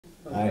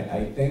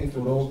I thank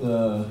for all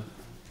the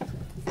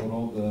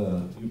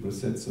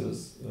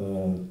Übersetzers,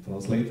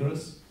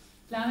 translators.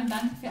 Vielen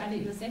Dank für alle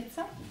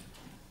Übersetzer.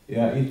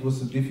 Yeah, it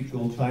was a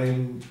difficult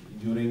time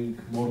during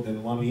more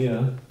than 1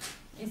 year.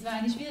 Es war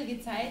eine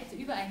schwierige Zeit,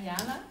 über ein Jahr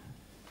lang,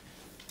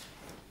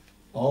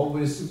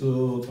 Always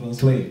to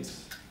translate.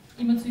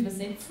 immer zu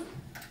übersetzen,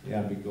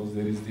 Yeah, because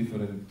there is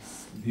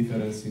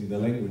difference in the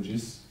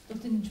languages. durch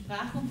den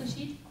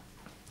Sprachunterschied.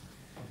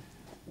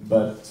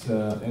 But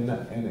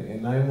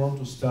and I want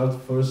to start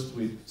first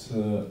with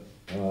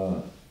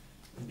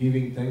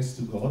giving thanks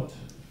to God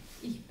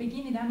Ich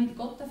beginne damit,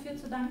 Gott dafür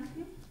zu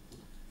danken,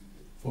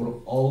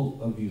 for all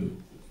of you.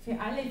 für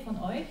alle von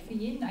euch, für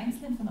jeden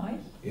Einzelnen von euch,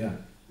 Yeah,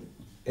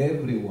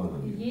 every one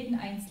of für you. jeden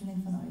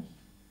Einzelnen von euch.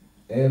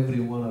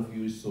 Every one of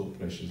you is so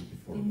precious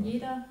before Denn God.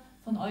 jeder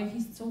von euch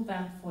ist so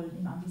wertvoll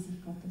im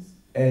Angesicht Gottes.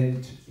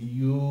 And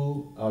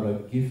you are a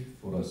gift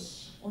for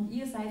us. Und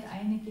ihr seid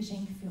ein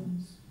Geschenk für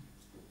uns.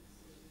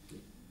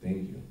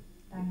 Thank you.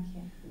 Danke.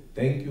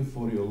 Thank you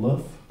for your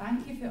love,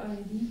 Danke für eure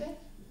Liebe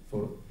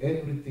for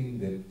everything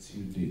that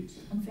you did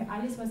und für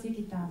alles, was ihr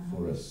getan for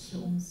habt us. für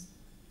uns.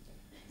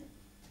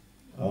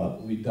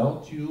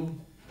 Without you,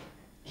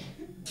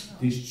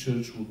 this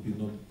church would be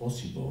not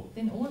possible.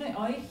 Denn ohne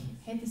euch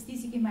hätte es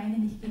diese Gemeinde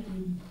nicht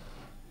gegeben.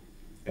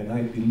 And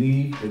I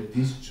believe that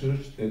this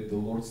church that the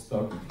Lord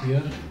started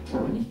here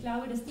Und ich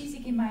glaube, dass diese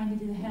Gemeinde,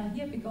 die der Herr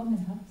hier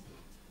begonnen hat,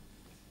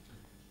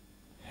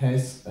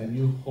 has a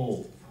new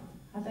hope,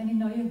 hat eine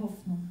neue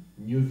Hoffnung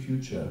new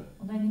future.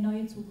 und eine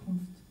neue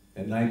Zukunft.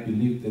 And I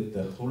believe that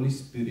the Holy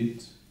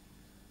Spirit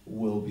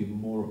will be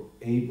more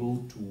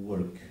able to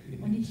work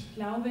in Und it. ich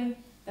glaube,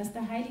 dass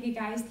der Heilige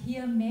Geist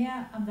hier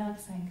mehr am Werk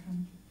sein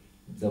kann.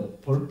 The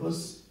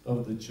purpose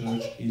of the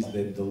church is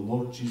that the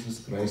Lord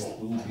Jesus Christ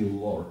will be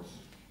Lord.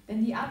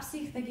 Denn die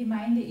Absicht der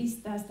Gemeinde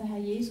ist, dass der Herr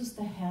Jesus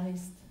der Herr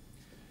ist.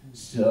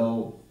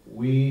 So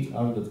we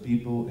are the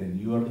people and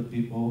you are the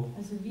people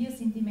Also wir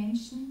sind die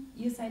Menschen,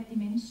 ihr seid die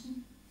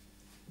Menschen,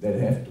 that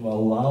have to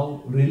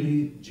allow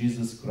really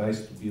Jesus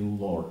Christ to be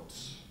Lord.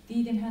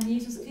 die dem Herrn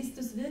Jesus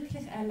Christus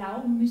wirklich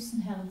erlauben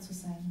müssen, Herr zu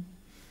sein.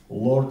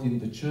 Lord in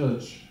the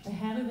church, Der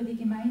Herr über die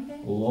Gemeinde,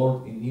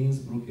 Lord in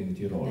Innsbruck and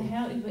der Tirol.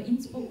 Herr über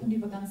Innsbruck und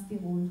über ganz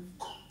Tirol.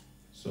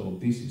 So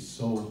this is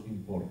so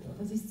important.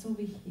 Das ist so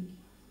wichtig.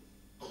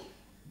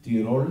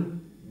 Tirol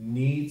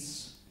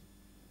needs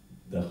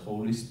the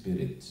Holy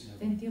Spirit.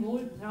 Denn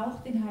Tirol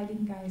braucht den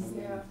Heiligen Geist.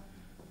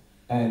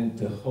 And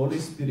the Holy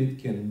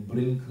Spirit can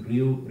bring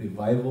real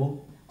revival,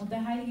 Und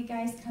der Heilige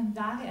Geist kann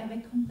wahre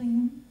Erweckung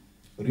bringen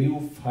real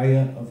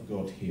fire of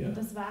God und here.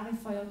 das wahre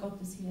Feuer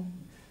Gottes hier.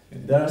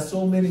 And there are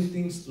so many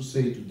things to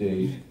say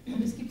today,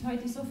 Und es gibt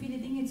heute so viele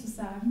Dinge zu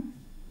sagen,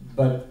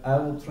 but I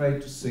will try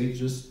to say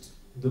just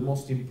the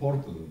most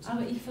important,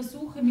 aber ich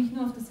versuche mich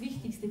nur auf das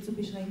Wichtigste zu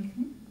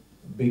beschränken,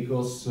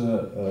 because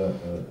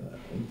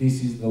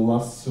this is the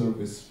last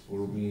service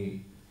for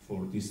me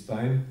for this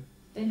time.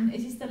 denn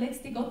es ist der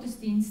letzte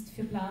Gottesdienst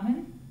für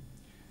Plamen.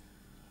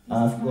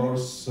 Of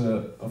course,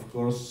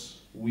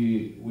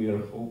 we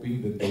are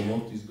hoping that the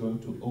Lord is going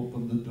to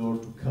open the door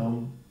to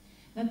come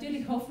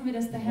Natürlich hoffen wir,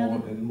 dass der Herr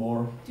more and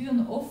more die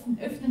Türen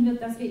öffnen wird,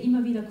 dass wir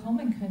immer wieder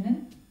kommen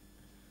können,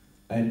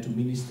 and to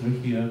minister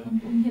here.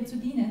 um hier zu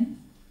dienen.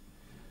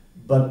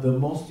 But the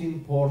most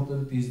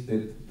important is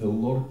that the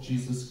Lord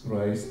Jesus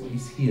Christ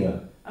is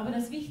here Aber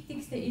das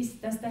Wichtigste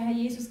ist, dass der Herr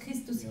Jesus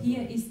Christus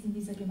hier ist in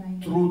dieser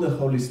Gemeinde. through the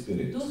Holy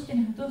Spirit.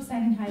 Durch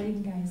seinen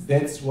Heiligen Geist.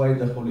 That's why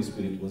the Holy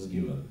Spirit was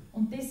given.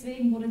 Und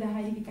deswegen wurde der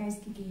Heilige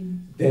Geist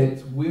gegeben.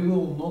 That we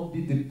will not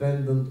be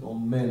dependent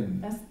on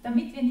men,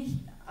 Damit wir nicht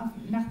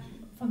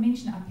von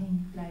Menschen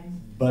abhängig bleiben,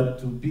 but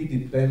to be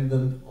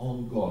dependent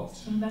on God.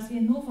 sondern dass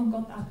wir nur von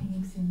Gott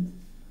abhängig sind.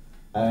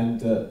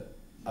 And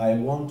I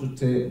want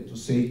to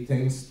say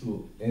thanks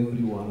to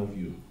every one of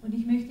you, Und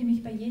ich möchte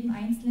mich bei jedem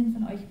Einzelnen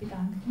von euch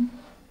bedanken,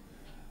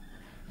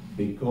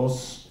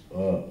 because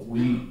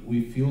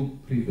we feel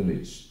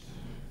privileged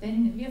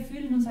denn wir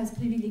fühlen uns als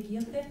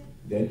Privilegierte,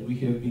 that we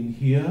have been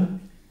here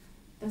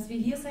dass wir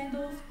hier sein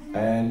durften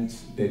and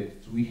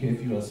that we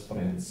have you as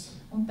friends.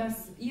 und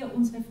dass ihr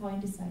unsere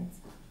Freunde seid.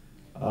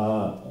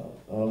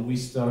 We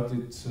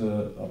started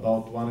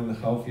about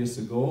 1.5 years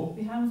ago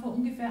Wir haben vor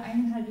ungefähr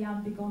 1,5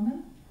 Jahren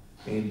begonnen,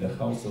 in the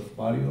house of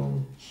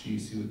Marion.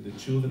 She's with the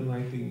children,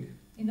 I think.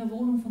 in der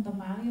Wohnung von der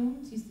Marion.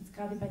 Sie ist jetzt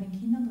gerade bei den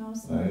Kindern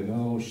draußen. I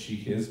know she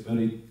has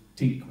very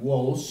thick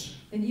walls,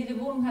 Denn ihre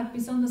Wohnung hat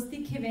besonders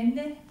dicke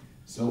Wände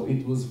so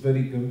it was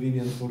very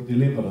convenient for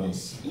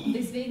deliverance. und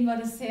deswegen war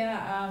das sehr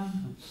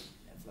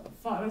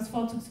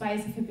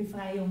vorzugsweise für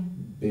Befreiung.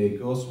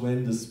 Because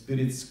when the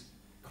spirits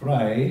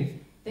cry,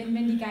 Denn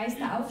wenn die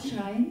Geister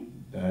aufschreien,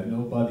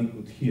 nobody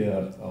could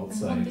hear dann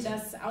outside. konnte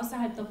das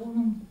außerhalb der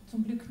Wohnung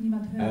zum Glück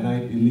niemand And hören.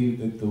 I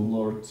believe that the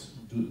Lord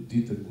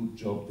did a good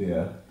job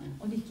there.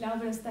 Und ich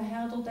glaube, dass der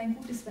Herr dort ein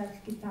gutes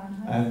Werk getan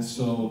hat. And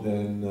so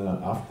then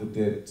after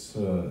that,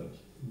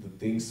 the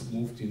things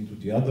moved into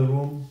the other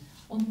room.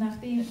 Und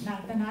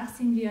danach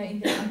sind wir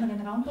in den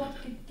anderen Raum dort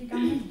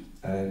gegangen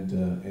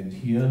And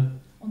here.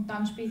 und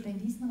dann später in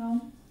diesen Raum.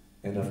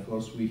 And of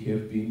course, we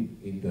have been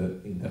in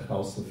the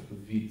house of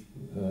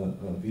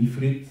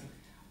Wilfried.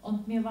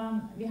 Und wir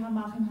haben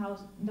auch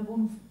in der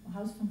Wohnung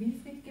Haus von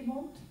Wilfried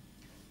gewohnt.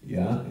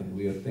 Yeah, and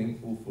we are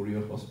thankful for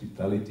your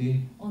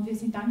hospitality. Und wir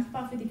sind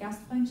dankbar für die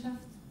Gastfreundschaft.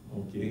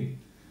 Okay.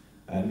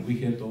 And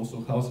we had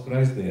also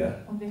Hauskreis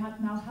there. Und wir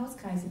hatten auch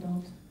Hauskreise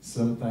dort.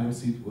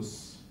 Sometimes it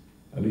was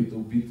a little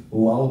bit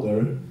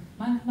louder,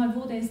 Manchmal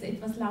wurde es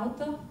etwas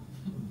lauter,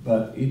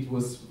 but it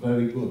was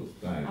very good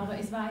time. aber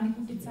es war eine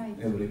gute Zeit.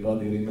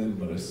 Everybody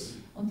remembers.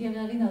 Und ihr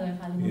erinnert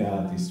euch alle noch Yeah,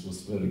 daran. this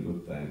was very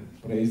good time.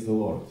 Praise the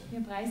Lord.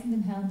 Wir preisen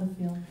den Herrn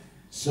dafür.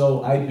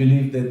 So I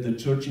believe that the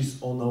church is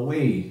on a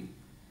way.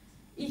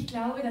 Ich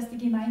glaube, dass die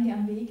Gemeinde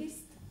am Weg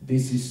ist.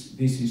 This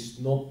is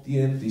not the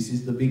end, this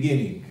is the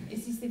beginning.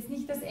 Es ist jetzt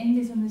nicht das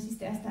Ende, sondern es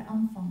ist erst der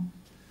Anfang.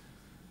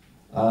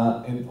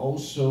 And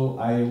also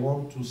I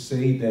want to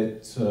say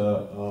that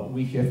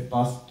we have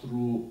passed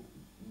through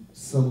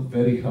some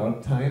very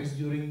hard times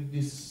during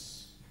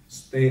this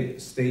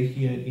stay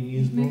here in Ich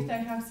Innsbruck. möchte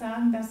euch auch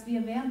sagen, dass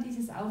wir während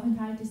dieses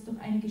Aufenthaltes durch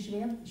einige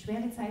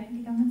schwere Zeiten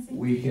gegangen sind.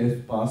 We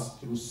have passed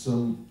through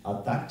some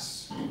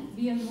attacks.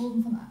 Wir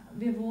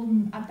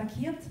wurden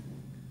attackiert.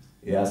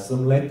 Yeah,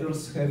 some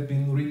letters have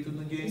been written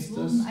Es against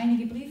wurden us.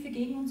 einige Briefe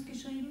gegen uns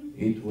geschrieben.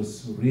 It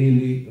was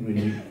really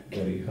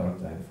very hard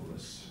time for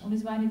us. Und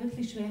es war eine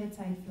wirklich schwere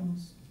Zeit für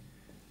uns.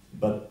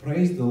 But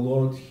praise the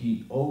Lord,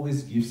 He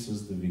always gives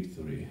us the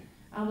victory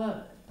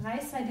Aber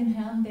Preis sei dem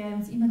Herrn, der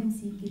uns immer den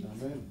Sieg gibt.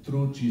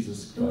 through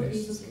Jesus Durch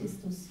Jesus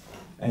Christ. Christus.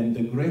 And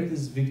the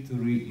greatest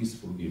victory is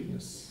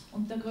forgiveness.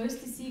 Und der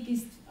größte Sieg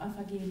ist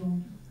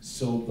Vergebung.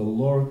 So the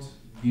Lord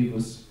give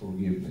us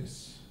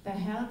forgiveness. Der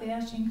Herr, der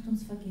schenkt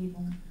uns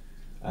Vergebung.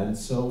 And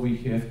so we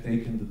have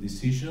taken the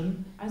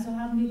decision Also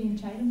haben wir die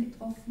Entscheidung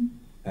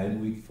getroffen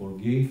and we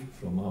forgave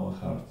from our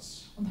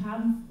hearts. und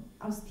haben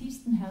aus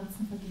tiefstem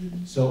Herzen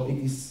vergeben. So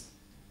it is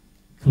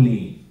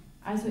clean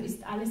Also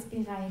ist alles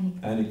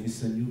gereinigt and it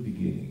is a new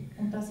beginning.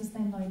 und das ist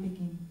ein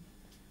Neubeginn.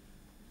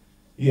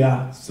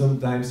 Yeah,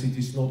 sometimes it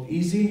is not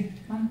easy,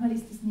 Manchmal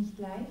ist es nicht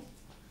leicht,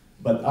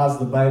 but as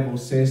the Bible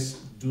says,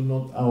 do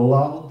not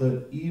allow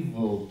the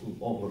evil to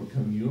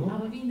overcome you,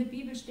 aber wie in der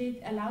Bibel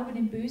steht, erlaube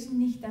dem Bösen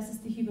nicht, dass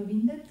es dich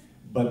überwindet,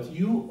 but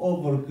you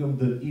overcome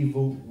the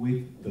evil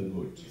with the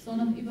good.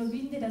 sondern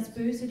überwinde das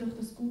Böse durch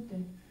das Gute.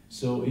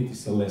 So it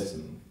is a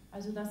lesson.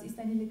 Also das ist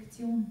eine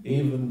Lektion.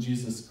 Even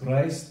Jesus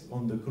Christ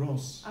on the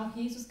cross, Auch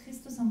Jesus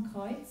Christus am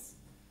Kreuz,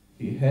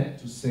 he had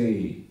to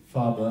say,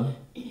 Father,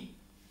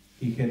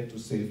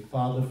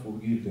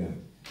 forgive them,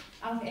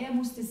 auch er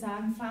musste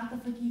sagen, Vater,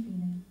 vergib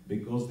ihnen,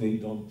 because they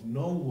don't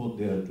know what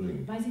they are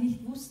doing. weil sie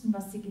nicht wussten,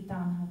 was sie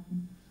getan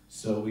hatten.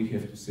 So we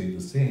have to say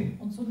the same.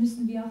 Und so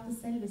müssen wir auch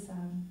dasselbe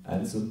sagen.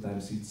 And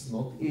sometimes it's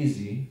not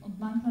easy, Und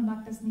manchmal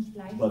mag das nicht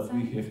leicht but we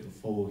sein, have to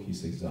follow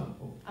his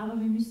example. aber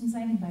wir müssen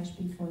seinem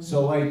Beispiel folgen.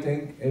 So I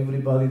thank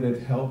everybody that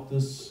helped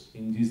us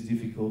in these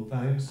difficult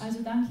times, Also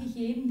danke ich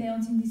jedem, der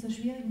uns in dieser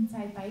schwierigen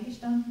Zeit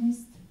beigestanden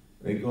ist.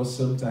 because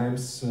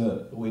sometimes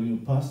when you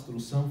pass through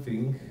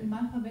something, Und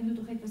manchmal, wenn du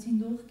durch etwas it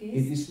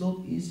hindurchgehst, is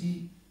not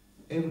easy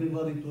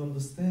everybody to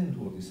understand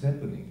what is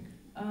happening.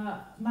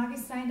 mag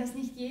es sein, dass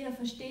nicht jeder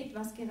versteht,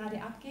 was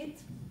gerade abgeht.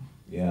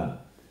 Yeah,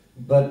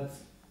 but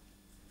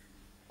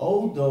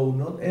although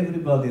not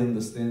everybody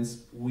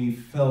understands, we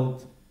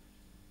felt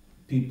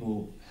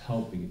people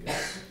helping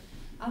us.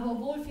 Aber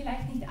obwohl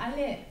vielleicht nicht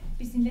alle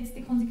bis in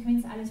letzte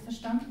Konsequenz alles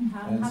verstanden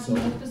haben, And hatten so-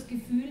 wir doch das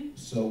Gefühl,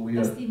 So we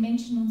dass are die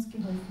Menschen uns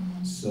geholfen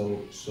haben.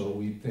 so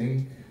we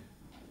thank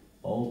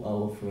all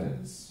our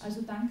friends.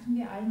 Also danken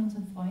wir allen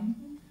unseren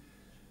Freunden.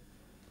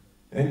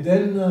 And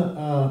then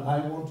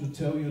I want to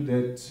tell you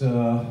that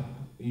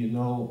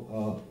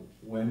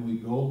when we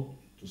go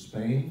to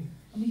Spain,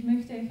 Und ich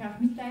möchte euch auch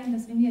mitteilen,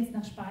 dass wenn wir jetzt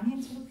nach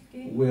Spanien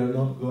zurückgehen, we are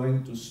not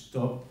going to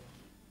stop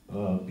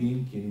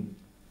being in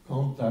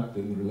contact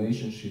and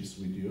relationships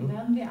with you,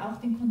 werden wir auch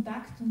den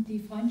Kontakt und die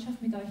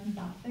Freundschaft mit euch nicht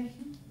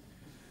abbrechen.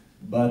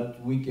 but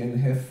we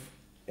can have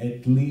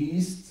at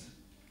least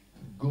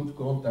good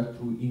contact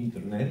through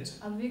internet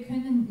Aber wir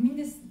können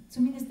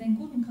zumindest einen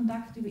guten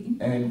Kontakt über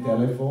Internet and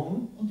haben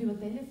telephone, und über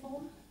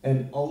Telefon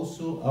and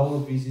also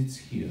our visits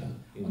here.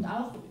 und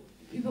auch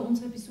über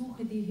unsere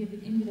Besuche, die hier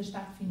immer wieder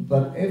stattfinden.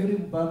 But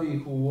everybody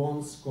who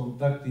wants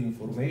contact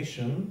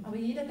information Aber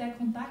jeder, der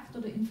Kontakt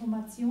oder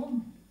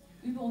Information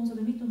über uns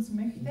oder mit uns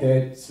möchte,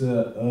 that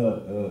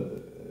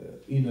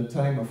in a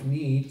time of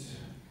need,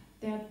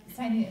 der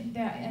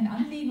ein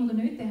Anliegen oder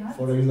Nöte hat,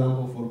 for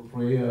example, for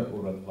prayer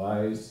or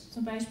advice,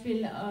 zum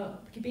Beispiel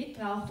Gebet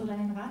braucht oder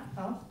einen Rat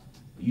braucht.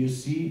 you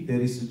see there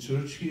is a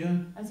church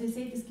here, Also ihr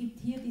seht, es gibt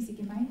hier diese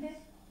Gemeinde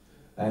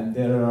and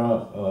there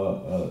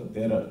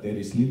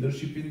is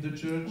leadership in the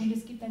church, und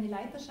es gibt eine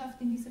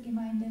Leiterschaft in dieser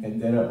Gemeinde. and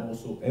there are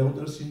also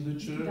elders in the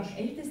Es gibt church. auch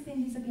Älteste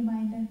in dieser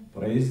Gemeinde.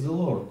 Praise the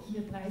Lord.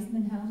 Wir preisen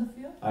den Herrn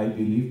dafür. I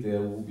believe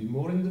there will be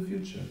more in the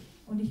future.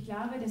 Und ich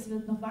glaube, das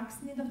wird noch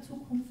wachsen in der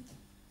Zukunft.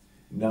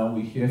 Now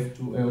we have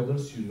two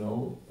elders, Wir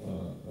haben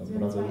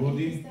Brother zwei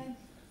Rudi Älteste,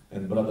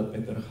 and Brother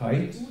Peter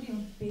Haidt. Rudi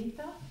und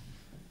Peter.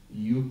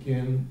 You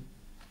can,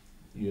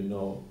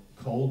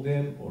 call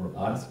them or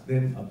ask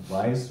them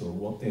advice or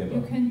whatever.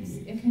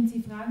 Ihr könnt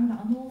sie fragen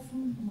oder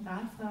anrufen, um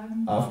Rat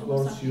fragen. Of oder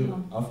was course, auch you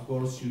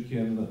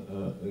immer.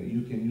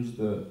 can use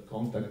the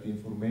contact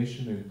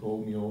information and call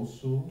me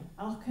also.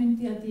 Auch könnt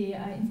ihr die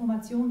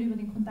Informationen über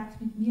den Kontakt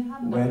mit mir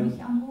haben und auch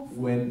mich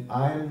anrufen. When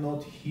I'm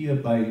not here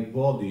by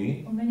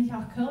body, Und wenn ich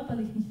auch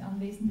körperlich nicht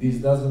anwesend bin,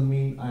 this doesn't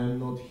mean I'm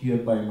not here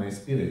by my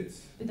spirit,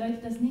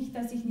 bedeutet das nicht,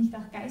 dass ich nicht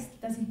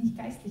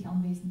geistlich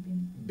anwesend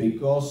bin.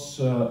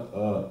 because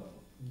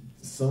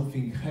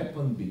something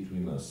happened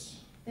between us,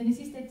 Denn es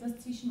ist etwas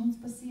zwischen uns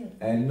passiert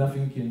and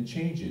nothing can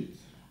change it.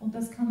 und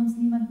das kann uns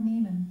niemand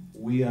nehmen.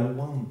 We are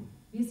one,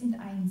 Wir sind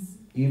eins,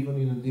 even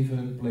in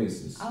different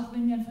places. auch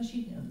wenn wir an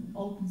verschiedenen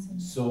Orten sind.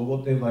 So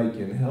whatever I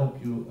can help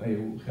you, I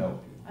will help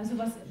you. Also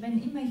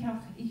wenn immer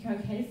ich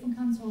euch helfen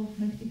kann, so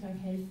möchte ich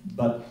euch helfen.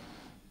 But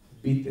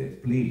bitte,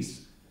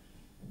 please,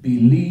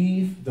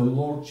 believe the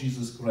Lord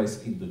Jesus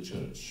Christ in the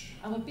church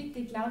Aber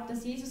bitte glaubt,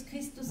 dass Jesus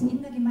Christus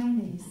in der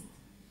Gemeinde ist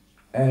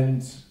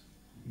and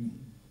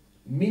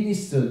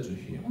minister to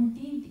Him und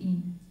dient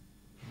ihm,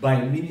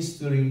 by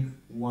ministering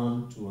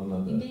one to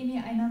another. indem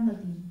ihr einander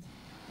dient.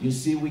 You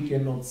see, we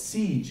cannot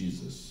see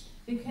Jesus,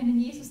 Wir können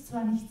Jesus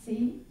zwar nicht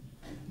sehen,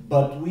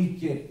 but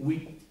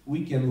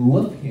we can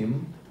love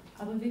Him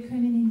aber wir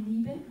können ihn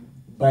lieben,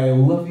 by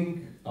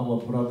loving our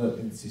brother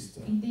and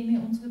sister. indem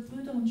wir unsere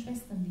Brüder und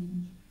Schwestern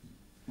lieben.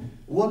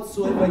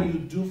 Whatsoever you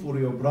do for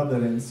your brother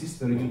and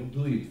sister, you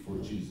do it for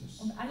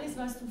Jesus. Und alles,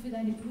 was du für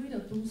deine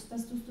Brüder tust,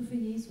 das tust du für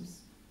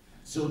Jesus.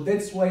 So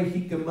that's why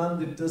He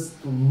commanded us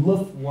to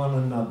love one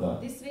another,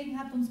 Deswegen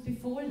hat uns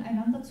befohlen,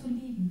 einander zu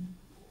lieben.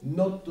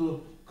 not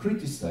to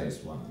criticize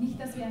one Nicht,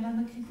 another. dass wir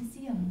einander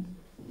kritisieren.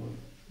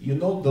 You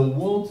know, the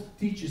world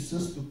teaches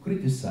us to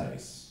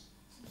criticize,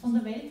 Von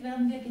der Welt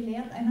werden wir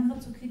gelehrt, einander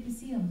zu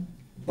kritisieren.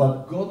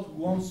 but God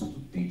wants to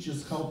teach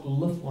us how to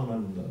love one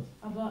another,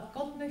 Aber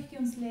Gott möchte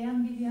uns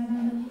lehren, wie wir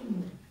einander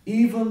lieben.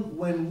 even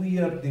when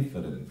we are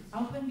different,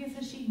 Auch wenn wir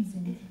verschieden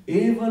sind.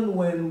 even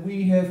when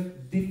we have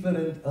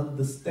different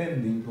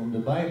understanding from the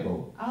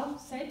Bible. Auch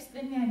selbst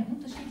wenn wir ein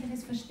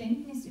unterschiedliches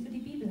Verständnis über die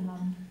Bibel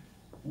haben.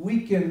 We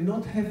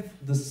cannot have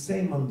the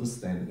same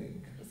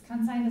understanding. Es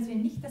kann sein, dass wir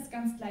nicht das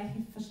ganz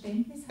gleiche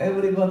Verständnis haben.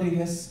 Everybody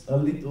has a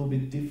little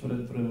bit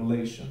different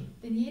revelation,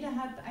 Denn jeder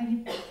hat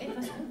eine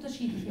etwas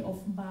unterschiedliche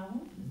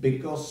Offenbarung.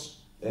 because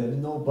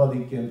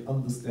nobody can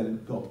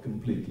understand God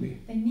completely.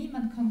 Denn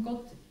niemand kann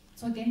Gott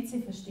zur Gänze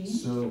verstehen.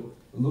 So,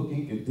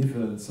 looking at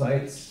different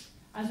sides,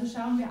 Also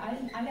schauen wir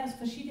alle aus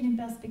verschiedenen it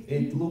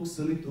Perspektiven. looks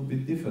a little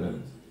bit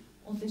different.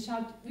 Und es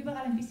schaut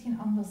überall ein bisschen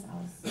anders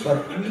aus.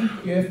 But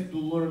we have to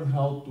learn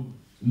how to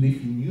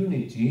live in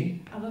unity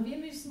Aber wir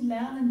müssen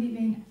lernen, wie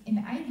wir in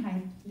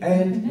Einheit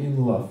and leben können in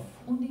love.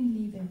 und in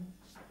Liebe.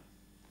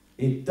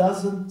 It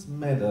doesn't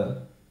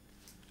matter.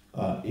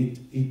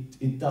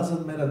 It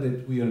doesn't matter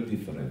that we are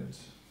different.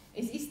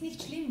 Es ist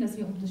nicht schlimm, dass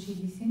wir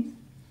unterschiedlich sind.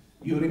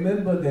 You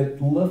remember that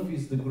love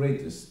is the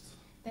greatest,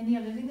 Denn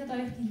ihr erinnert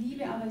euch, die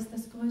Liebe aber ist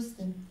das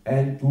Größte.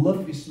 and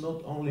love is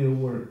not only a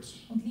word.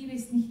 Und Liebe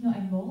ist nicht nur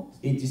ein Wort,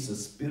 It is a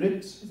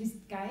spirit. es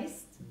ist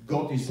Geist.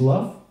 God is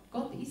love,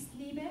 Gott ist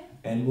Liebe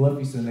and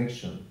love is an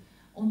action.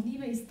 und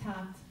Liebe ist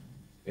Tat.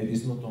 It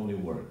is not only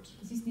a word.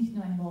 Es ist nicht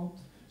nur ein Wort.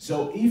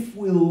 So if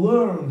we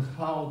learn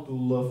how to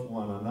love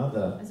one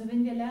another, Also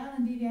wenn wir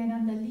lernen, wie wir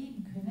einander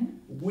lieben können,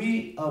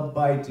 we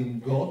abide in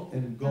God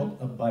and God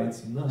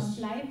abides in dann us.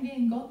 bleiben wir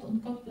in Gott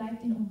und Gott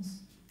bleibt in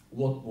uns.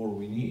 What more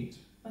we need?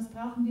 Was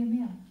brauchen wir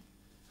mehr?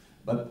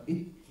 But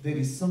there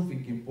is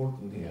something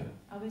important here,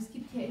 Aber es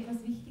gibt hier etwas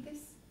Wichtiges.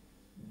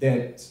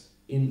 that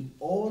in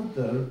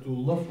order to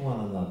love one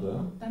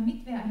another,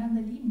 Damit wir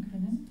einander lieben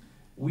können,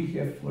 we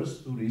have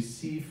first to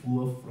receive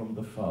love from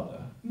the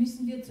Father.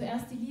 müssen wir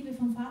zuerst die Liebe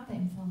vom Vater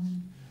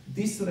empfangen.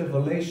 This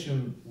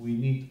revelation we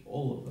need,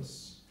 all of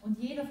us. Und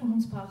jeder von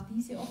uns braucht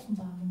diese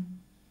Offenbarung.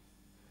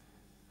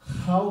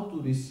 How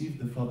to receive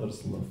the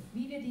Father's love.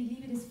 Wie wir die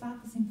Liebe des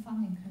Vaters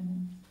empfangen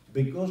können.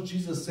 Because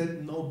Jesus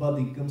said,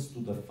 nobody comes to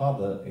the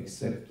Father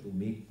except through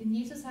me. Denn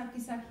Jesus hat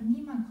gesagt,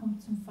 niemand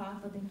kommt zum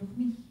Vater, denn durch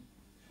mich.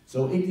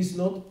 So it is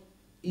not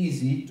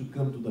easy to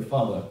come to the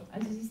Father.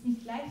 Also es ist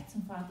nicht leicht,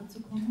 zum Vater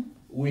zu kommen.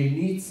 We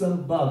need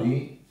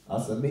somebody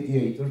as a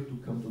mediator to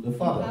come to the Wir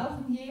Father.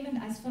 brauchen jemanden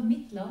als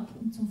Vermittler,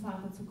 um zum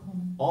Vater zu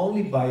kommen.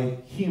 Only by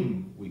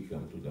Him we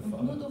come to the Und nur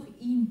Father.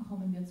 durch ihn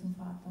kommen wir zum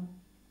Vater.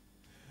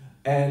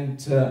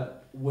 And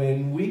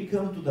when we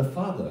come to the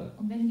Father,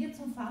 Und wenn wir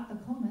zum Vater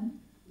kommen,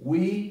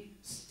 we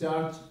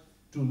start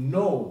to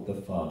know the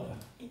Father.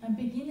 dann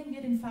beginnen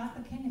wir den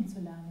Vater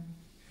kennenzulernen.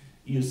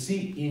 You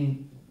see,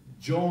 in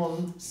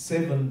John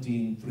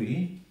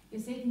 17:3, Wir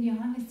sehen in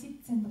Johannes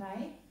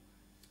 17,3,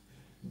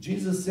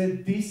 Jesus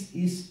said, "This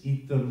is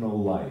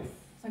eternal life,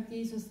 sagt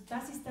Jesus,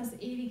 das ist das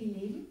ewige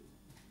Leben,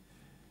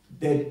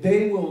 that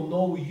they will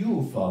know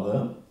you,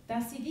 Father,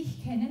 dass sie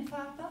dich kennen,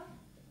 Vater,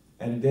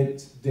 and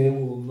that they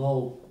will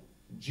know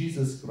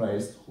Jesus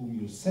Christ, whom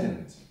you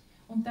sent."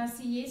 und dass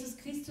sie Jesus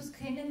Christus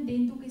kennen,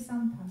 den du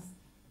gesandt hast.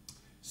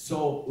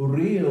 So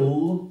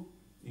real,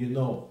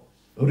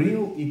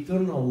 real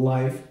eternal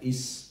life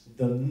is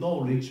the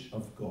knowledge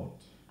of God.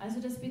 Also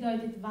das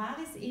bedeutet,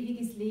 wahres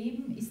ewiges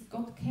Leben ist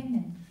Gott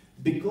kennen.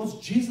 Because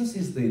Jesus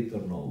is the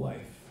eternal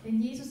life. Denn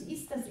Jesus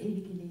ist das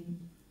ewige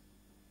Leben.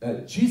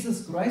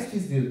 Jesus Christ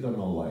is the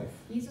eternal life.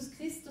 Jesus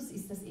Christus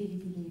ist das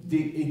ewige Leben.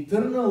 The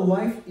eternal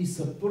life is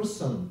a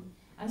person.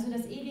 Also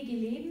das ewige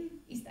Leben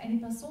ist eine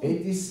Person.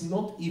 It is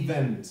not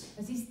event.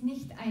 Das ist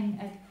nicht ein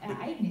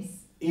Ereignis,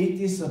 It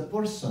is a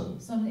person.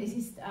 sondern es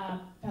ist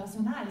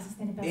Personal, es ist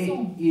eine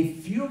Person.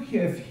 If you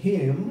have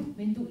Him,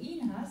 Wenn du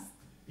ihn hast,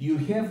 you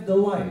have the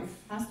life.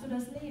 hast du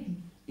das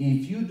Leben.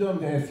 If you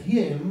don't have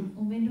Him,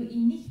 Und wenn du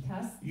ihn nicht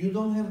hast, you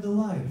don't have the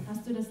life.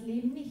 hast du das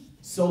Leben nicht.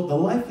 So the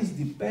life is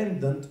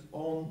dependent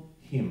on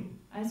Him.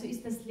 Also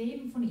ist das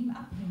Leben von ihm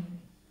abhängig.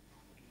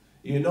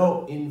 You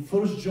know, in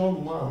 1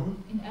 John 1,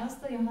 In 1.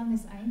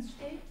 Johannes 1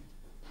 steht,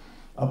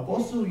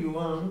 Apostle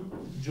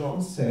John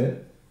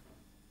said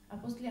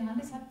Apostel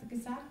Johannes hat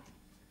gesagt,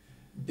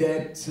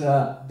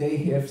 that they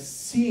have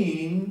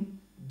seen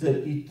the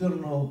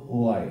eternal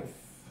life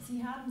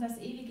sie haben das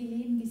ewige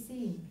Leben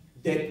gesehen,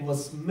 that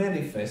was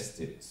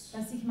manifested.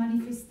 das sich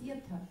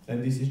manifestiert hat.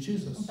 And this is Und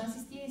Jesus. das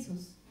ist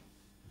Jesus.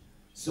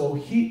 So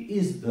He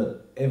is the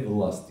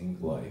everlasting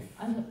life.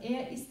 Also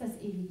er ist das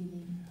ewige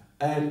Leben.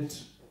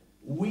 And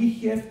we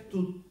have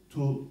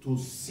to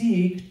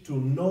seek to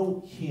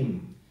know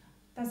Him.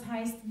 Das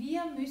heißt,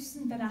 wir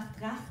müssen danach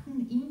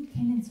trachten, ihn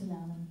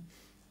kennenzulernen.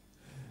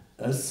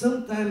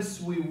 Sometimes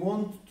we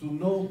want to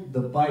know the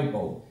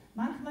Bible,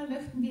 Manchmal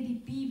möchten wir die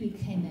Bibel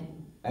kennen.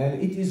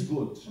 and it is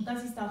good, Und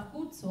das ist auch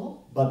gut so,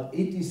 but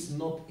it is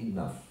not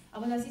enough.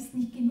 aber das ist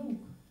nicht genug.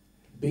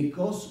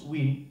 Because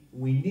we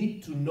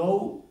need to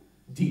know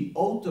the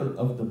author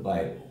of the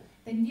Bible.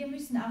 Denn wir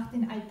müssen auch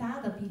den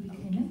Altar der Bibel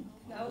kennen.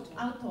 Autor.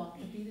 Autor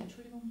der Bibel,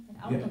 Entschuldigung, den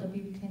Autor der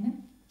Bibel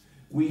kennen.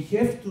 We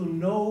have to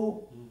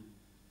know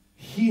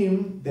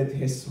Him that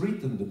has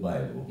written the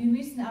Bible. Wir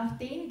müssen auch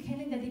den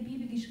kennen, der die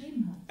Bibel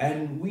geschrieben hat.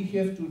 And we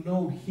have to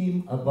know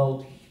Him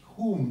about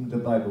whom the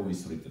Bible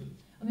is written.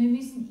 Und wir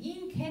müssen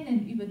ihn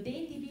kennen, über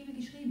den die Bibel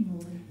geschrieben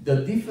wurde.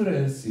 The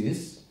difference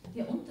is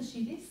Der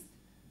Unterschied ist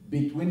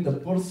between the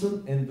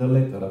person and the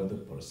letter of the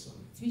person.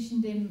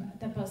 zwischen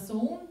der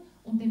Person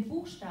und dem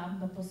Buchstaben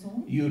der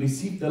Person. You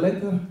receive the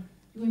letter.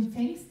 Du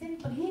empfängst den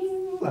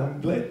Brief, I'm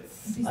glad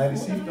I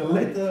received the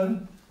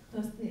letter. du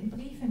hast den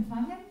Brief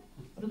empfangen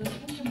oder das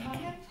Buch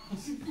empfangen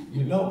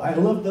You know, I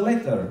love the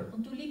letter,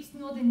 und du liebst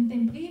nur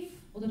den Brief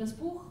oder das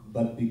Buch,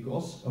 but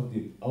because of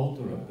the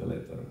author of the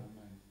letter.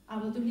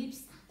 aber du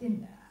liebst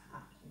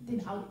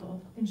den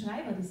Autor, den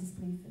Schreiber dieses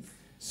Briefes.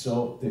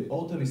 So the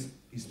author is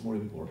more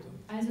important.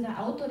 Also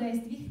der Autor, der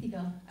ist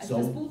wichtiger als So-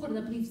 das Buch oder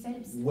der Brief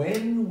selbst.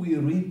 When we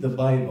read the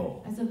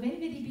Bible, Also wenn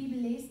wir die Bibel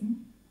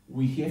lesen,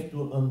 we have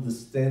to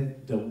understand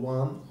the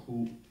one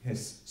who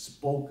has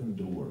spoken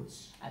the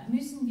words.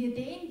 müssen wir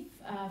den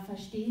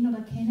verstehen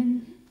oder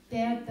kennen,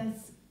 der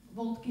das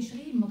Wort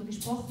geschrieben oder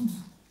gesprochen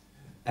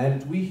hat.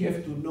 And we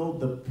have to know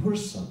the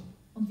person,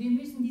 Und wir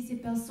müssen diese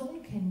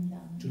Person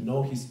kennenlernen. to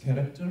know his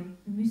character,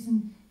 Wir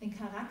müssen den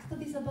Charakter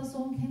dieser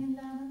Person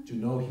kennenlernen. to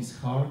know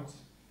his heart,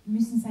 Wir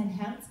müssen sein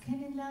Herz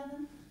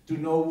kennenlernen. to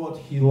know what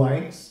he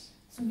likes,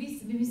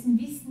 Wir müssen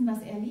wissen,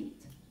 was er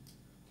liebt,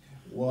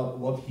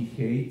 what he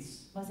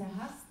hates, was er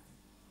hasst,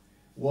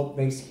 what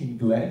makes him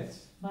glad,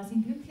 was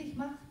ihn glücklich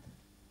macht,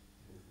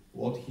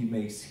 what he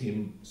makes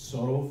him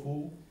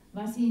sorrowful.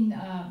 was ihn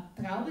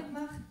traurig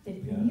macht,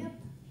 deprimiert.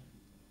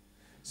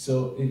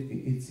 So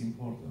it's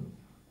important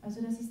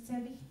Also das ist sehr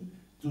wichtig.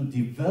 to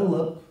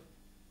develop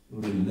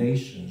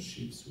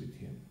relationships with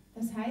him.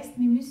 Das heißt,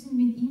 wir müssen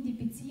mit ihm die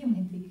Beziehung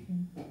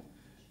entwickeln.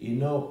 You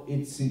know,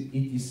 it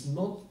is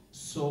not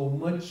so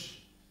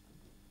much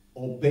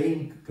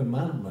obeying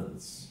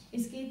commandments,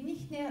 Es geht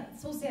nicht mehr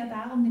so sehr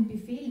darum, den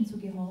Befehlen zu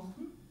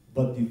gehorchen,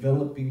 but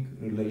developing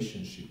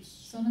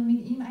relationships. sondern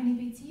mit ihm eine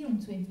Beziehung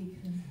zu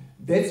entwickeln.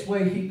 That's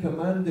why he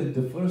commanded,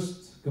 the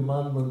first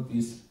commandment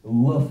is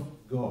love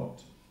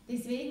God.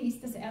 Deswegen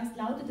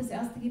lautet das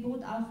erste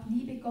Gebot auch,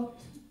 liebe Gott.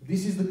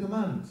 This is the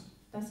command.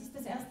 Das ist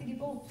das erste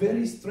Gebot.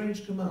 Very strange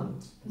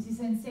command. Das ist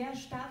ein sehr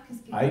starkes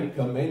I Gebot.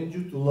 command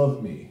you to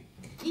love me.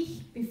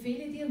 Ich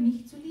befehle dir,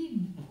 mich zu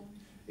lieben.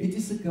 It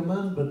is a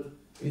command, but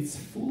it's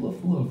full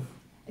of love.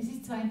 Es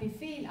ist zwar ein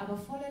Befehl, aber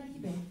voller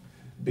Liebe.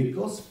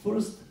 Because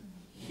first,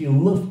 he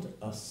loved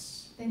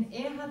us. Denn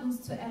er hat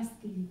uns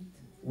zuerst geliebt.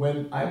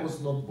 When I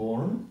was not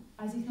born,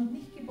 Als ich noch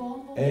nicht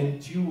geboren wurde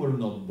and you were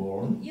not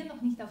born, und ihr noch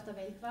nicht auf der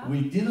Welt wart, we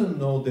didn't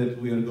know that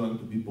we are going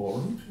to be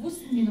born.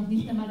 wussten wir noch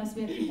nicht einmal, dass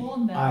wir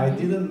geboren I werden.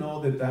 didn't know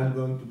that I'm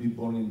going to be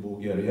born in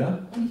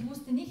Bulgaria. Und ich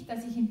wusste nicht,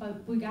 dass ich in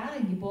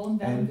Bulgarien geboren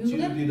werden And you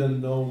würde. didn't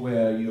know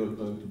where you're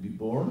going to be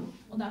born.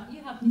 Und auch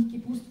ihr habt nicht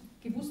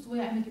gewusst, wo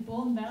ihr einmal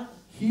geboren werdet.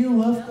 He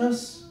loved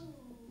us,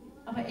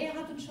 Aber er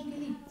hat uns schon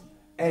geliebt.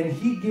 and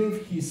he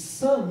gave his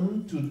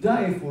son to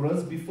die for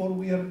us before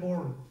we are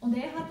born. Und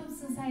er hat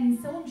uns seinen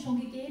Sohn schon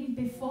gegeben,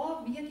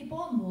 bevor wir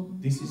geboren wurden.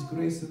 This is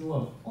grace and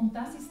love. Und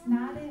das ist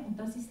Gnade und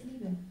das ist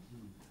Liebe.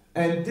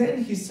 And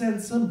then he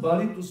sent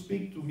somebody to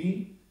speak to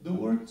me the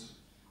words,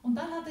 Und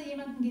dann hat er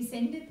jemanden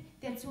gesendet,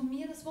 der zu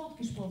mir das Wort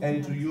gesprochen and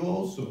hat. to you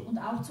also. Und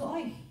auch zu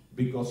euch.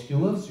 Because He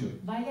loves you.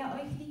 weil er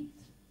euch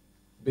liebt.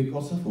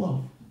 Because of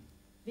love.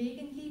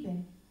 Wegen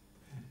Liebe.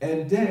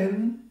 And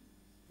then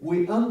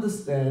we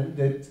understand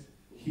that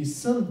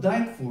His Son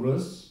died for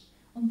us,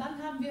 Und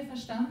dann haben wir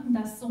verstanden,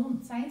 dass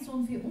sein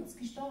Sohn für uns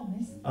gestorben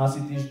ist. as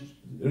it is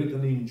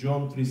written in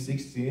John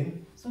 3:16.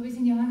 So wie es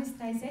in Johannes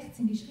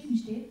 3,16 geschrieben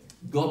steht.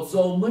 God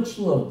so much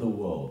loved the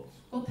world.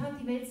 Gott hat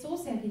die Welt so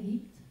sehr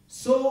geliebt,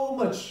 So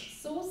much.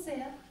 so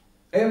sehr,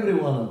 Every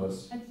one of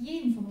us. hat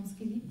jeden von uns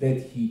geliebt, That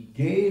He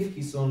gave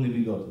His only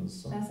begotten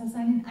Son. dass er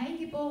seinen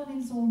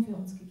eingeborenen Sohn für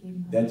uns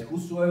gegeben hat. That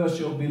whosoever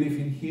shall believe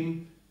in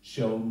Him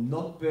shall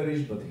not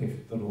perish but have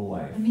eternal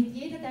life. Damit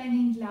jeder, der an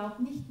ihn glaubt,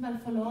 nicht mal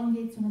verloren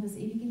geht, sondern das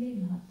ewige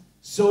Leben hat.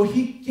 So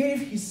He gave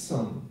His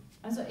Son.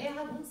 Also er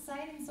hat uns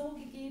seinen Sohn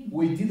gegeben.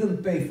 We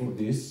didn't pay for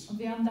this. Und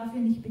wir haben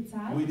dafür nicht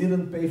bezahlt. We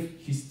didn't pay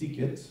His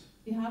ticket.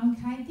 Wir haben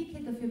kein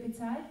Ticket dafür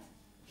bezahlt.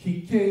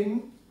 He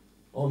came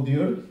on the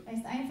earth, Er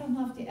ist einfach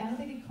nur auf die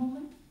Erde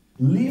gekommen,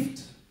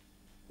 lived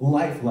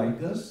life like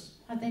us.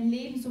 hat ein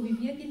Leben so wie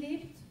wir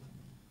gelebt.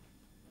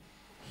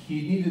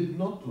 He needed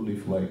not to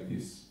live like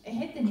this, Er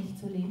hätte nicht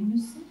so leben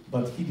müssen,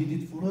 but He did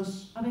it for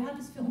us. aber er hat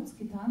es für uns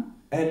getan.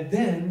 And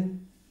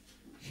then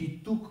He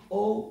took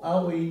all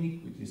our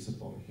iniquities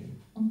upon Him.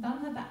 Und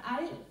dann hat er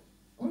all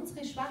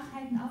unsere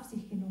Schwachheiten auf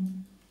sich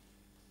genommen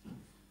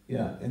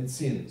Yeah, and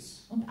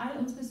sins. und all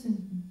unsere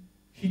Sünden.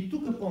 He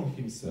took upon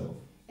Himself.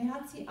 Er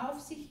hat sie auf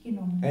sich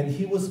genommen And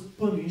He was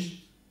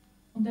punished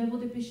und er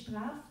wurde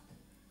bestraft,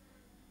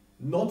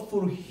 not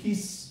for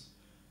His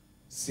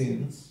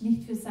sins,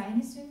 nicht für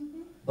seine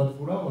Sünden, but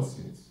for our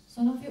sins.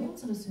 sondern für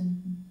unsere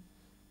Sünden.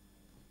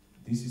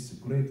 This is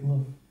a great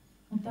love.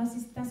 Und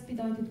das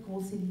bedeutet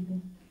große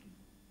Liebe.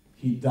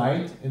 He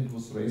died and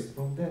was raised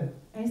from death.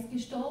 Er ist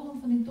gestorben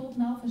und von den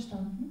Toten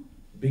auferstanden,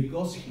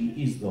 Because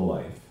He is the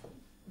life.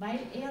 weil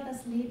er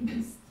das Leben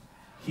ist.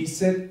 He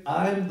said,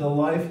 I am the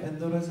life and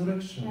the Er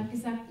resurrection. hat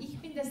gesagt, ich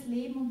bin das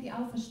Leben und die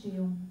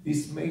Auferstehung.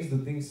 This makes the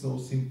thing so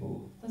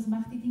simple. Das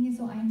macht die Dinge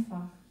so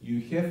einfach. You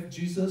have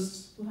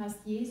Jesus, Du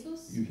hast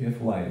Jesus, you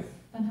have life.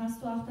 dann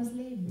hast du auch das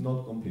Leben.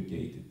 Not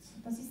complicated.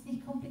 Das ist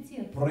nicht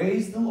kompliziert.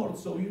 Praise the Lord,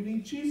 so you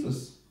need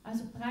Jesus.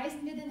 Also preisen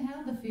wir den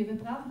Herrn dafür. Wir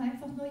brauchen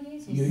einfach nur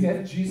Jesus. You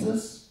have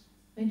Jesus,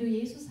 Wenn du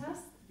Jesus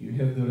hast, you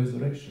have the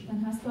resurrection.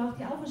 dann hast du auch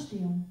die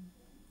Auferstehung.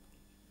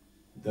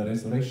 The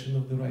resurrection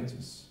of the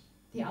righteous.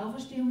 Die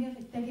Auferstehung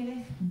der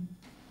Gerechten.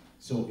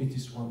 So it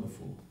is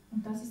wonderful.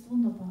 Und das ist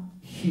wunderbar.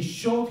 He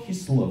showed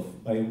His love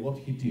by what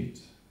He did.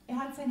 Er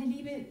hat seine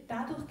Liebe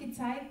dadurch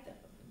gezeigt,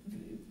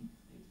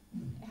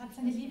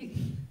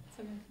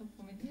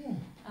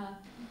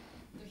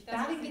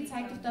 darin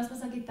gezeigt, durch das,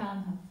 was er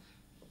getan hat.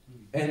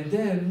 And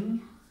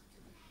then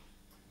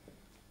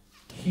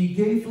He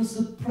gave us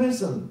a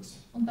present.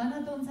 Und dann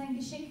hat er uns ein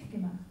Geschenk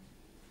gemacht.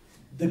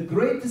 The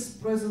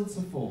greatest presents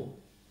of all.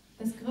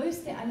 Das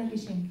größte aller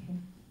Geschenke,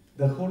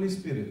 The Holy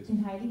Spirit.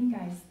 den Heiligen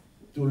Geist.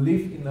 To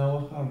live in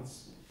our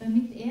hearts.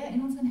 Damit er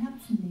in unseren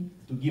Herzen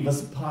lebt. To give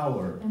us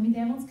power. Damit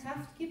er uns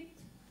Kraft gibt.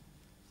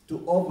 To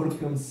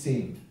overcome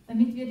sin.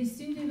 Damit wir die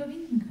Sünde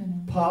überwinden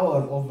können.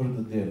 Power over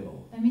the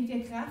devil. Damit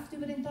wir Kraft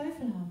über den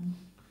Teufel haben.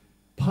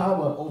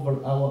 Power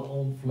over our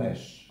own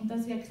flesh. Und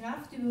dass wir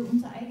Kraft über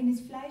unser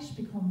eigenes Fleisch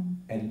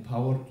bekommen. And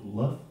power to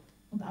love.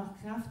 Und auch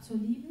Kraft zu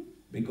lieben.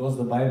 Because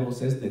the Bible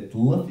says that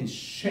love is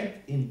shed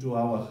into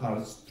our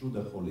hearts through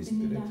the Holy Denn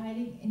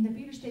Spirit. in der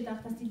Bibel steht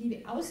auch, dass die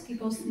Liebe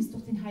ausgegossen ist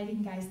durch den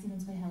Heiligen Geist in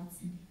unsere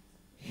Herzen.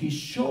 He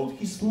showed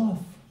His love.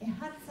 Er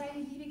hat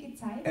seine Liebe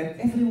gezeigt. And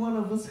every one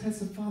of us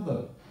has a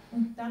father.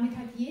 Und damit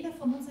hat jeder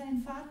von uns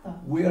einen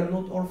Vater. We are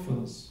not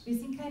orphans. Wir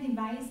sind keine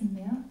Waisen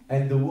mehr.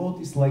 And the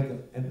world is like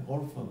an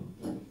orphan.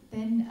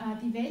 Denn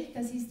die Welt,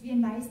 das ist wie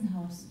ein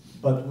Waisenhaus.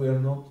 But we are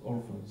not Aber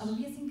orphans.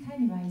 wir sind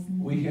keine Waisen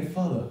mehr. We have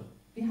father.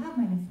 Wir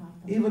haben einen Vater.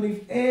 Even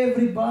if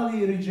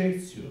everybody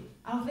rejects you,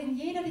 Auch wenn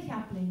jeder dich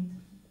ablehnt,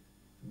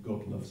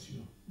 God loves you.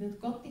 wird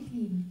Gott dich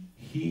lieben.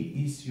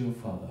 He is your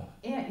father.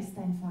 Er ist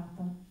dein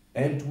Vater.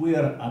 And we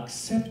are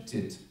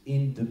accepted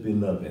in the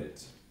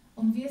beloved.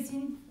 Und wir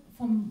sind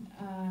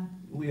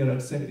We are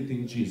accepted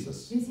in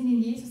Jesus. wir sind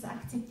in Jesus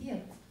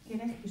akzeptiert,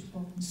 gerecht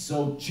gesprochen.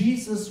 So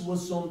Jesus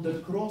was on the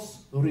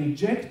cross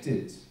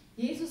rejected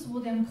Jesus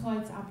wurde am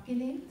Kreuz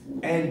abgelehnt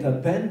and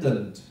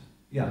abandoned.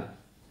 Yeah.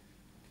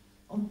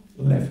 und,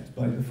 Left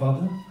by the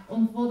Father.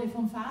 und wurde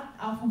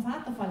auch vom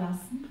Vater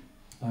verlassen,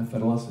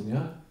 Verlassen,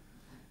 ja.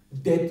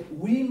 That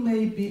we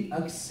may be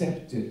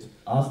accepted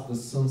as the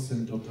sons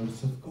and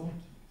daughters of God.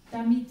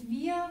 damit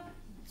wir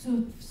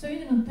zu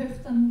Söhnen und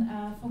Töchtern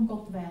von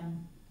Gott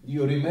werden.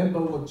 You remember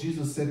what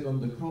Jesus said on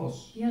the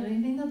cross? Ihr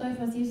erinnert euch,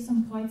 was Jesus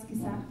am Kreuz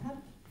gesagt hat?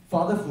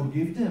 Father,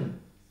 forgive them.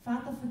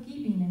 Vater,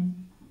 vergib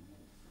ihnen.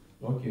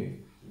 Okay,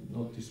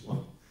 not this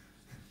one.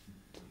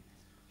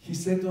 He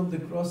said on the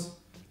cross,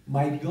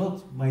 my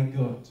God,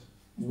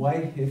 why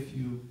have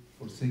you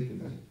forsaken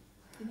me?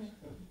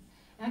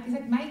 Er hat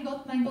gesagt, mein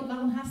Gott,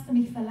 warum hast du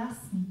mich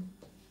verlassen?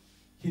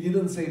 He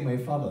didn't say my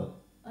father.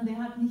 Und er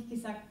hat nicht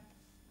gesagt,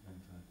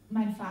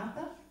 mein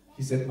Vater.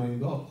 He said my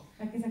God.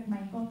 Er hat gesagt,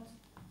 mein Gott.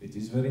 It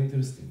is very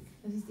interesting.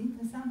 Das ist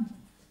interessant.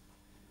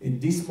 In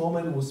this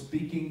moment was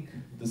speaking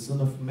the Son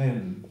of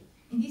Man.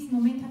 In diesem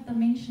Moment hat der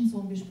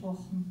Menschensohn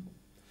gesprochen.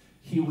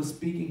 He was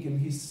speaking and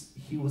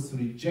he was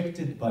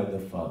rejected by the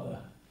Father.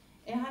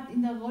 Er hat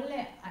in der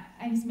Rolle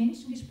eines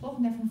Menschen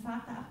gesprochen, der vom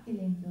Vater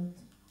abgelehnt wird.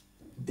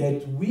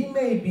 That we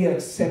may be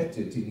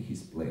accepted in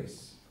his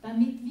place.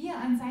 Damit wir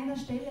an seiner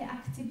Stelle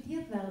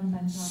akzeptiert werden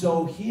beim Vater.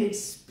 So he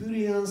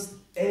experienced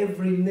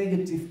every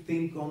negative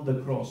thing on the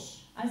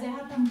cross. Also er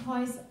hat am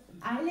Kreuz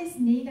alles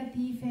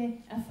Negative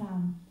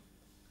erfahren.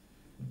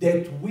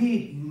 That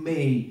we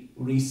may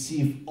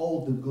receive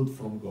all the good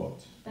from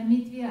God.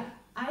 Damit wir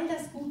all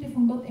das Gute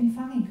von Gott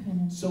empfangen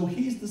können. So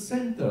he is the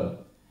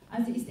center.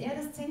 Also ist er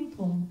das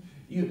Zentrum.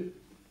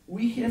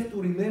 We have to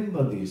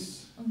remember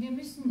this. Und wir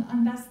müssen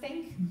an das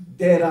denken.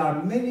 There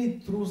are many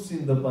truths in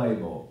the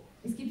Bible.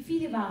 Es gibt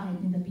viele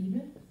Wahrheiten in der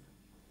Bibel.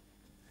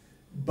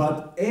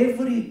 But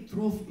every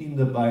truth in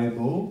the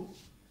Bible,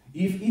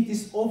 if it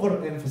is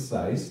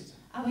overemphasized,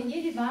 Aber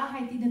jede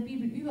Wahrheit, die in der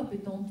Bibel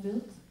überbetont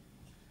wird,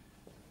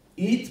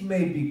 it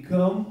may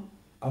become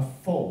a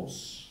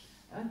false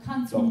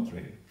kann zu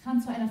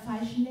einer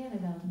falschen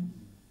Lehre werden.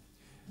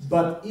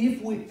 But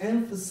if we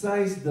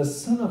emphasize the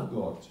Son of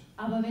God,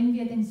 Aber wenn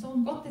wir den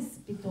Sohn Gottes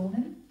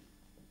betonen,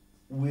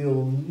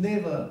 we'll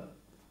never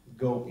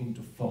go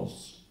into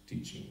false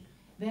teaching.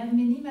 werden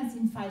wir niemals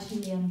in falsche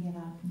Lehren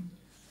geraten.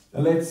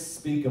 Now let's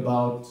speak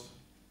about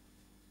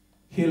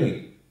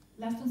healing.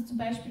 Lasst uns zum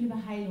Beispiel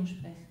über Heilung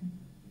sprechen.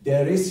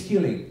 There is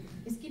healing,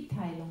 Es gibt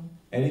Heilung.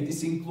 and it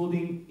is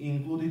included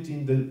in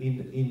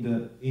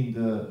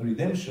the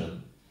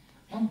redemption.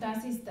 Und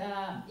das ist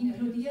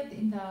inkludiert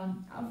in der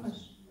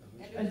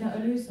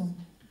Erlösung.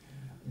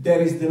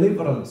 There is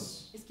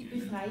deliverance. Es gibt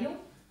Befreiung,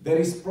 There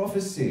is es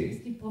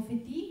prophecy. gibt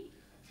Prophetie,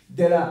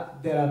 There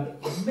are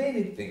many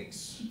es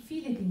things, gibt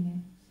viele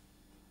Dinge.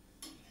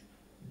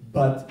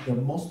 but the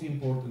most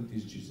important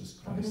is Jesus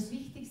Aber das Christ.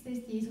 Wichtigste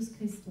ist Jesus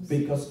Christus.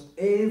 Because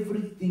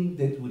everything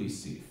that we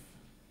receive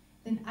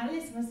Denn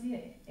alles, was wir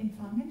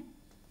empfangen,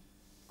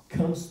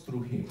 comes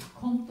through Him.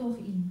 kommt durch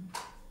ihn.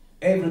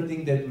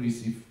 Everything that we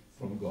receive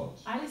from God.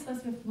 Alles,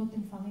 was wir von Gott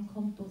empfangen,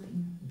 kommt durch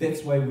ihn.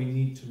 That's why we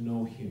need to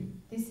know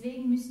Him.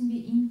 Deswegen müssen wir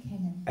ihn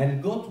kennen.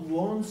 And God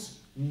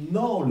wants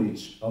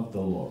knowledge of the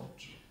Lord.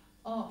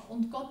 Oh,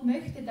 und Gott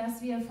möchte,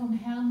 dass wir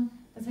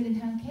den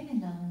Herrn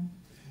kennenlernen.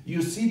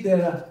 You see,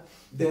 there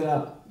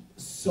are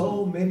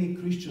so many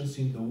Christians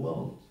in the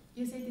world.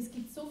 Ihr seht, es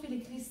gibt so viele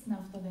Christen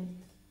auf der Welt.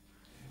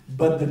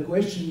 But the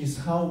question is,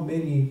 how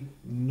many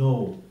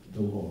know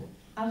the Lord?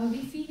 Aber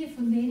wie viele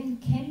von denen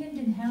kennen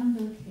den Herrn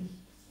wirklich?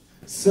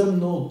 Some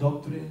know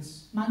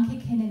doctrines, Manche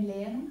kennen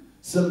Lehren,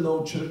 some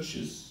know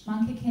churches,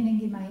 manche kennen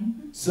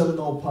Gemeinden, some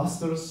know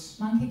pastors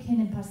manche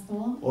kennen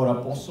Pastoren or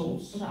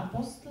apostles oder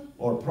Apostel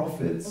or oder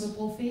prophets.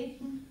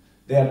 Propheten,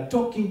 They are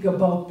talking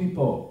about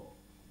people.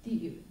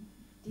 die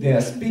They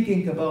are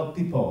speaking about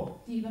people.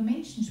 über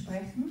Menschen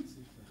sprechen,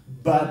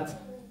 But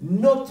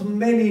not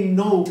many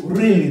know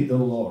really the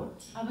Lord.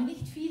 aber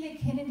nicht viele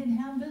kennen den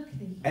Herrn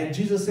wirklich. And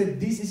Jesus said,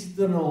 this is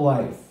eternal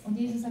life. Und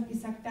Jesus hat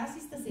gesagt, das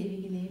ist das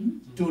ewige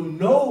Leben, To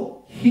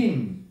know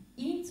Him,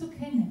 ihn zu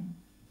kennen.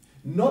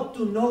 not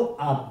to know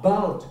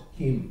about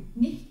Him,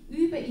 Nicht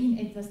über ihn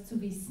etwas zu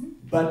wissen,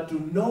 but to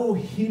know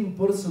Him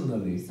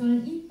personally.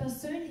 sondern ihn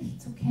persönlich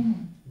zu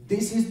kennen.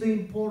 This is the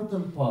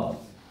important part.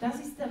 Das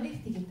ist der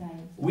wichtige Teil.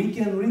 We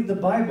can read the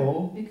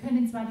Bible Wir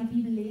können zwar die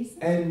Bibel lesen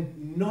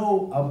and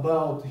know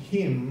about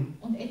Him,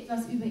 und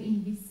etwas über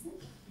ihn wissen,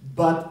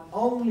 but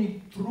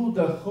only through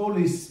the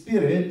Holy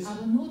Spirit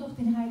aber nur durch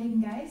den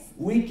Heiligen Geist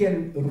we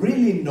can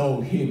really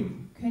know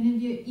Him. können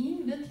wir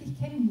ihn wirklich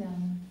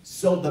kennenlernen.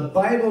 So the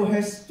Bible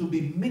has to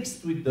be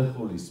mixed with the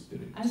Holy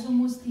Spirit. Also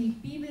muss die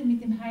Bibel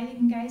mit dem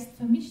Heiligen Geist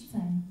vermischt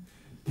sein.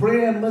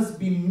 Prayer must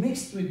be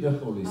mixed with the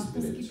Holy Auch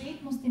das Spirit.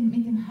 Gebet muss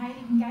mit dem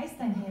Heiligen Geist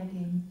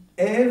einhergehen.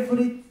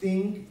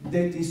 Everything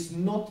that is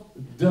not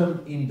done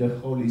in the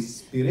Holy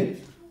Spirit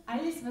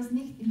Alles, was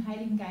nicht im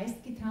Heiligen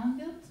Geist getan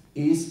wird,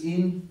 is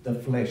in the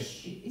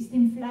flesh. ist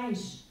im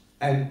Fleisch.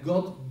 And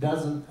God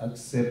doesn't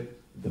accept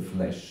the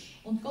flesh.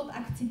 Und Gott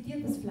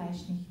akzeptiert das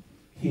Fleisch nicht.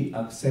 He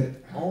accepts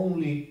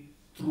only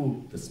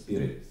through the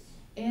Spirit.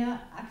 Er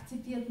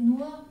akzeptiert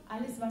nur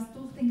alles, was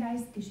durch den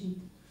Geist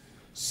geschieht.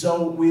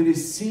 So we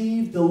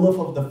receive the love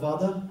of the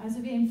Father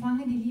Also wir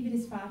empfangen die Liebe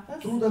des Vaters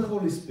through the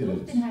Holy durch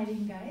Spirit den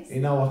Heiligen Geist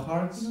in our in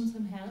hearts.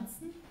 unserem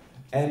Herzen.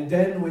 And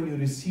then when you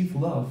receive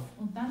love,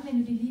 Und dann, wenn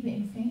du die Liebe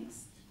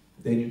empfängst,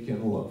 then you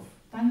can love.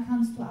 dann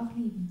kannst du auch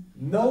lieben.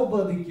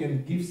 Nobody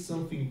can give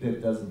something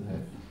that doesn't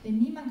have. Denn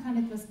niemand kann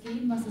etwas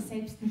geben, was er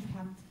selbst nicht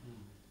hat.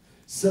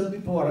 Some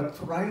people are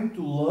trying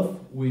to love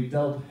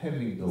without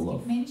having the Es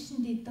love. gibt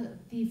Menschen,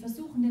 die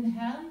versuchen, den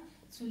Herrn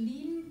zu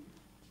lieben,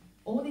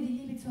 ohne die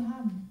Liebe zu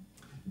haben.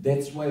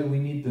 That's why we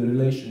need the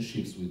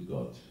relationships with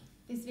God.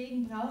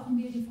 Deswegen brauchen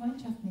wir die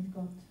Freundschaft mit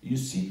Gott. You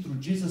see, through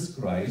Jesus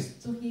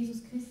Christ Durch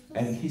Jesus Christus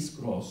and His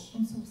cross,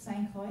 und durch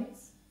sein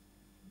Kreuz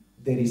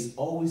there is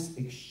always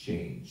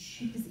exchange.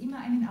 gibt es immer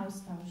einen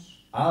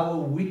Austausch.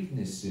 Our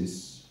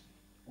weaknesses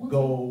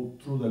go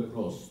through the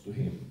cross to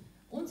Him.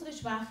 Unsere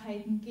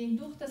Schwachheiten gehen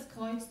durch das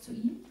Kreuz zu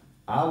ihm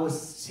our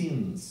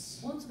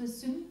sins, unsere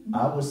Sünden,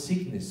 our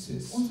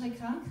sicknesses, unsere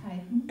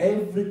Krankheiten,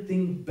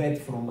 everything bad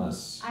from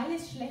us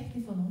alles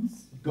Schlechte von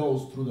uns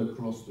goes through the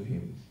cross to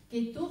Him.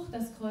 geht durch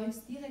das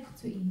Kreuz direkt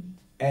zu ihm.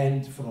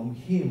 And from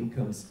Him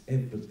comes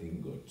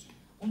everything good.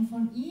 Und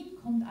von ihm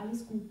kommt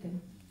alles Gute.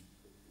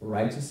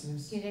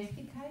 Righteousness,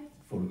 Gerechtigkeit,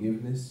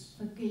 forgiveness,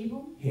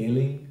 Vergebung,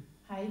 healing,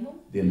 Heilung,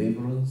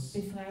 deliverance,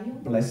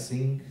 Befreiung,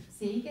 blessing,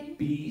 Segen,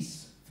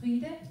 peace,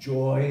 Friede,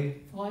 joy,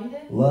 Freude,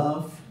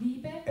 love,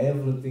 Liebe,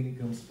 everything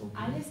comes from Him.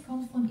 alles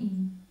kommt von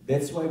ihm.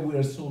 That's why we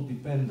are so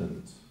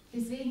dependent.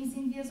 Deswegen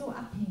sind wir so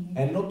abhängig.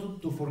 And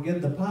not to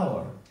forget the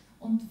power.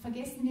 Und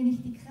vergessen wir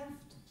nicht die Kraft.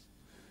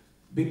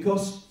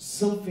 Because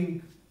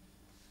something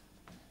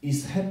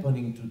is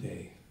happening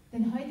today.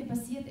 Denn heute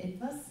passiert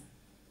etwas.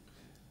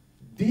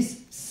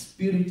 This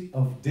spirit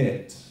of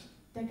death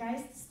Der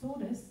Geist des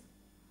Todes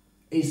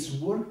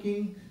is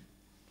working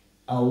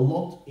a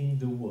lot in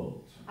the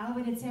world.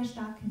 arbeitet sehr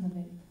stark in der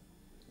Welt.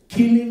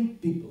 Killing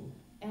people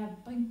Er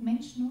bringt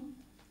Menschen um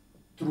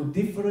through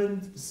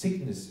different durch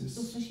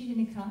sicknesses.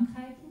 verschiedene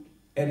Krankheiten,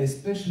 And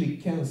especially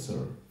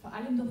cancer. vor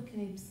allem durch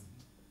Krebs.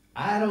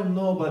 I don't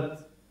know,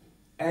 but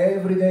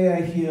every day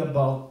I hear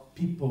about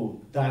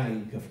people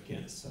dying of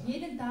cancer.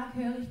 Jeden Tag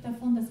höre ich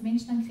davon, dass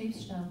Menschen an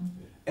Krebs sterben.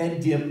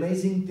 And the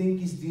amazing thing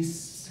is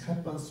this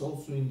happens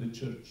also in the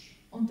church.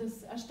 Und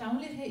das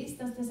Erstaunliche ist,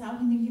 dass das auch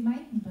in den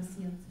Gemeinden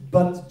passiert.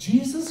 But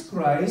Jesus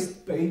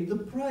Christ paid the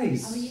Aber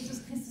price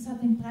Jesus Christus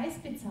hat den Preis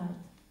bezahlt,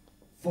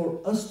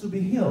 for us to be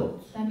healed.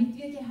 damit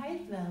wir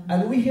geheilt werden.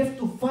 And we have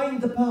to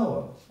find the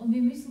power. Und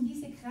wir müssen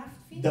diese Kraft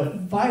The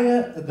finden.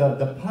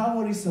 the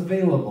power is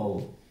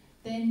available,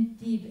 Denn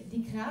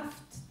die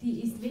Kraft,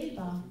 die ist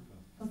wählbar,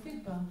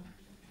 verfügbar.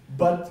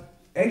 but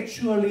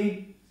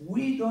actually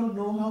we don't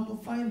know how to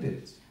find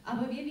it.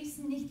 Aber wir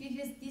wissen nicht, wie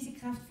wir diese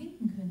Kraft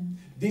finden können.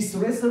 This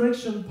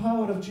resurrection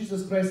power of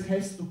Jesus Christ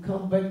has to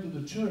come back to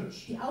the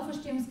church. Die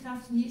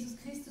Auferstehungskraft von Jesus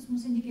Christus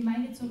muss in die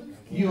Gemeinde You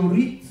zurückkehren.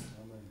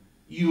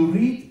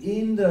 read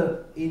in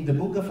the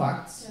book of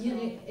Acts,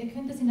 Ihr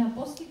könnt das in der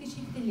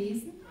Apostelgeschichte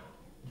lesen.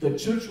 the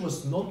church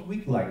was not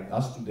weak like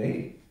us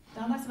today.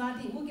 Damals war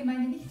die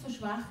Urgemeinde nicht so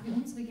schwach wie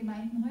unsere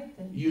Gemeinden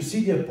heute. You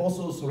see the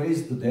apostles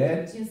raised the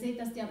dead. Ihr seht,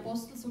 dass die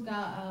Apostel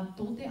sogar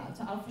Tote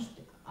zur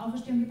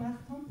Auferstehung gebracht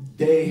haben.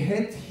 They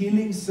had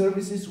healing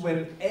services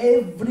when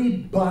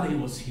everybody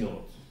was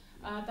healed.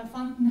 Da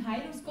fanden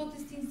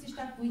Heilungsgottesdienste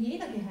statt, wo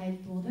jeder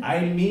geheilt wurde.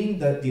 I mean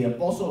that the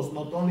apostles,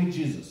 not only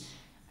Jesus.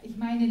 Ich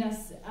meine,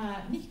 dass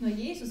nicht nur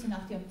Jesus,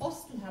 sondern auch die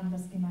Apostel haben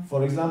das gemacht.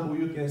 For example,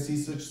 you can see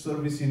such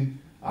service in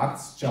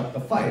Acts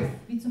chapter 5.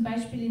 Wie zum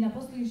Beispiel in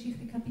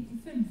Apostelgeschichte Kapitel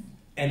 5.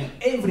 And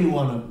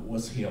everyone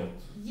was healed.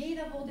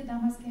 Jeder wurde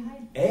damals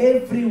geheilt.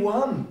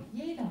 Everyone.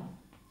 Jeder.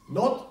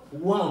 Not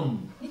one.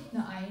 Nicht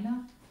nur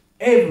einer,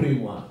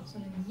 Everyone.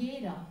 sondern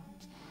jeder.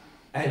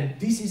 And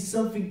this is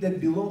something that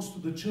belongs to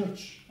the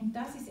church. Und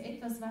das ist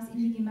etwas, was in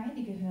die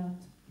Gemeinde gehört.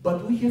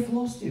 But we have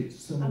lost it Aber wir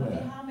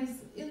somewhere. haben es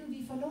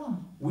irgendwie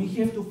verloren. We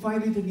have to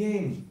find it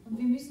again. Und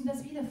wir müssen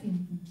das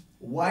wiederfinden.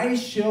 Why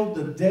shall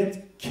the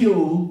dead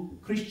kill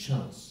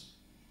Christians?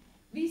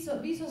 Wieso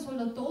soll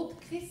der Tod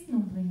Christen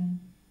umbringen?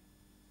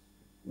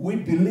 We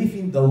believe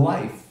in the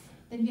life.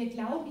 Denn wir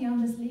glauben ja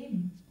an das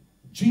Leben.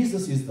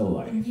 Jesus is the Denn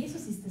life.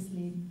 Jesus ist das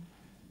Leben.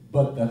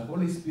 But the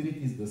Holy Spirit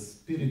is the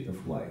spirit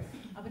of life.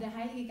 Aber der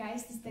Heilige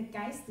Geist ist der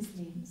Geist des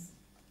Lebens.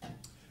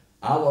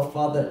 Our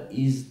Father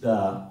is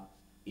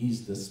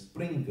the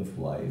spring of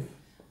life.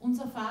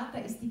 Unser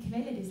Vater ist die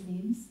Quelle des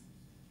Lebens.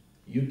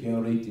 You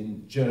can read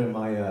in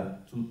Jeremiah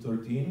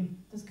 2:13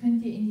 Das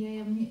könnt ihr in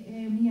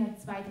Jeremia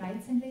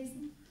 2,13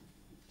 lesen,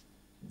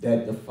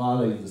 that the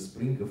Father is the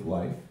spring of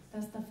life.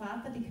 dass der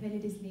Vater die Quelle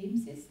des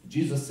Lebens ist.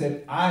 Jesus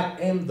said, I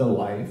am the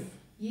life,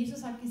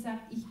 Jesus hat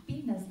gesagt, ich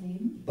bin das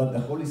Leben, but the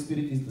Holy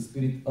Spirit is the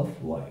spirit of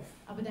life.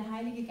 aber der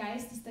Heilige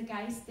Geist ist der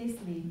Geist des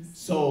Lebens.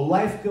 So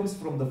life comes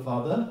from the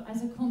Father,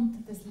 Also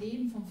kommt das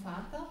Leben vom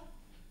Vater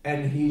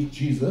and He is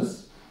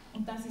Jesus,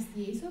 und das ist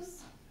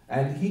Jesus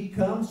and He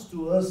comes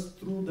to us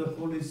through the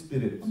Holy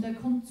Spirit. und er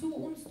kommt zu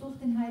uns durch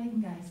den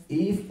Heiligen Geist.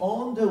 If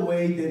on the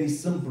way there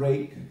is some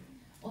break,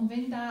 Und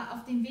wenn da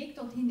auf dem Weg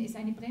dorthin es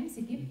eine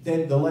Bremse gibt,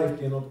 then the life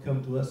cannot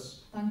come to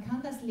us. dann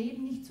kann das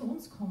Leben nicht zu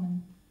uns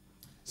kommen.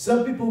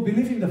 Some people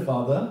believe in the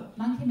Father,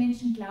 Manche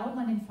Menschen glauben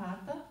an den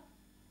Vater,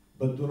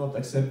 but do not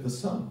accept the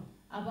Son,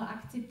 aber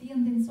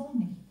akzeptieren den Sohn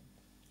nicht.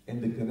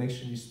 and the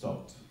connection is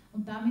stopped.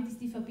 Und damit ist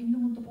die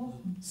Verbindung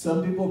unterbrochen.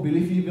 Some people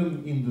believe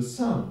even in the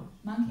Son,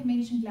 Manche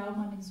Menschen glauben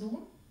an den Sohn,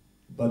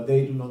 but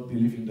they do not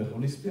believe in the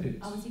Holy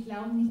Spirit, aber sie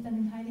glauben nicht an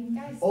den Heiligen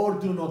Geist. or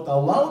do not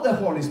allow the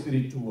Holy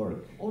Spirit to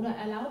work. Oder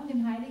erlauben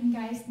dem Heiligen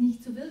Geist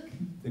nicht zu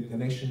wirken. The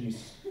connection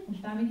is Und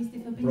damit ist die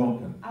Verbindung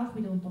broken. auch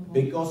wieder unterbrochen.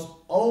 Because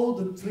all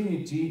the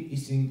Trinity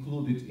is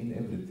included in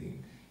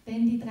everything.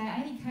 Denn die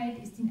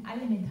Dreieinigkeit ist in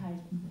allem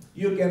enthalten.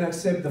 You can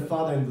accept the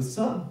Father and the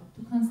Son,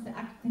 Du kannst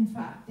den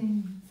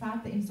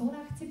Vater im Sohn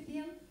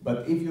akzeptieren,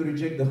 but if you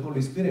reject the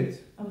Holy Spirit,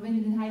 aber wenn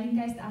du den Heiligen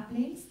Geist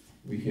ablehnst,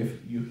 you have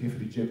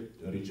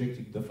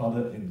rejected the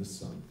Father and the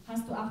Son.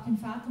 hast du auch den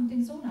Vater und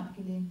den Sohn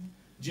abgelehnt.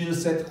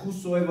 Jesus said,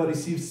 whosoever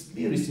receives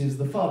me receives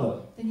the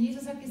Father. Denn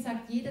Jesus hat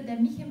gesagt, jeder, der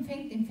mich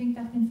empfängt, empfängt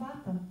auch den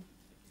Vater.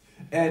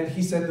 And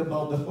he said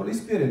about the Holy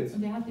Spirit,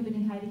 Und er hat über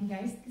den Heiligen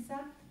Geist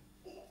gesagt,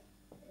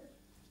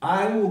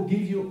 I will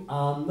give you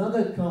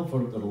another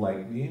comforter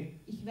like me,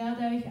 ich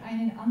werde euch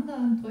einen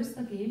anderen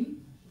Tröster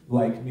geben,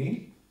 like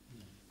me,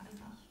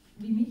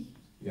 wie mich,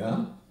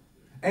 yeah,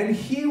 and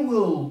he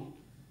will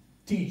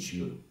teach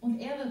you. und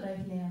er wird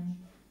euch lehren.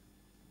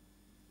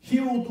 He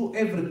will do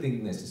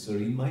everything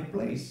necessary in my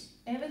place.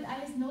 Er wird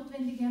alles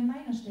Notwendige an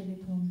meiner Stelle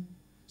tun.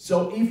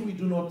 So if we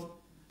do not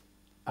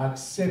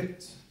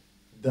accept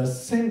the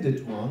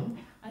sended one,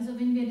 Also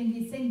wenn wir den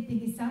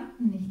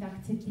Gesandten nicht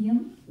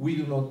akzeptieren, we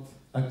do not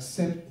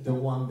accept the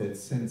one that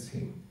sends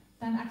him.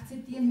 dann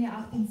akzeptieren wir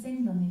auch den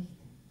Sender nicht.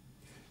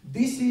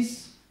 This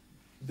is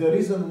the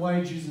reason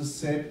why Jesus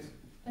said,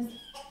 Das,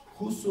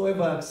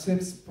 whosoever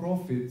accepts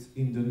prophet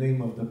in the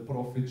name of the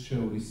prophet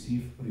shall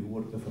receive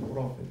reward of a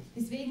prophet.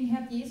 deswegen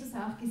hat Jesus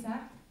auch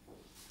gesagt,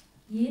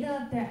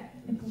 jeder, der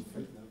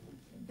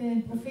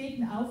den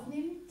Propheten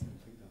aufnimmt,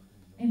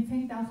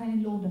 empfängt auch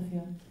einen Lohn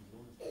dafür.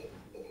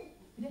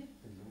 Bitte?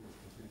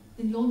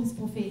 Den Lohn des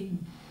Propheten.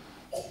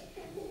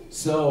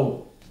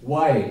 So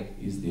why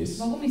is this?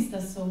 Warum ist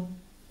das so?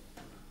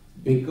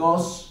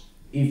 Because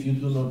if you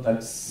do not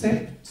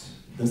accept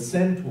the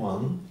sent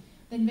one,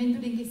 Denn wenn du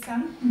den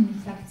Gesandten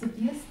nicht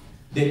akzeptierst,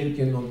 then you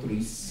cannot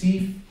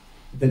receive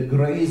the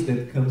grace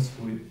that comes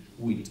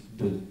with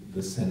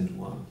the sent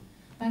one.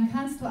 dann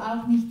kannst du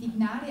auch nicht die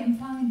Gnade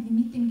empfangen, die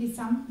mit dem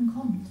Gesandten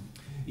kommt.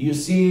 You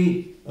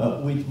see,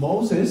 with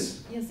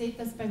Moses, Ihr seht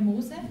das bei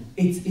Mose.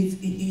 it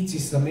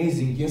is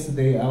amazing.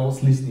 Yesterday I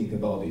was listening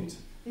about it.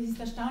 Das ist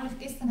erstaunlich,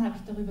 gestern habe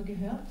ich darüber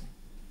gehört.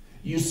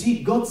 You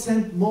see, God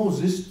sent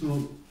Moses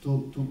to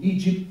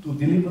Egypt to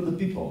deliver the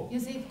people. Ihr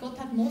seht, Gott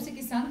hat Mose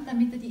gesandt,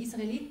 damit er die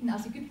Israeliten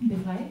aus Ägypten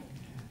befreit.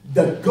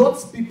 The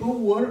God's people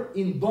were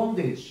in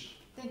bondage.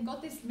 Denn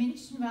Gottes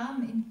Menschen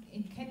waren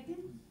in Ketten,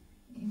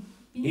 in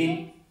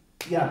Bindung.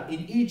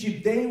 In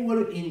Egypt they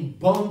were in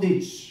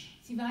bondage.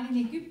 Sie waren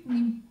in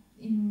Ägypten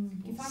in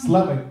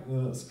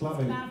Sklaven.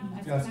 Sklaven,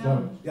 als Yeah,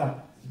 Sklaven.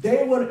 yeah.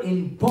 They were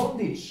in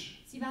bondage.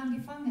 Sie waren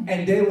gefangen,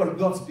 And they were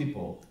God's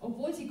people.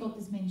 obwohl sie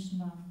Gottes Menschen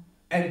waren.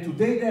 And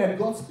today they are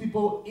God's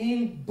people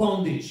in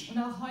bondage. Und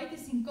auch heute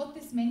sind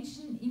Gottes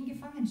Menschen in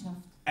Gefangenschaft.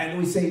 And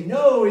we say,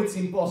 no, it's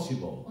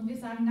impossible. Und wir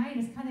sagen, nein,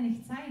 das kann ja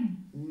nicht sein.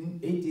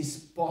 It is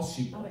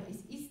possible. Aber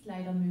es ist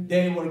leider möglich.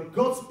 They were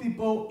God's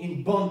people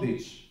in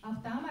bondage.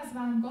 Auch damals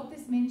waren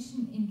Gottes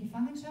Menschen in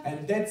Gefangenschaft.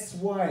 And that's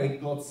why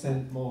God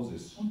sent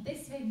Moses. Und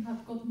deswegen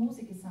hat Gott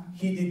Mose gesandt.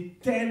 He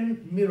did 10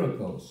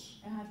 miracles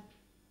Er hat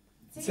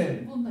 10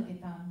 10. Wunder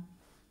getan,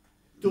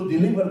 to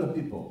deliver the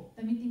people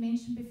damit die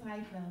Menschen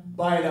befreit werden.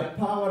 by the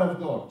power of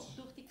God.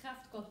 Durch die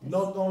Kraft Gottes.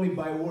 Not only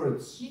by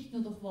words. Nicht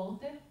nur durch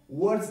Worte.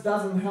 Words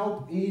doesn't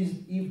help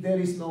if there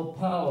is no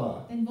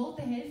power. Denn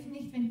Worte helfen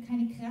nicht, wenn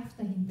keine Kraft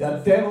The dahinter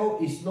ist. devil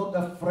is not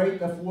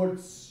afraid of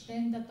words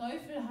Denn der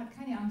Teufel hat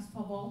keine Angst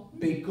vor Worten.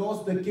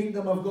 because the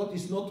kingdom of God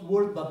is not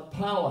word but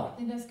power.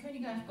 Denn das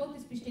Königreich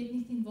Gottes besteht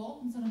nicht in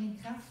Worten, sondern in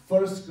Kraft.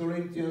 1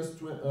 Corinthians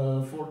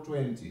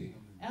 4:20.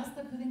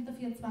 1. Korinther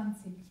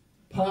 4,20.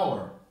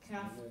 Power.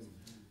 Kraft.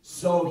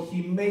 So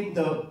he made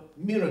the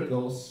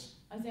miracles,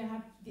 Also er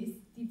hat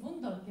die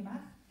Wunder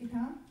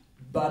getan.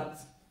 but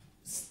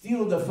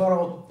still the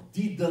Pharaoh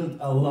didn't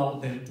allow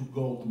them to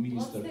go to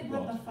minister to Trotzdem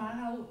hat der God.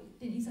 Pharao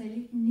den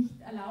Israeliten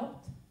nicht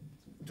erlaubt,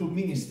 To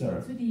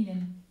minister. zu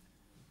dienen.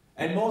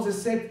 And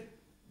Moses said,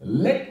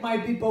 let my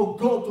people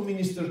go to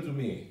minister to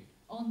me.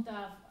 Und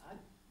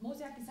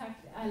Mose hat gesagt,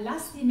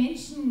 lass die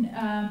Menschen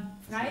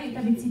frei,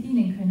 damit sie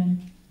dienen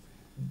können.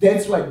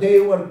 That's why they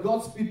were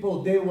God's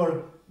people. They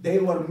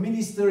were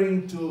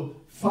ministering to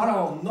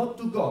Pharaoh, not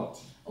to God.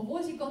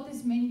 Obwohl sie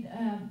Gottes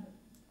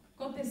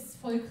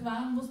Volk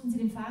waren, mussten sie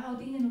dem Pharao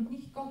dienen und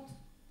nicht Gott.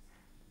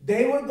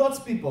 They were God's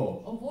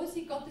people. Obwohl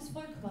sie Gottes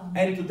Volk waren.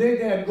 And today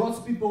they are God's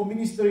people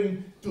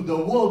ministering to the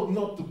world,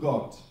 not to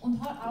God.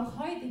 Und auch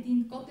heute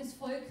dient Gottes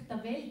Volk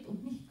der Welt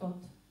und nicht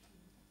Gott.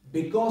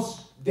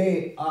 Because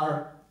they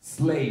are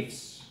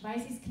slaves. Weil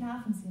sie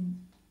Sklaven sind.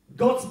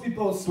 God's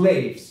people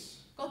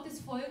slaves. Gottes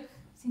Volk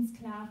sind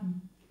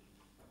Sklaven,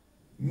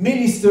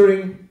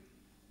 Ministering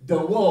the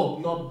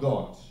world, not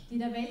God. die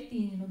der Welt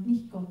dienen und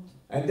nicht Gott.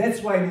 And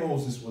that's why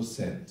Moses was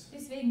sent.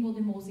 Deswegen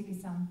wurde Mose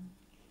gesandt.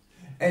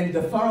 And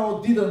the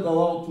Pharaoh didn't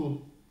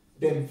allow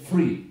them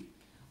free.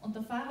 Und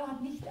der Pharao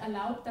hat nicht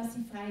erlaubt, dass sie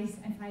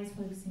ein freies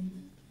Volk sind.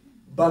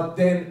 But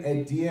then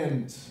at the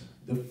end,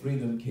 the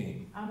freedom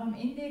came. Aber am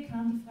Ende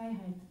kam die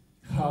Freiheit.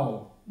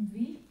 How? Und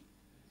wie?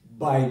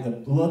 By the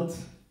blood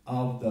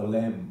of the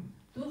Lamb.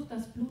 Durch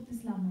das Blut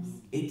des Lammes.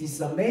 It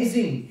is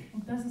amazing.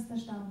 Und das ist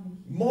erstaunlich.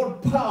 More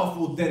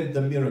powerful than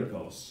the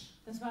miracles.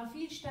 Das war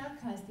viel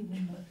stärker als die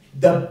Wunder.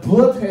 The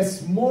blood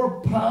has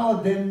more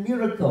power than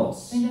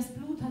miracles. Denn das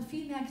Blut hat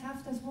viel mehr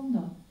Kraft als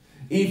Wunder.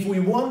 If we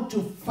want to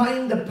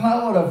find the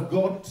power of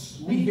God,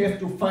 we have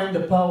to find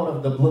the power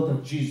of the blood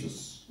of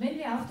Jesus. Wenn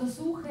wir auf der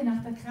Suche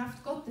nach der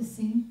Kraft Gottes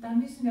sind, dann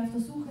müssen wir auf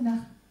der Suche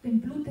nach dem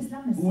Blut des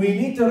Lammes. We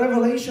need a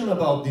revelation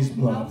about this Wir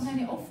blood. brauchen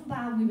eine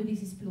Offenbarung über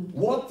dieses Blut.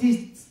 What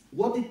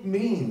it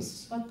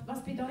means.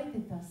 Was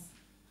bedeutet das?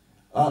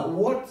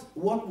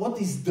 What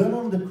is done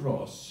on the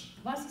cross.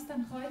 Was ist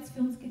am Kreuz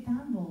für uns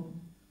getan worden?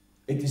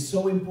 It is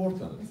so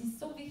important. Das ist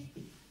so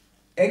wichtig.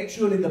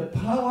 Actually, the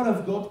power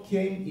of God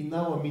came in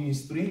our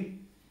ministry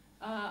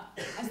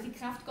Als die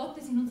Kraft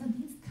Gottes in unseren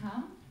Dienst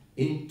kam,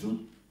 in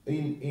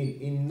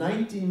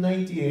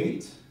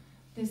 1998,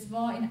 das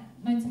war in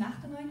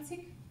 1998,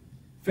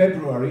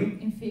 February,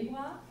 im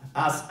Februar,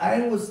 as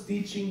I was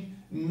teaching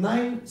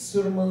 9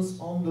 sermons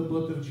on the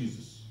blood of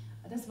Jesus.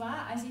 das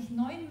war, als ich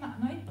 9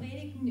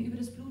 Predigten über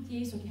das Blut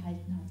Jesu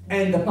gehalten hatte.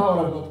 And the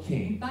power of God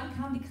came. Und dann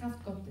kam die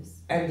Kraft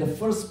Gottes. And the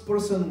first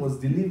person was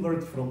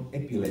delivered from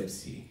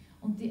epilepsy.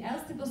 Und die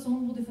erste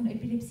Person wurde von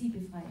Epilepsie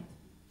befreit.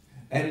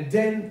 And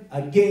then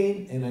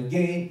again and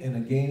again and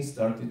again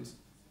started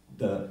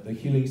the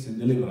healings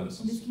and Und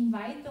deliverances. es ging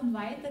weiter und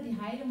weiter, die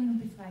Heilungen und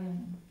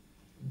Befreiungen.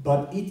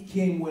 But it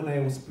came when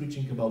I was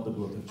preaching about the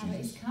blood of Aber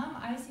es Jesus. kam,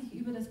 als ich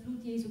über das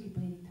Blut Jesu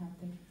gepredigt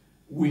hatte.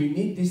 We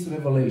need this Wir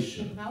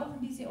revelation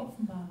brauchen diese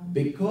Offenbarung.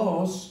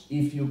 because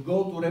if you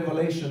go to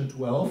Revelation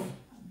 12,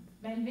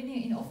 Weil wenn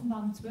ihr in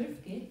Offenbarung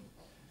 12 geht,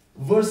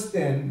 verse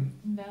 10,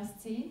 in Vers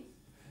 10,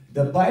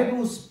 the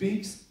Bible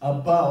speaks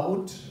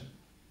about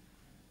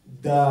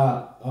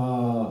the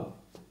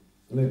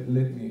let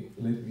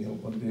me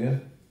open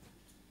there.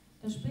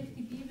 da spricht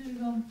die Bibel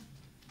über,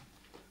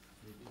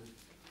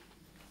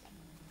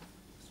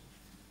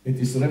 It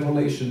is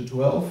Revelation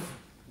 12.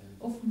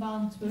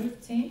 Offenbarung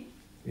 12, 10.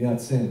 Yeah,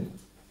 10.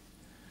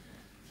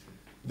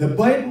 The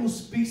Bible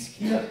speaks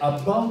here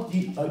about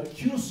the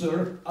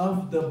accuser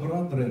of the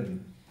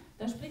brethren.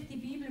 Da spricht die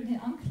Bibel über den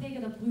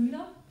Ankläger der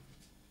Brüder.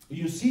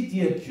 You see,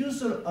 the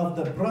accuser of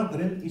the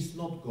brethren is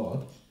not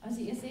God.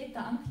 Also ihr seht,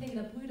 der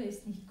Ankläger der Brüder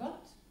ist nicht Gott.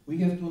 We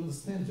have to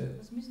understand that.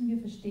 Das müssen wir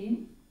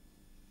verstehen.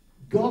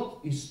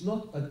 God is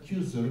not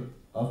accuser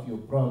of your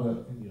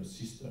brother and your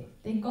sister.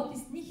 Denn Gott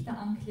ist nicht der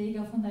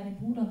Ankläger von deinem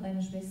Bruder und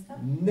deiner Schwester.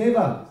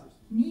 Never.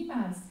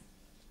 Niemals.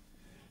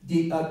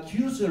 The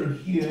accuser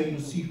here, you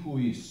see who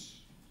is.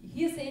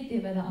 Hier seht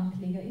ihr, wer der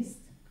Ankläger ist.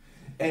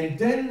 And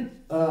then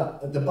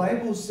the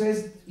Bible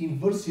says in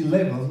verse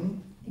 11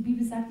 Die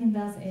Bibel sagt in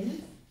Vers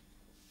 11,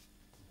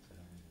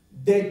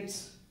 that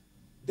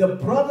the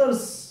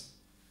brothers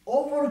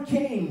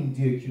overcame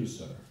the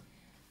accuser.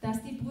 dass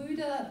die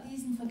Brüder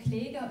diesen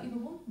Verkläger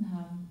überwunden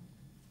haben.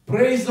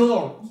 Praise the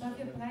Lord. Und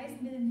dafür preisen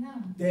wir den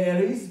Herrn.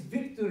 There is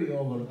victory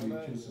over the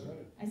accuser.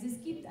 Also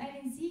es gibt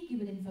einen Sieg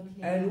über den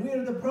Verkläger. And we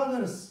are the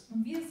brothers.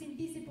 Und wir sind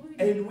diese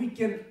Brüder. And we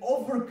can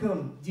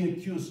overcome the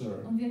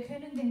accuser. Und wir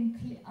können den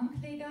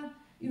Ankläger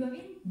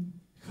überwinden.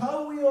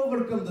 How we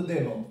overcome the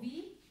devil? Und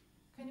wie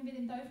können wir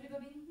den Teufel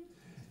überwinden?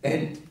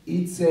 And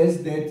it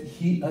says that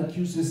he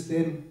accuses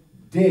them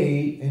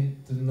day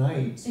and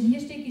night. Denn hier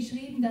steht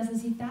geschrieben, dass er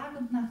sie Tag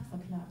und Nacht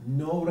verklagt.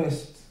 No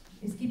rest.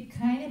 Es gibt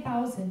keine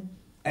Pause.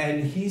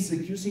 And he's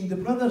accusing the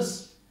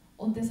brothers.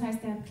 Und das heißt,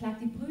 er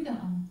klagt die Brüder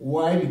an.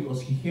 Why?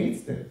 Because he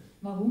hates them.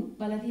 Warum?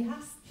 Weil er die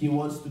hasst. He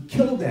wants to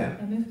kill them.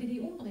 Er möchte die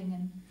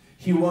umbringen.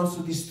 He wants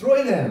to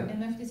destroy them. Er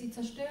möchte sie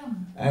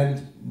zerstören.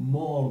 And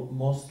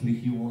mostly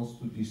he wants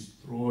to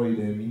destroy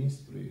their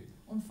ministry.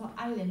 Und vor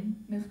allem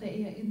möchte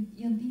er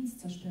ihren Dienst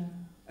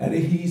zerstören. And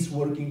he is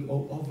working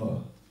all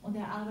over. Und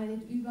er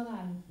arbeitet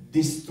überall.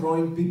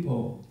 Destroying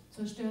people.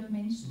 Zerstört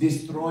Menschen.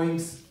 Destroying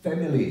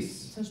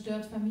families.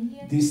 Zerstört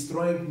Familien.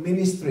 Destroying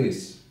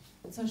ministries.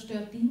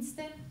 Zerstört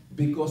Dienste.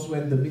 Because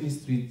when the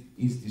ministry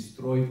is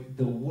destroyed,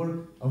 the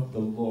work of the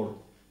Lord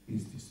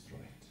is destroyed.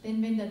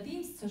 Denn wenn der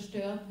Dienst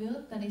zerstört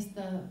wird, dann ist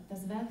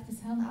das Werk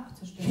des Herrn auch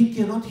zerstört. He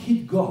cannot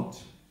hit God.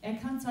 Er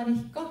kann zwar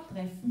nicht Gott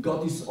treffen,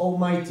 God is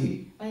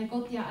almighty. weil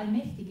Gott ja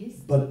allmächtig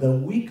ist, But the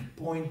weak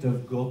point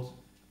of God,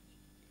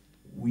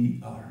 we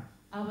are.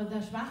 aber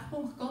der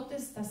Schwachpunkt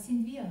Gottes, das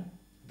sind wir,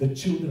 The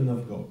children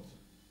of God.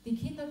 die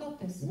Kinder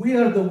Gottes. We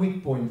are the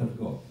weak point of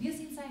God. Wir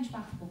sind sein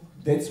Schwachpunkt.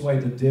 That's why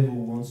the devil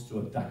wants to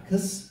attack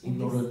us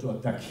in order to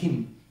attack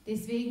him.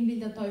 Deswegen will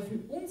der Teufel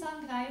uns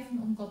angreifen,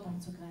 um Gott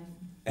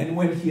anzugreifen. And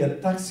when he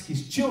attacks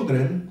his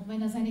children, Und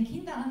wenn er seine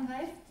Kinder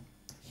angreift,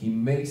 he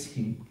makes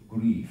him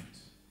grieved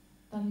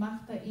dann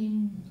macht er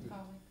ihn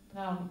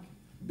traurig,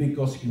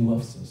 because he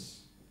loves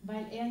us.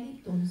 weil er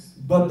liebt uns.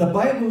 But the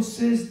Bible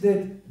says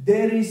that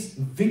there is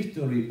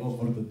victory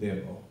over the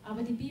devil.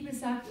 Aber die Bibel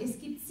sagt, es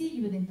gibt Sieg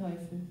über den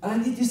Teufel.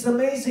 And it is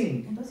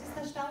amazing. Und das ist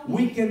We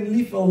erstaunlich. can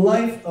live a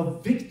life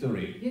of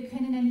victory Wir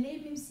können ein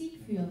Leben im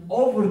Sieg führen.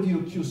 over the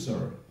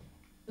accuser.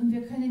 Und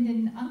wir können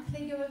den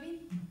Ankläger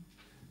überwinden.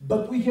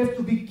 But we have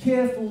to be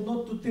careful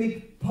not to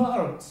take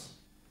part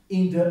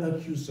in the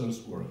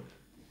accuser's work.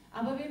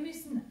 Aber wir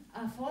müssen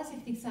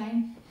vorsichtig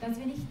sein, dass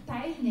wir nicht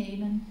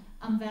teilnehmen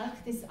am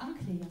Werk des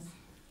Anklägers.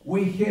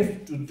 We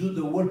have to do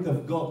the work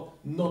of God,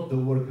 not the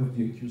work of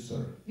the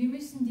accuser. Wir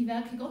müssen die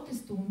Werke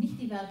Gottes tun,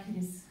 nicht die Werke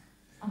des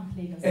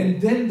Anklägers. And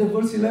then the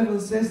verse 11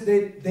 says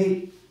that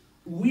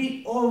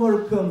we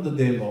overcome the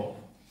devil.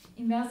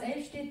 In Vers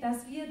 11 steht,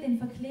 dass wir den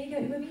Verkläger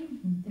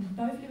überwinden, den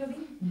Teufel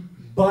überwinden.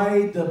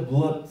 by the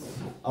blood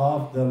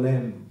of the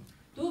Lamb.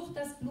 Durch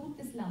das Blut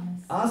des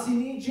Lammes. As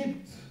in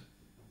Egypt,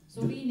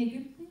 So wie in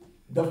Ägypten.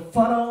 the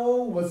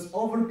Pharaoh was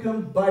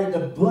overcome by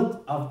the blood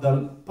of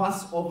the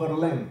Passover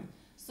lamb.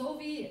 So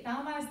wie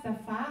damals der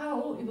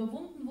Pharao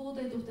überwunden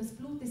wurde durch das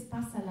Blut des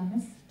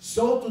Passalammes.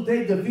 So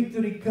today the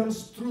victory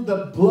comes through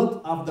the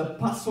blood of the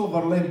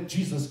Passover lamb,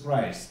 Jesus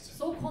Christ.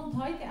 So kommt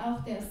heute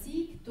auch der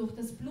Sieg durch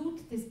das Blut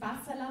des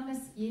Passalammes,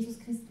 Jesus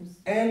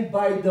Christus. And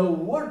by the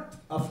word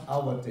of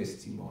our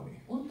testimony.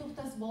 Und durch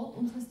das Wort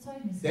unseres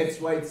Zeugnisses.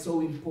 That's why it's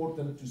so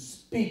important to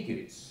speak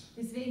it.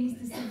 Deswegen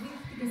ist es so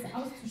wichtig, es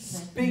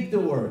auszusprechen. Speak the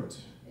word.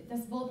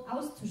 Das Wort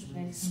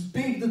auszusprechen.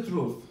 Speak the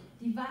truth.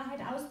 Die Wahrheit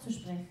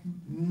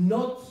auszusprechen.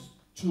 Not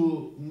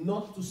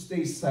to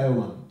stay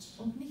silent.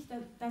 Und nicht,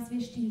 dass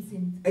wir still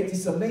sind. It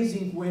is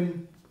amazing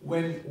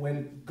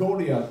when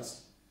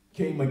Goliath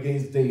came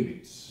against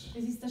David. Es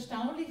ist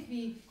erstaunlich,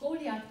 wie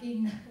Goliath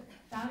gegen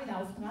David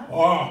auftrat.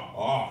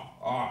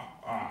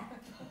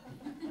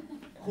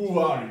 Who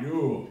are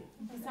you?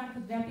 Und er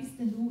sagte, wer bist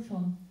denn du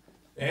schon?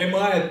 Am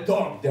I a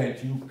dog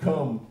that you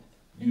come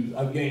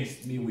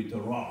against me with a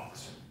rod?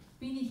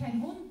 Bin ich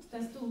ein Hund,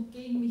 dass du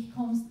gegen mich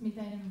kommst mit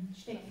deinem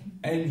Stecken?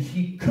 And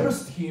he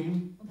cursed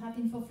him Und hat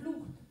ihn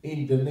verflucht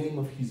in the name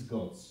of his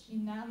gods.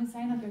 im Namen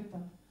seiner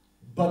Götter.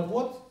 But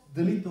what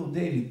the little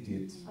David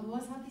did, Aber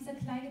was hat dieser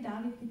kleine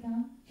David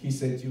getan? he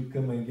said, you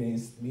come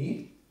against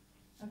me,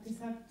 Er hat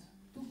gesagt,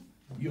 du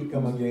you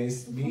come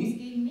against kommst me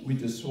gegen mich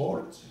with a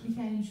sword, mit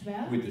einem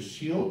Schwert, with a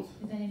shield,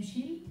 mit einem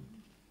Schild,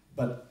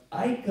 but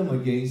I come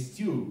against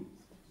you.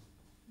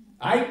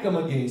 I come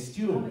against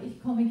you. aber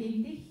ich komme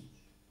gegen dich.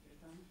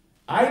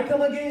 I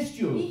come against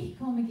you. Ich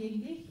komme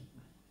gegen dich.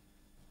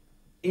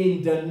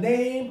 In the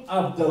name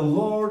of the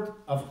Lord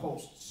of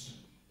hosts.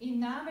 Im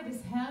Namen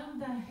des Herrn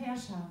der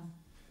Herrscher.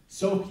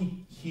 So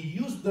he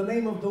used the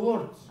name of the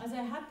Lord. Also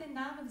er hat den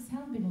Namen des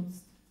Herrn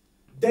benutzt.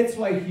 That's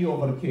why he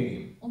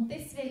overcame. Und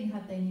deswegen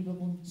hat er ihn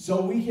überwunden.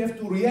 So we have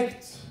to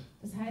react.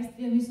 Das heißt,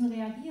 wir müssen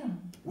reagieren.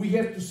 We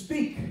have to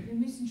speak Wir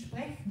müssen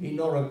sprechen, in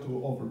order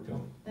to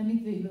overcome.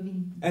 damit wir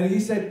überwinden. And he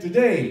said,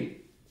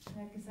 today,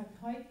 Er hat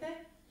gesagt, heute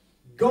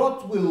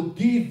God will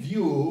give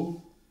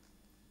you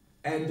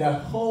and the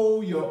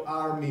whole your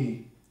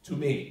army to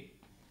me.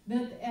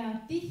 wird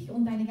er dich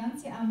und deine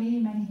ganze Armee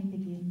in meine Hände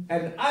geben.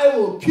 And I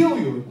will kill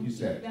you, Und he ich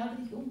said. werde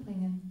dich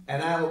umbringen.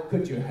 And I will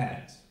cut your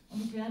head.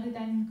 Und ich werde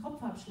deinen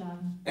Kopf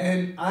abschlagen.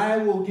 And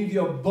I will give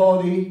your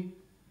body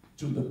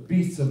to the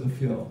beasts of the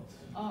field.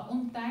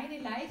 Und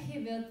deine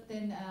Leiche wird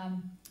den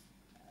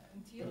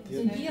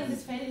Tieren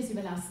des Feldes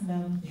überlassen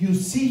werden. You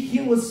see, he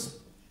was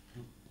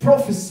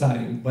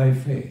prophesying by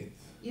faith.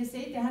 Ihr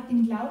seht, er hat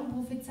im Glauben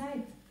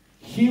prophezeit.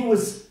 He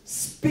was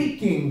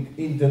speaking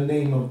in the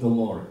name of the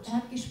Lord. Er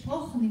hat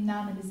gesprochen im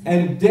Namen des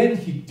Herrn. And then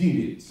he did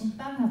it. Und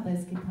dann hat er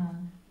es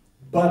getan.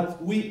 But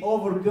we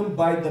overcome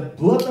by the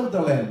blood of the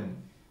Lamb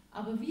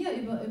Aber wir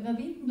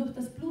überwinden durch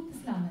das Blut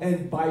des Lammes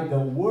and by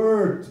the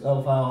word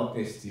of our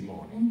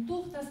testimony. und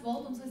durch das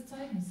Wort unseres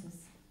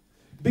Zeugnisses.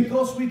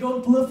 Because we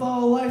don't live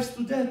our lives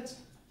to death.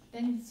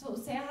 Denn so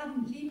sehr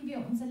lieben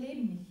wir unser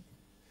Leben nicht.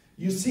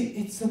 You see,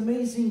 it's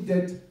amazing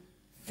that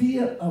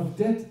fear of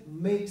death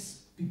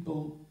makes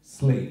people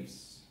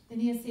slaves. Denn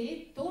ihr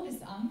seht,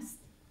 Todesangst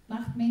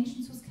macht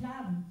Menschen zu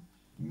Sklaven.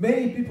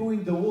 Many people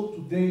in the world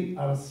today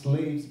are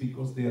slaves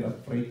because they are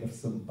afraid of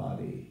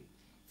somebody.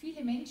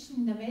 Viele Menschen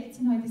in der Welt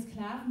sind heute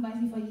Sklaven, weil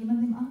sie vor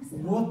jemandem Angst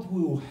haben. What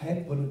will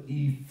happen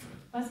if?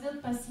 Was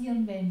wird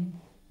passieren, wenn?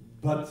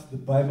 But the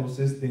Bible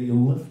says they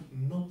live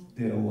not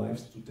their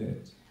lives to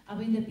death.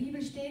 Aber in der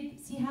Bibel steht,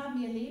 sie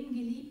haben ihr Leben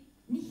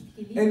nicht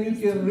gelebt And you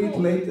bis can zum read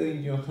Tod. later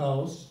in your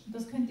house, Und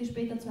das könnt ihr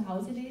später zu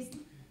Hause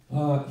lesen.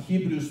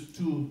 Hebrews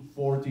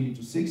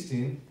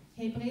 2:14-16,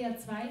 Hebräer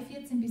 2,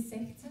 14 bis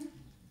 16,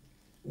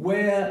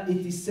 where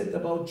it is said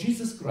about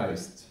Jesus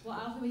Christ wo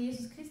auch über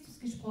Jesus Christus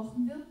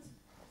gesprochen wird.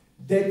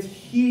 that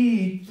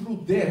he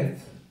through death,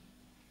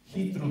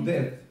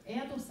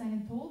 Er durch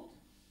seinen Tod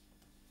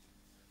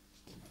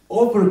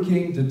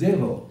overcame the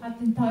devil hat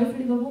den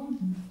Teufel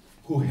überwunden,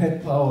 who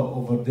had power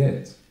over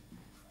death.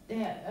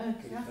 der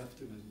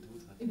Kraft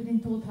über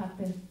den Tod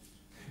hatte.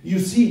 You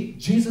see,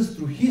 Jesus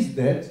through his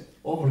death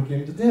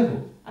overcame the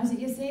devil Also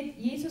ihr seht,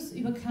 Jesus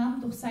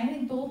überwand durch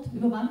seinen Tod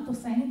den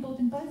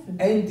Teufel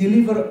and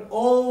delivered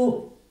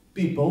all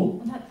people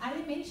und hat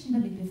alle Menschen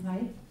damit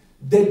befreit,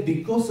 that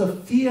because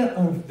of fear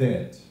of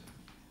death,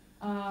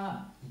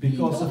 die in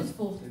because of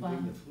Todesfurcht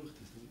waren.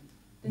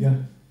 yeah,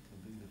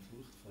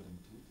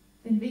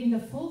 Denn wegen der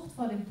Furcht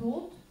vor dem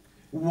Tod,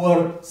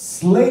 were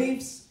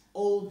slaves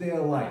all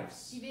their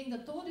lives. die wegen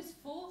der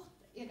Todesfurcht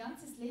ihr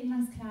ganzes Leben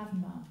lang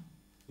Sklaven waren.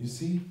 You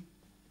see,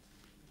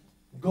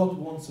 God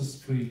wants us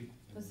free.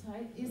 Das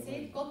heißt, ihr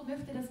seht, Gott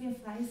möchte, dass wir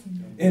frei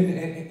sind.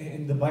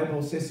 And the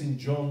Bible says in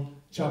John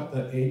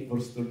chapter 8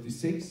 verse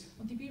 36,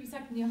 Und die Bibel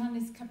sagt in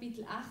Johannes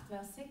Kapitel 8,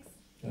 Vers 6,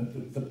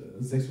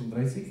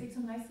 36,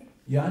 36,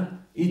 yeah,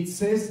 it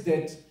says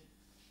that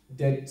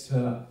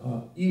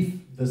if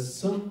the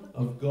Son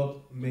of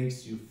God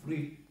makes you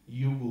free,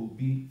 you will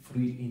be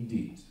free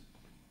indeed.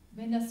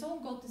 Wenn der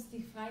Sohn Gottes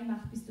dich frei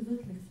macht, bist du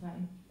wirklich frei.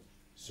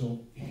 So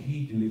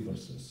he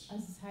delivers us.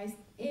 Also das heißt,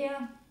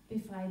 er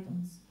befreit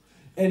uns.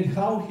 And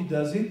how he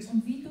does it?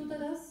 Und wie tut er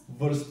das?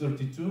 Verse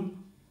 32.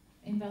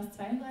 In Vers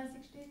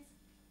 32 steht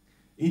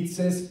es. It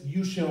says,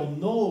 you shall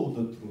know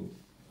the truth.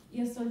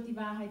 Ihr sollt die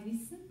Wahrheit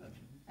wissen,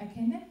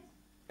 erkennen,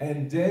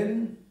 And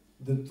then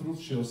the truth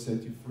shall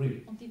set you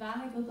free. und die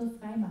Wahrheit wird euch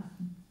frei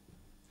machen.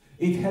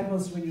 It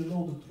happens when you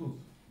know the truth.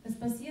 Das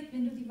passiert,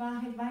 wenn du die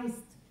Wahrheit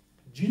weißt.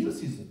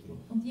 Jesus is the truth.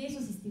 Und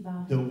Jesus ist die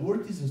Wahrheit. The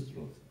word is the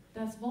truth.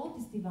 Das Wort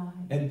ist die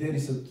Wahrheit. And there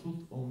is a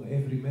truth on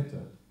every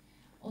matter.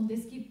 Und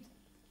es gibt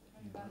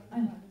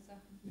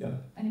Yeah.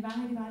 eine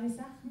Wahrheit über alle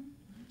Sachen.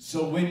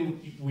 So when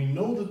we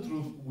know the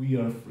truth, we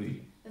are free.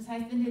 Das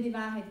heißt, wenn wir die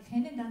Wahrheit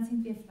kennen, dann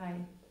sind wir frei.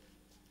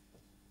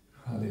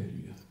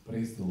 Hallelujah.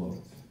 Praise the Lord.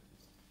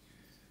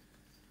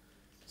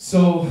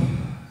 So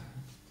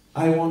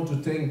I want to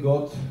thank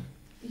God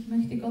Ich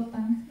möchte Gott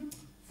danken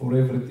for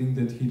everything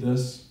that He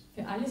does.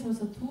 für alles, was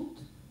er tut.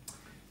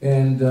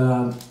 And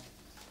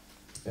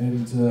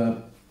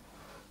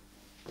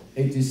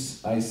it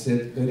is, I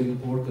said, very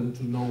important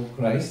to know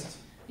Christ,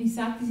 Ich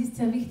sage, es ist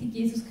sehr wichtig,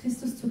 Jesus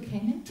Christus zu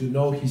kennen, to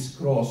know His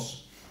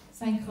cross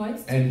sein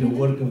Kreuz zu and the kennen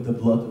work of the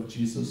blood of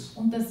Jesus.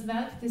 und das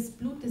Werk des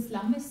Blut des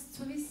Lammes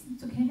zu wissen,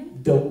 zu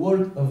kennen. The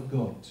Word of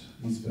God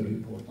is very Und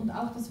important.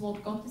 auch das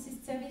Wort Gottes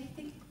ist sehr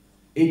wichtig.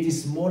 It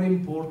is more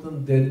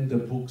important than the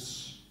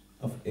books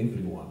of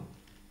everyone.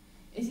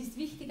 Es ist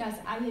wichtiger als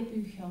alle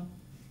Bücher.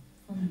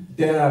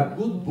 There are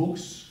good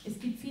books, Es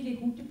gibt viele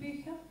gute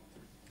Bücher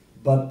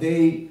but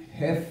they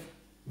have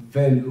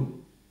value,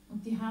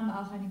 und die haben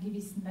auch einen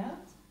gewissen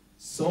Wert,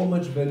 so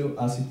much value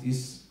as it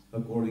is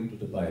according to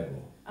the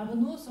Bible. aber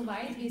nur so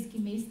weit, wie es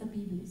gemäß der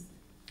Bibel ist.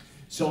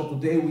 So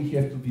today we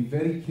have to be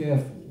very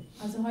careful,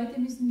 Also heute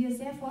müssen wir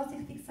sehr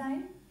vorsichtig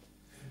sein,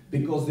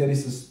 because there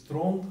is a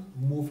strong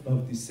move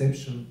of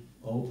deception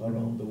all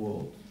around the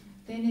world.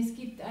 denn es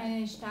gibt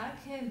eine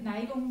starke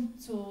Neigung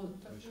zur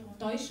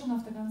Täuschung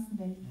auf der ganzen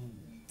Welt.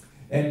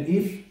 And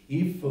if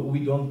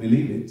we don't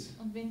believe it,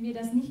 Und wenn wir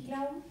das nicht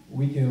glauben,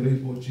 we can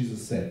read what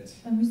Jesus said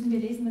dann müssen wir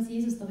lesen, was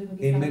Jesus darüber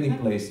in many gesagt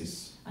hat,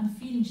 places. an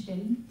vielen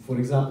Stellen, For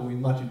example,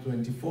 in Matthew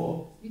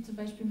 24, wie zum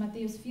Beispiel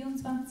Matthäus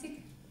 24,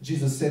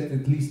 Jesus said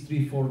at least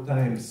 3-4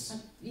 times,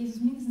 hat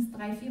Jesus mindestens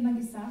 3-4 Mal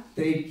gesagt,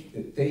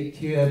 take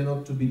care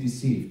not to be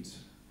deceived.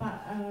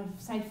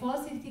 Seid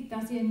vorsichtig,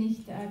 dass ihr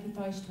nicht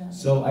getäuscht werdet.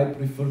 So I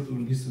prefer to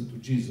listen to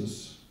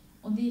Jesus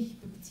Und ich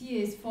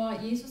ziehe es vor,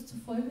 Jesus zu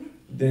folgen,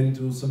 than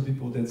to some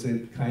people that say,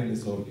 keine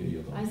Sorge,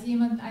 you know. als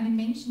einem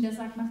Menschen, der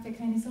sagt, mach dir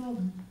keine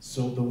Sorgen.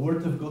 So the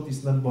word of God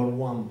is number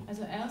one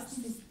Also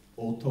erstens ist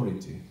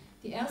authority.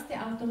 die erste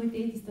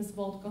Autorität ist das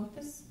Wort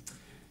Gottes.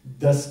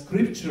 The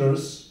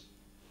scriptures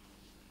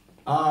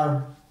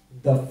are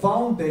the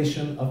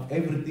foundation of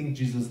everything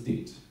Jesus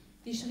did.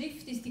 Die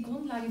Schrift ist die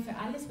Grundlage für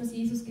alles, was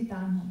Jesus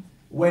getan hat.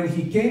 When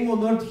he came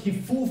on earth, he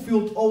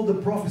fulfilled all the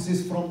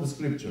prophecies from the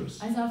scriptures.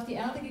 Als er auf die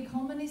Erde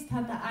gekommen ist,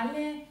 hat er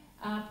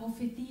alle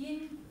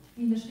Prophetien,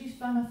 die in der Schrift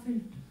waren,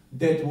 erfüllt,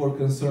 That were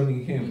concerning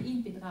die him.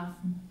 ihn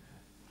betrafen.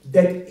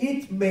 That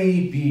it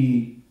may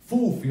be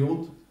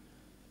fulfilled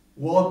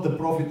what the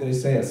prophet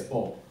Isaiah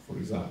spoke, for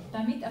example.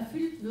 Damit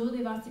erfüllt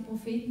würde, was die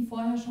Propheten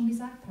vorher schon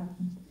gesagt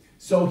hatten.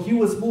 So he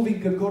was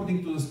moving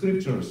according to the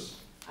scriptures.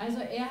 Also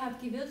er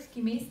hat gewirkt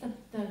gemäß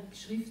der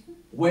Schriften.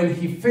 When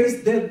he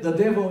faced the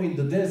devil in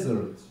the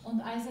desert, Und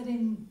als er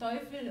den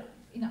Teufel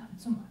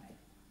zum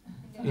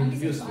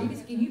Wüste.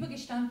 Angesicht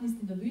gegenübergestanden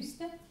ist in der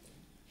Wüste,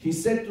 he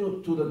said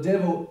to the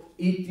devil,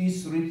 it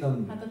is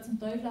written. hat er zum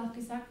Teufel auch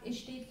gesagt, es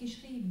steht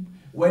geschrieben.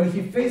 When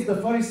he faced the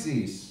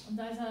Pharisees, Und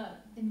als er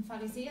den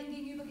Pharisäern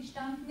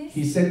gegenübergestanden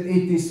he ist, said,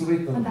 it is hat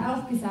written. er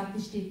auch gesagt,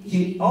 es steht He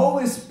geschrieben.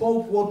 always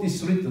spoke what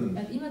is written.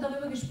 Er hat immer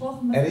darüber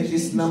gesprochen, was And it is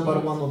geschrieben number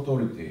steht. one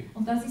authority.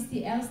 Und das ist die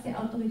erste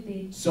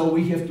Autorität. So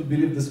we have to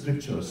believe the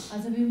scriptures.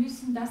 Also wir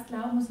müssen das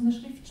glauben, was in der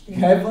Schrift steht.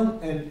 Heaven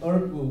and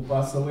earth will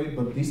pass away,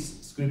 but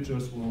these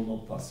scriptures will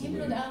not pass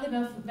Himmel und away.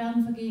 Erde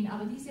werden vergehen,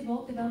 aber diese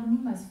Worte werden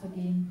niemals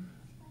vergehen.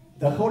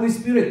 The Holy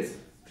Spirit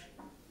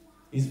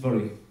is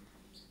very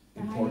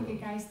Der Heilige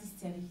important. Geist ist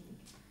sehr wichtig.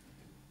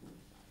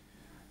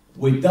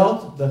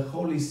 Without the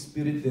Holy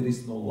Spirit, there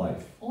is no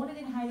life. Ohne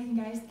den Heiligen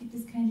Geist gibt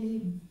es kein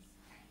Leben.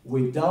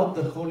 Without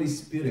the Holy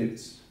Spirit,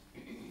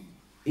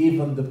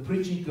 even the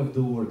preaching of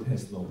the word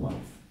has no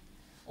life.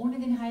 Ohne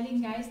den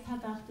Heiligen Geist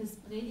hat auch das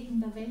Predigen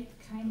der Welt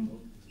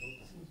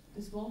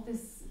des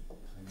Wortes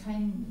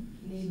kein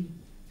Leben.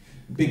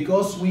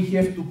 Because we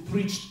have to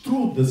preach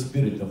through the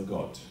Spirit of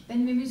God.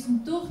 Denn wir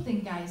müssen durch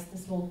den Geist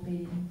das Wort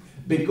predigen.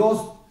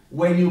 Because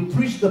when you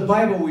preach the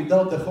Bible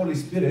without the Holy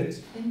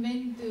Spirit, Denn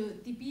wenn du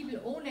die Bibel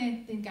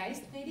ohne den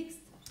Geist predigst,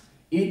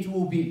 it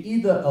will be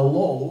either a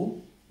law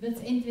wird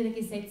es entweder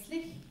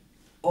gesetzlich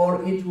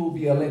or it will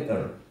be a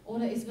letter.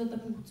 oder es wird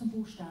zum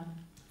Buchstaben.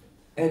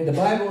 And the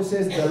Bible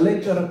says the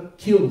letter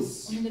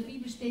kills, Und in der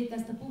Bibel steht,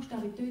 dass der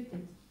Buchstabe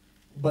tötet,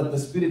 but the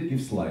Spirit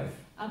gives life.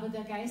 aber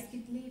der Geist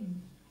gibt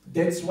Leben.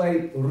 That's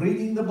why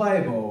reading the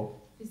Bible,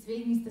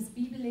 Deswegen ist das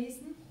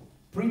Bibellesen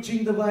preaching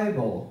the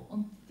Bible,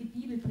 und die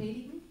Bibel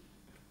predigen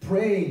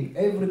praying,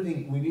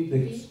 everything, we need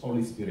the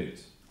Holy Spirit.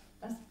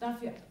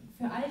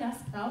 Für all das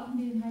brauchen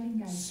wir den Heiligen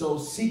Geist. So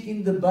seek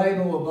in the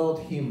Bible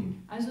about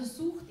Him. Also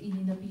sucht ihn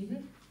in der Bibel.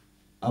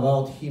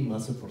 About Him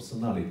as a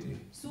personality.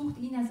 Sucht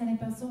ihn als eine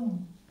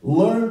Person.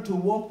 Learn to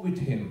walk with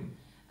Him.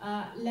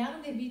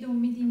 Lerne, wie du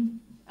mit ihm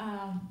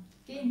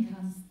gehen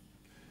kannst.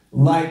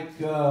 Like,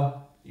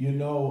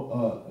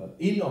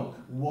 Enoch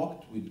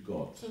walked with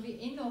God. So wie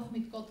Enoch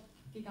mit Gott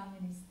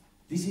gegangen ist.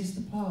 This is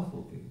the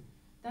powerful thing.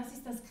 Das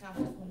ist das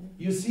Kraftvolle.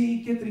 You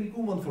see, Catherine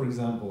Kuhlman, for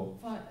example.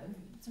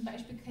 Zum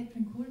Beispiel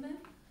Catherine Kuhlman.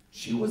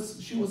 She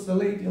was a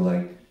lady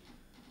like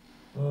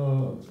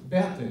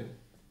Beate.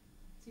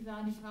 Sie war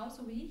eine Frau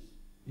so wie ich.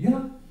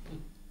 Yeah.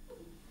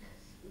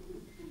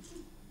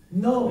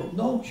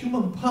 No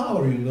human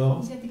power, you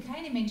know. Sie hatte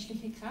keine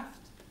menschliche Kraft.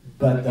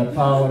 But the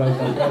power of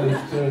the Holy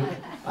Spirit.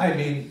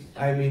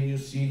 I mean, you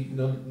see,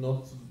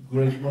 not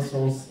great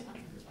muscles.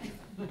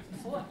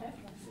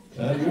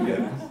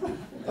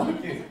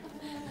 Okay.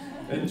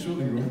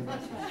 Entschuldigung.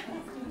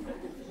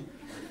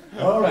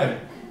 All right.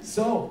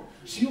 So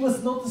she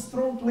was not a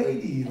strong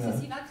lady. Also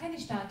sie war keine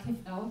starke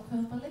Frau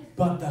körperlich.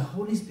 But the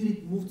Holy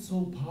Spirit moved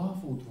so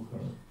powerful through her.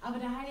 Aber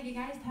der Heilige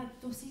Geist hat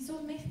durch sie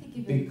so mächtig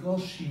gewirkt.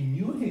 Because she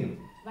knew Him.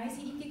 Weil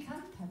sie ihn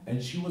gekannt hat.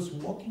 And she was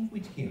walking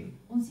with Him.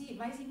 Und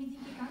weil sie mit ihm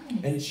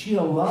gegangen ist. And she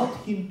allowed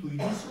Him to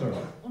use her.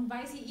 Und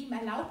weil sie ihm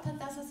erlaubt hat,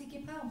 dass sie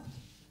gebraucht.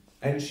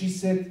 And she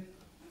said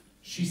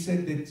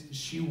that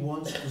she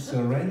wants to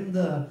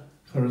surrender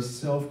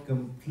herself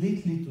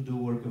completely to the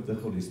work of the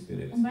Holy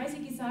Spirit. Und weil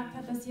sie gesagt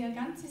hat, dass sie ihr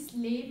ganzes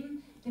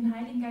Leben dem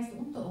Heiligen Geist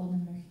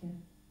unterordnen möchte.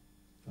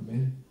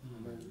 Amen.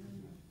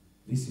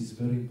 This is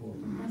very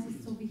important. Das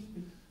ist so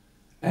wichtig.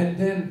 And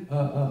then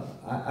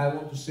I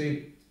want to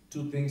say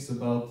two things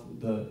about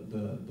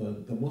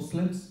the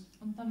Muslims.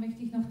 Und dann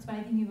möchte ich noch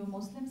zwei Dinge über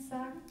Moslems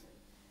sagen.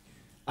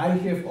 I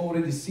have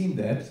already seen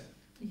that.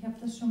 Ich habe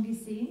das schon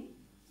gesehen.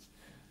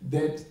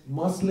 That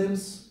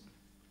Muslims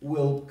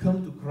will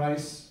come to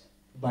Christ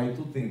by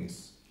two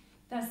things.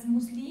 Dass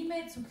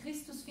Muslime zu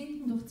Christus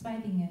finden durch zwei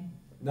Dinge.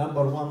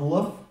 Number one,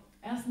 love.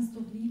 Erstens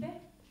durch Liebe.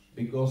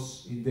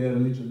 Because in their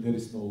religion there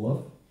is no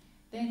love.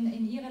 Denn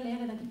in ihrer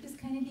Lehre, da gibt es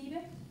keine Liebe.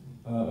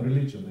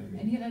 Religion, I mean.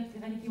 In ihrer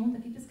Religion, da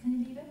gibt es keine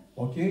Liebe.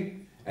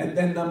 Okay? And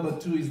then number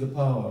two is the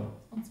power.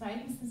 Und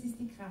zweitens, das ist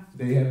die Kraft.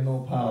 They have no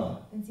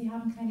power. Denn sie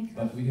haben keine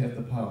Kraft. But we have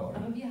the power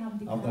Aber wir haben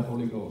die of the Kraft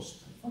Holy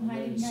Ghost. vom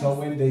Heiligen Geist. So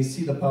when they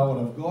see the power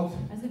of God,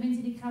 Also wenn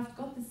sie die Kraft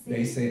Gottes sehen,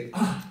 they say,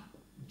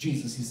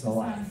 Jesus is sagen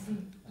alive.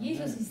 sie,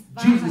 Jesus ist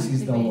Jesus is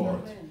the wahrhaftig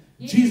Lord.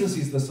 lebendig. Jesus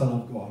is the Son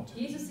of God.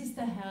 Jesus ist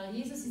der Herr,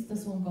 Jesus ist der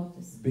Sohn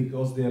Gottes.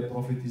 Because their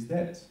prophet is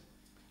dead.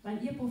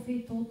 Weil ihr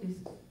Prophet tot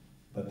ist.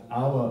 But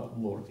our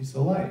Lord is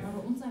alive.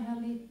 Aber unser Herr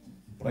lebt.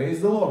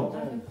 Praise the Lord.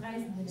 Dafür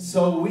preisen wir den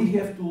So we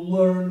have to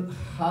learn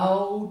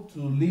how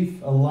to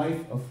live a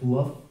life of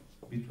love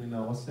between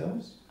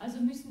ourselves Also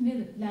müssen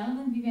wir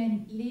lernen, wie wir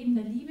ein Leben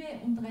der Liebe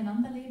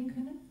untereinander leben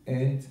können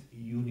and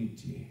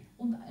unity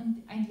und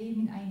ein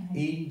Leben in Einheit.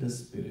 in the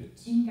Spirit,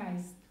 Im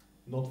Geist.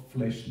 not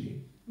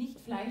fleshly. Nicht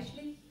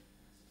fleischlich,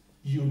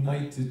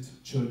 United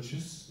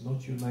churches,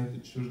 not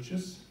united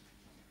churches,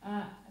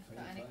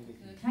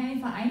 keine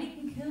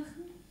vereinigten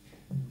Kirchen,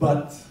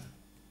 but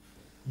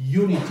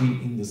unity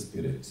in the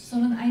Spirit.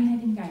 sondern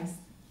Einheit im Geist.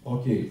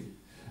 Okay.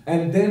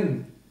 And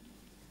then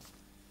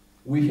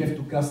we have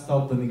to cast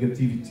out the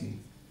negativity,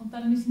 Und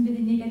dann müssen wir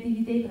die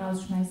Negativität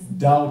rausschmeißen,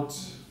 doubt.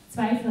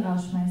 Zweifel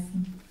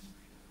rausschmeißen.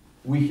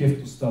 We have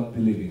to start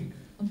believing.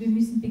 Und wir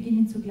müssen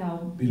beginnen zu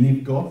glauben.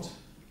 Believe God,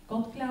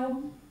 Gott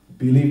glauben,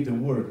 believe the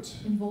Word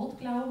dem Wort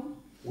glauben,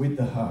 with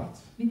the heart.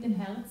 mit dem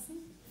Herzen,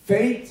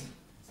 Faith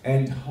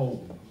and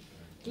hope.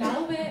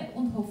 Glaube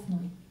und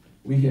Hoffnung.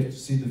 We have to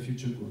see the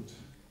future good.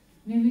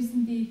 Wir müssen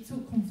in die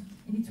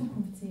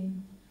Zukunft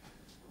sehen.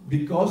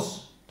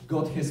 Because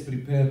God has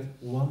prepared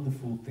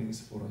wonderful things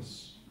for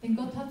us. Denn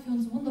Gott hat für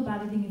uns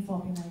wunderbare Dinge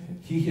vorbereitet.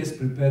 He has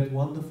prepared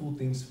wonderful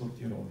things for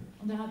Tirol.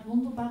 Und er hat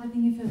wunderbare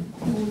Dinge für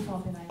Tirol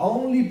vorbereitet.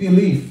 Only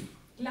believe,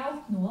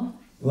 Glaubt nur,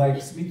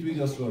 like Smith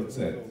Wigglesworth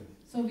said.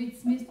 so wie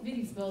Smith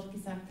Wigglesworth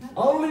gesagt hat.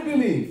 Only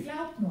believe.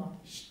 Glaubt nur.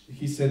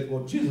 He said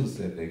what Jesus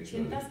said Sie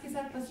actually. hat das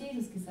gesagt, was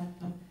Jesus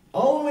gesagt hat.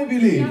 Only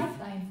believe.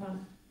 Glaubt einfach.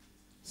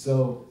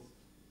 So,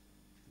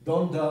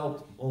 don't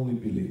doubt, only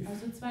believe.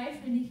 Also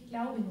zweifle nicht,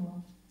 glaube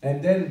nur.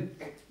 And then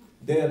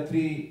there are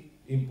three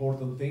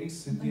important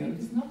things Und in the dann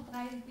gibt end. es noch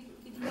drei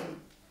wichtige Dinge.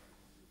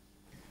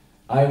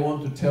 I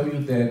want to tell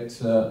you that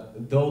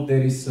though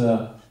there is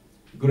a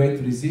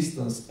great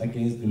resistance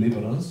against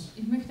deliverance,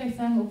 Ich möchte euch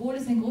sagen, obwohl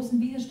es einen großen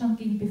Widerstand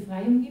gegen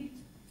Befreiung gibt,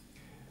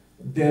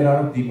 there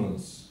are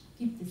demons.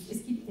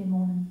 es gibt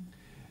Dämonen.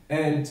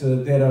 And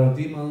there are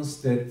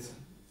demons that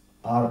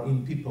are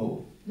in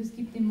people. Und es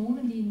gibt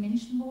Dämonen, die in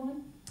Menschen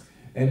wohnen.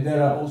 And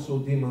there are also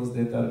demons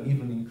that are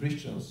even in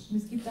Christians. Und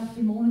es gibt auch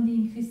Dämonen, die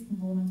in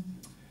Christen wohnen.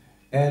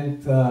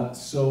 And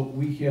so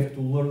we have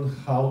to learn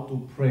how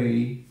to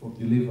pray for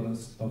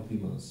deliverance of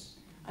demons.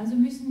 Also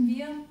müssen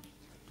wir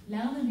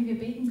lernen, wie wir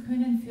beten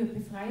können für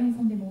Befreiung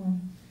von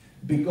Dämonen.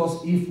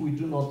 Because if we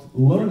do not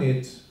learn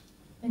it,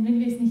 Denn wenn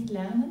wir es nicht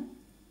lernen,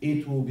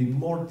 it will be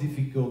more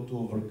difficult to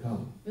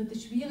overcome. wird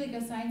es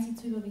schwieriger sein, sie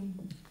zu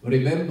überwinden.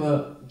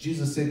 Remember,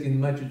 Jesus said in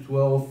Matthew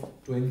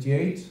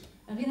 12:28,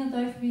 Erinnert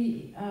euch,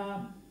 wie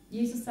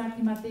Jesus sagt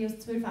in Matthäus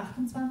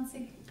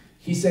 12,28,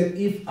 he said,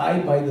 if I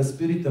by the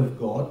Spirit of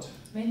God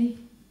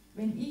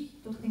wenn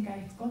ich durch den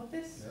Geist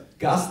Gottes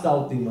cast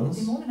out demons,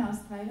 Dämonen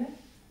austreibe,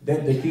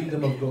 then the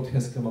kingdom of God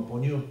has come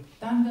upon you.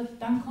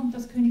 dann kommt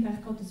das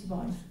Königreich Gottes über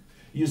euch.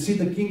 You see,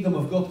 the kingdom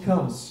of God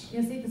comes.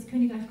 Ihr seht, das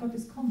Königreich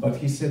Gottes kommt. But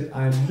he said,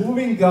 I'm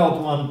moving out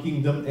one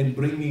kingdom and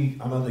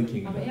bringing another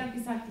kingdom. Aber er hat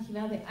gesagt, ich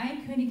werde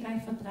ein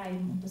Königreich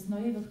vertreiben und das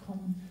neue wird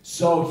kommen.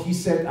 So he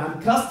said,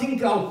 I'm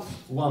casting out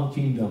one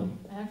kingdom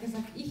Er hat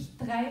gesagt, ich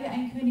treibe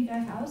ein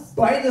Königreich aus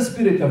by the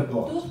Spirit of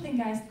God. durch den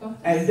Geist Gottes.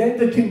 And then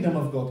the kingdom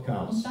of God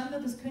comes. Und dann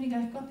wird das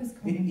Königreich Gottes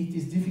kommen. It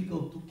is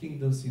difficult, two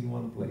kingdoms in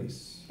one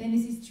place. Denn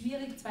es ist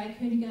schwierig, zwei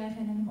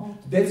Königreiche an einem Ort.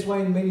 That's why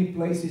in many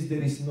places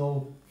there is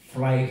no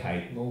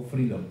Freiheit, no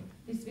freedom.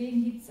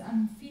 Deswegen gibt es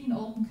an vielen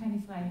Orten keine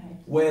Freiheit.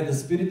 Where the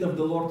Spirit of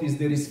the Lord is,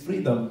 there is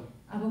freedom.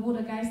 Aber wo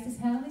der Geist des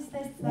Herrn ist, da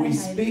ist We Freiheit.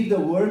 speak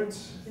the word,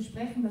 Wir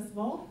sprechen das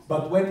Wort,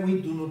 but when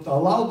we do not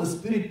allow the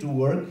Spirit to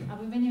work,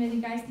 aber wenn wir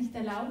den Geist nicht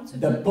erlauben zu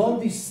the wirken,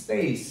 bondage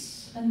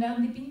stays. dann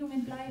werden die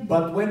Bindungen bleiben.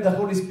 But when the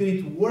Holy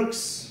Spirit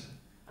works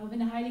Aber wenn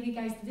der Heilige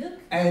Geist wirkt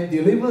and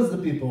delivers the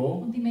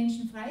people, und die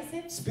Menschen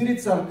freisetzt,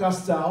 spirits are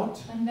cast out,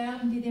 dann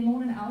werden die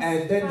Dämonen and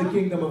then the ausgefahren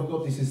kingdom of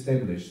God is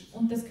established.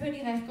 und das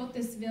Königreich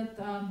Gottes wird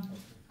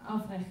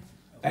aufrecht.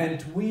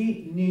 And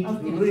we need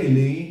Okay.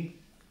 really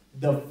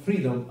the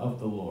freedom of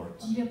the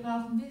Lord. Und wir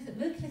brauchen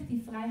wirklich die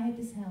Freiheit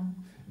des Herrn.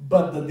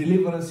 But the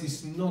deliverance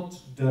is not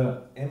the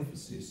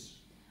emphasis.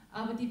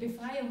 Aber die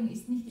Befreiung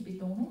ist nicht die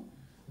Betonung,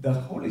 The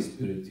Holy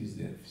Spirit is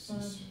the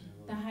sondern emphasis.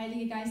 der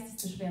Heilige Geist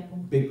ist der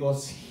Schwerpunkt.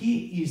 Because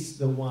He is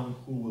the one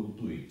who will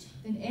do it.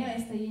 Denn er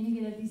ist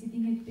derjenige, der diese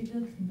Dinge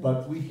bewirken wird.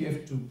 But we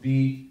have to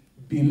be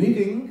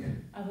believing,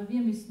 Aber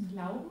wir müssen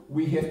glauben,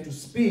 we have to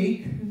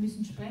speak, wir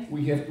müssen sprechen,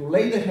 we have to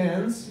lay the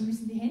hands wir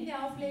müssen die Hände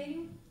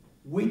auflegen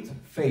with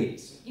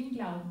faith. im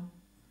Glauben.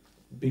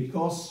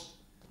 Because,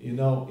 you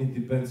know, it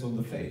depends on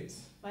the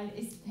faith. Weil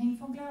es hängt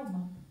vom Glauben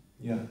ab.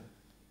 Yeah.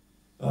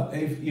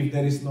 If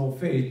there is no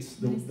faith,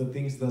 the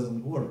things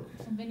doesn't work.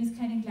 Und wenn es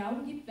keinen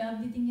Glauben gibt, werden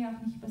die Dinge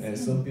auch nicht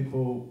Some passieren.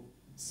 people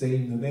say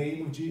in the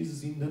name of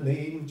Jesus, in the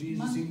name of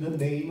Jesus, in the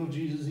name of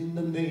Jesus, in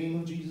the name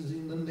of Jesus,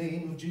 in the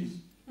name of Jesus.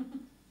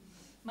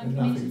 Manche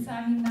nothing. Menschen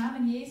sagen im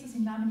Namen Jesus,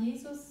 im Namen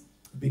Jesus.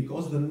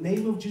 Because the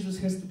name of Jesus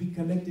has to be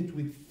connected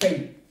with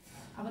faith,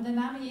 Aber der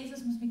Name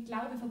Jesus muss mit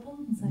Glaube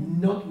verbunden sein,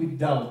 not with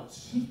doubt.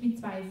 nicht mit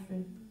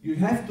Zweifel. You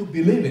have to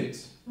believe it,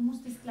 Du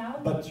musst es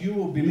glauben. but you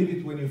will believe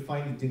it when you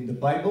find it in the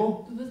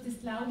Bible. Du wirst es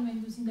glauben,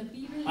 wenn du es in der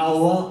Bibel liest.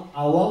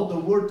 Allow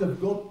the Word of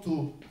God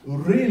to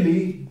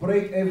really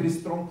break every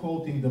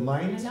stronghold in the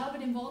mind. Erlaube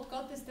dem Wort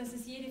Gottes, dass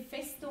es jede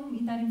Festung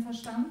in deinem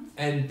Verstand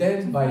And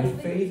then by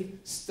faith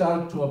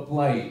start to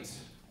apply it.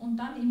 und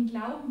dann im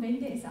Glauben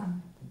wende es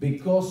an.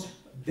 Because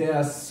there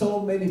are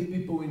so many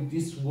people in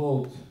this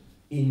world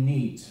in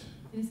need.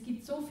 Denn es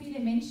gibt so viele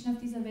Menschen auf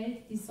dieser Welt,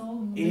 die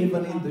Sorgen und Even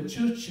Nöte in the haben,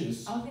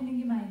 churches. auch in den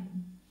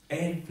Gemeinden.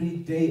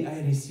 Every day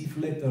I receive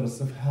letters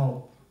of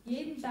help.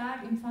 Jeden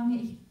Tag empfange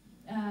ich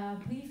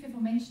Briefe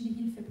von Menschen,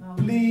 die Hilfe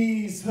brauchen.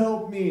 Please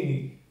help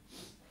me.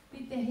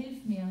 Bitte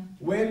hilf mir.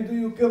 When do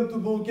you come to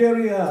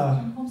Bulgaria?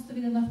 Dann kommst du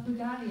wieder nach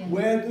Bulgarien.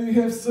 Where do you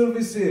have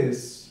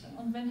services?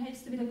 Und wann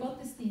hältst du wieder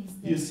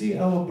Gottesdienste? You see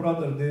our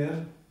brother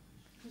there?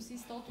 Du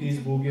siehst dort He is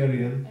unseren-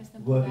 Bulgarian, er ist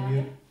ein Vladimir.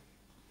 Bulgarier.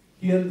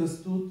 He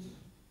understood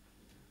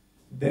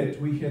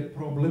that we had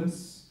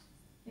problems.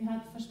 Er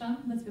hat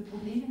verstanden, dass wir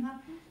Probleme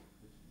hatten.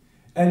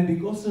 And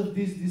because of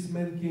this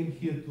man came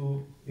here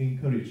to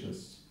encourage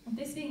us. Und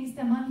deswegen ist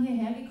der Mann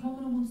hierher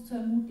gekommen, um uns zu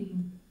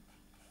ermutigen.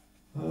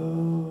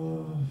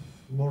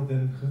 More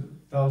than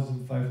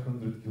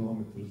 1,500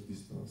 kilometers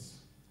distance.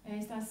 Er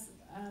ist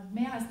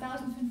mehr als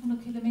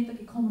 1500 Kilometer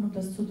gekommen, um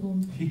das zu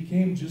tun. He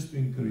came just to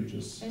encourage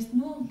us, Er ist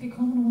nur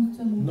gekommen, um uns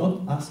zu ermutigen.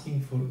 not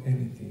asking for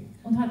anything.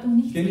 Und hat um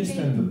nichts Can you stand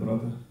up, gebeten.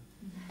 brother?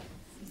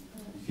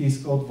 He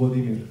is called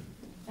Vladimir.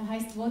 Er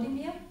heißt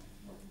Wladimir.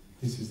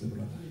 This is the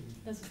brother.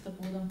 Das ist der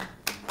Bruder.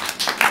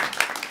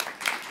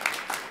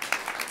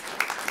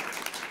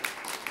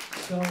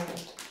 So,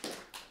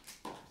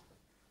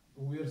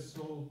 we are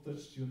so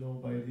touched, you know,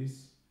 by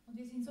this, Und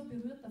wir sind so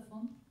berührt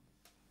davon,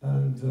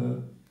 and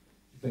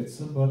that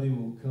somebody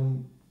will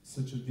come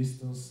such a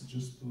distance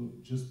just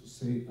to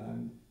say,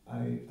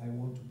 I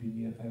want to be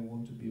near, I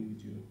want to be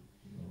with you.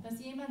 You know. dass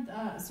jemand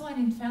so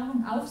eine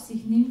Entfernung auf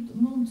sich nimmt,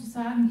 nur um zu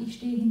sagen, ich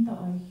stehe hinter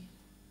euch.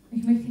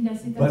 Ich möchte in der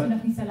Situation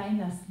auch nicht allein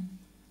lassen.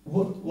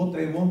 What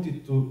I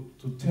wanted to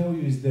tell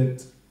you is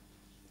that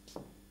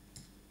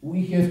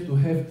we have to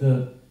have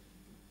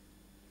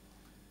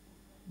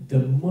the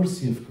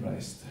mercy of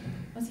Christ.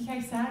 Was ich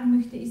euch sagen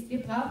möchte, ist, wir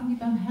brauchen die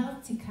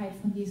Barmherzigkeit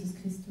von Jesus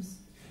Christus.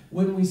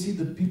 When we see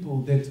the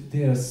people that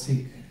they are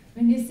sick,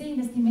 Wenn wir sehen,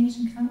 dass die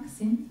Menschen krank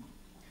sind,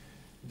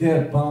 they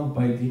are bound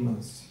by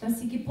demons. dass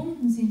sie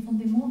gebunden sind von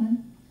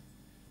Dämonen.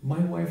 My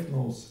wife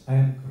knows I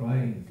am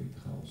crying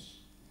at house.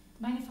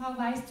 Meine Frau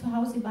weiß, zu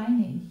Hause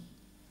weine ich.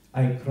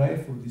 I cry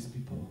for these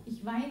people.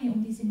 Ich weine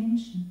um diese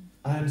Menschen.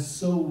 I am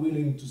so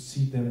willing to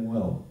see them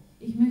well.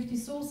 Ich möchte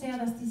so sehr,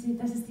 dass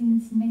es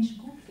diesen Menschen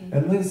gut geht.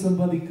 And when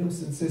somebody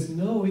comes and says,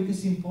 no, it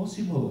is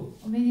impossible.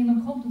 Und wenn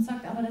jemand kommt und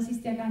sagt, aber das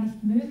ist ja gar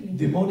nicht möglich.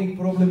 Demonic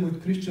problem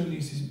with Christian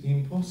is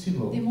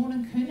impossible.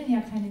 Dämonen können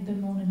ja keine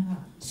Dämonen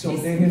haben. So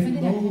Christen they have können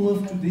ja no keine love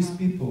to Dämonen these haben.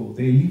 people.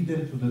 They leave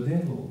them to the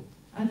devil.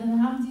 Also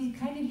dann haben sie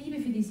keine Liebe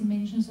für diese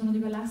Menschen, sondern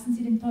überlassen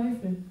sie dem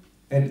Teufel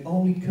And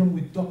only come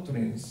with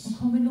doctrines und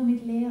kommen nur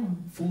mit Lehren.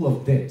 full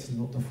of death,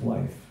 not of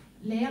life.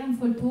 Lehren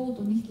voll Tod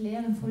und nicht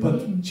Lehren voll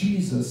But Leben.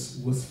 Jesus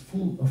was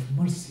full of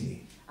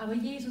mercy. Aber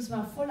Jesus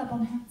war voller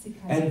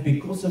Barmherzigkeit. And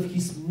because of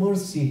his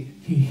mercy,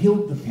 he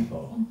healed the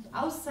people. Und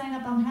aus seiner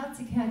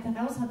Barmherzigkeit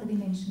heraus hat er die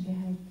Menschen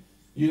geheilt.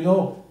 You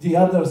know, the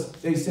others,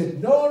 they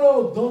said,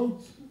 no,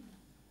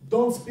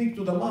 don't speak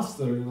to the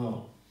master, you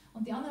know.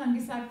 Und die anderen haben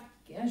gesagt,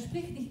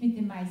 sprich nicht mit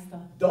dem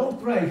Meister. Don't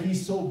cry,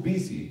 he's so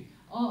busy.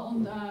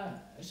 Und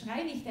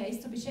schrei nicht, er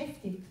ist so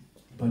beschäftigt.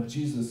 But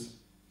Jesus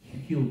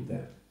healed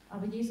them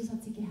Aber Jesus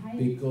hat sie geheilt,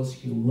 because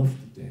he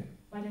loved them.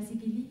 weil er sie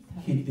geliebt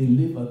hat. He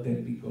delivered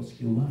them because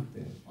he loved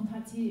them. Und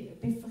hat sie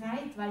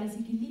befreit, weil er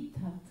sie geliebt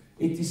hat.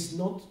 It is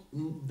not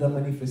the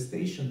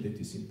manifestation that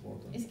is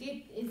important,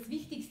 Das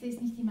Wichtigste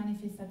ist nicht die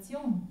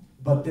Manifestation,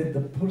 but that the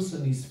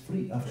person is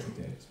free after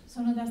that.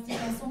 sondern dass die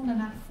Person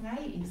danach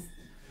frei ist.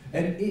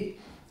 And I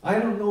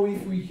don't know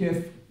if we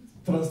have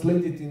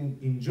translated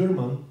in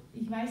German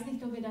Ich weiß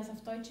nicht, ob wir das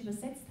auf Deutsch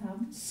übersetzt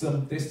haben,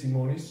 some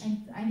testimonies,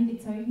 einige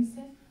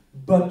Zeugnisse,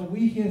 but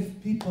we have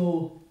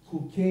people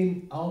who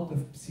came out of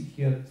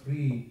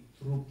psychiatry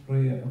through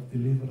prayer of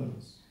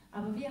deliverance.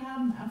 aber wir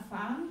haben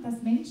erfahren,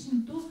 dass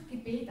Menschen durch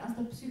Gebet aus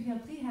der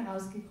Psychiatrie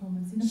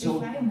herausgekommen sind und So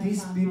Befreiung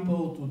these erfahren haben.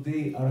 people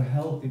today are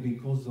healthy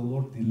because the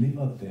Lord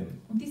delivered them.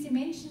 Und diese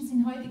Menschen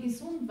sind heute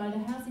gesund, weil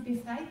der Herr sie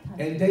befreit hat.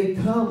 And they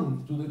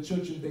come to the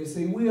church and they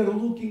say, we are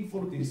looking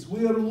for this,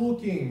 we are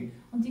looking.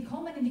 Und die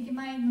kommen in die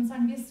Gemeinden und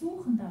sagen, wir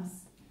suchen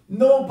das.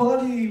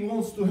 Nobody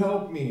wants to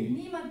help me.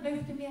 Niemand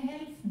möchte mir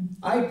helfen.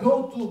 I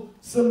go to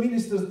some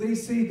ministers, they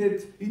say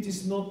that it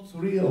is not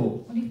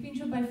real. Und ich bin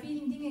schon bei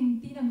vielen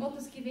Dienern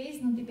Gottes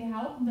gewesen und die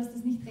behaupten, dass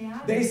das nicht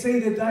real They ist. say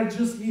that I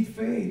just need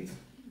faith.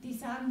 Die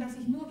sagen, dass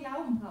ich nur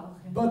Glauben brauche.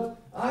 But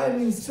I'm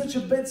in such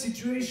a bad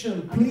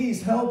situation,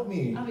 please help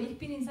me. Aber ich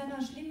bin in so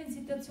einer schlimmen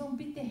Situation,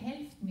 bitte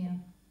helft mir.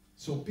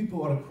 So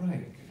people are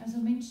crying. Also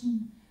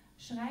Menschen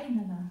schreien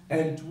danach.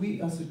 And we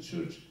as a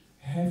church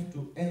have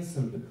to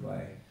answer the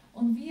cry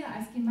Und wir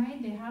als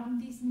Gemeinde haben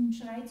diesen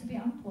Schrei zu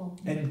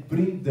beantworten. and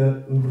bring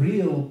the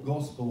real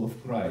gospel of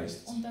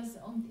Christ.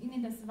 Und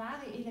ihnen das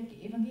wahre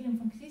Evangelium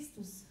von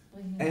Christus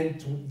bringen.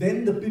 And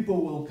then the people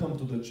will come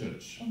to the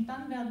church. Und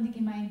dann werden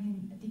die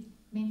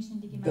Menschen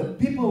in die The Gemeinde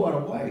people kommen.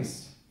 are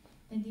wise.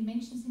 Denn die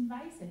Menschen sind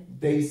weise.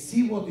 They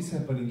see what is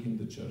happening in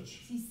the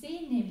church. Sie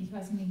sehen nämlich,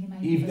 was in den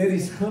Gemeinden If there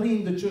is passiert. honey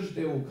in the church,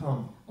 they will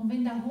come. Und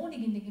wenn da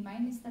Honig in der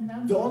Gemeinde ist, dann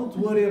werden sie Don't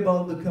kommen. worry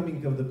about the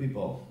coming of the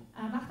people.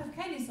 Macht euch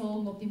keine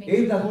Sorgen, ob die If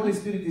Menschen the Holy kommen.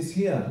 Spirit is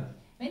here,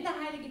 Wenn der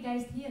Heilige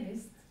Geist hier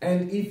ist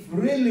and if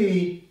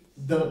really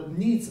the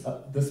needs,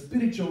 the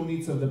spiritual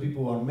needs of the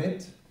people are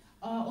met,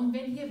 und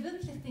wenn hier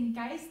wirklich den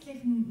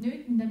geistlichen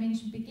Nöten der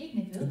Menschen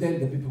begegnet wird, then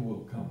the people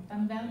will come.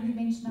 dann werden die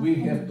Menschen auch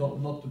We have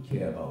kommen. not to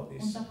care about Und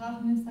this. da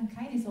brauchen wir uns dann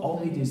keine Sorgen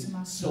Only darüber this. zu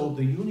machen. So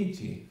the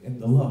unity and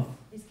the love.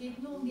 Es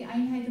geht nur um die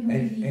Einheit und um die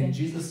And Liebe.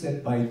 Jesus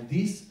said, by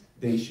this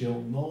they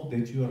shall know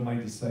that you are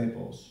my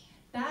disciples.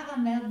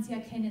 Daran werden sie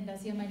erkennen,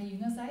 dass ihr meine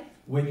Jünger seid,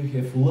 When you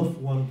have loved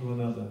one to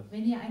another.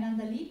 wenn ihr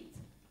einander liebt.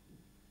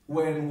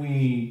 When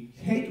we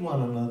hate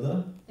one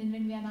another, Denn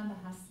wenn wir einander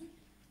hassen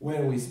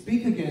when we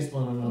speak against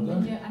one und wenn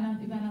another,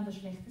 wir übereinander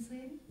Schlechtes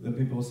reden, the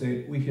people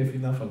say, we have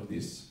enough of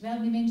this.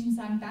 werden die Menschen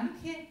sagen,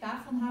 danke,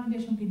 davon haben wir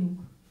schon genug.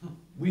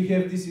 We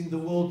have this in the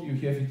world, you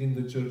have it in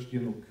the church,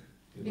 genug.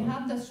 You Wir know?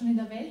 haben das schon in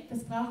der Welt,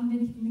 das brauchen wir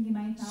nicht in den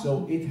Gemeinden auch.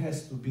 So it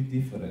has to be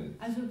different.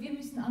 Also wir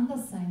müssen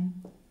anders sein.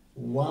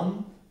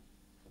 One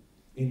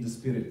in the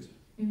spirit.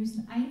 Wir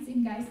müssen eins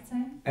im Geist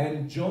sein.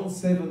 And John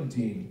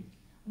 17,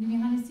 Und in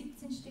Johannes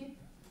 17 steht,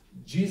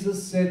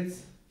 Jesus said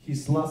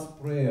his last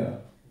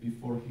prayer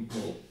before he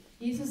go.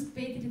 Jesus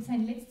betete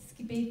sein letztes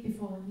Gebet,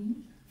 bevor er ging.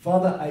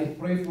 Father, I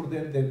pray for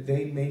them that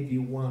they may be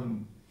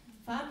one,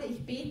 Vater, ich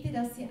bete,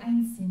 dass sie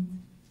eins sind,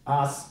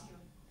 as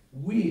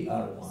we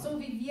are one. so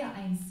wie wir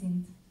eins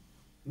sind.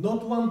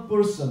 Not one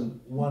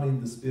person, one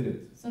in the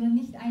spirit. Sondern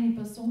nicht eine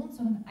Person,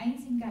 sondern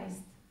eins im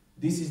Geist.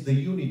 This is the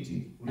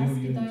unity, real Das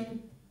unity. bedeutet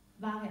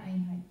wahre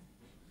Einheit.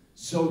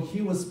 So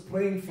he was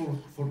praying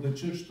for the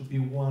church to be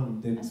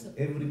one, that Also-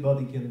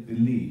 everybody can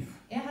believe.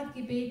 Er hat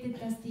gebetet,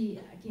 dass die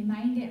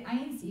Gemeinde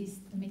eins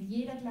ist, damit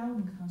jeder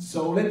glauben kann.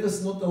 So let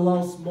us not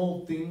allow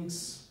small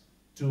things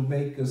to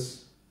make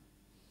us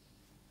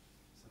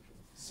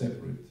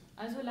separate.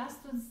 Also lasst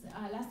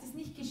es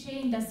nicht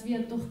geschehen, dass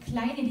wir durch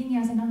kleine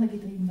Dinge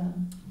auseinandergetrieben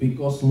werden.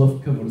 Because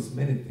love covers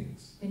many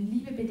things. Denn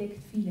Liebe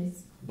bedeckt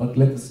vieles. But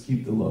let us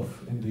keep the love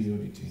and the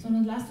unity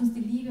Sondern lasst uns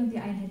die Liebe und die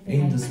Einheit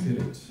in the behalten.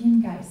 spirit.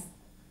 Im Geist.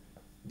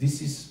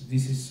 This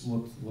is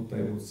what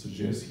I would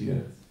suggest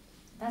here.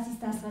 Das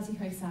ist das, was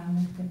ich euch sagen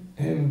möchte.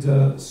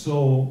 And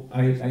so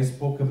I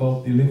spoke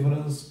about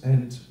deliverance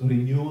and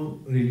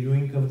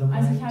renewing of the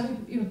Also ich mind. habe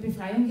über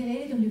Befreiung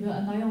geredet und über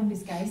Erneuerung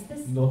des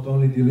Geistes. Not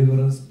only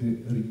deliverance,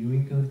 but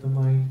renewing of the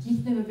mind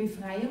Nicht nur über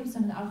Befreiung,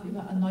 sondern auch über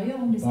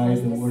Erneuerung des by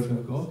the Geistes word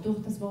of God.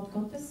 durch das Wort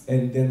Gottes.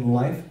 And then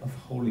life of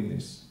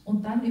holiness.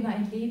 Und dann über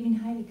ein Leben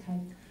in Heiligkeit.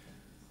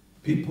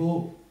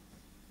 People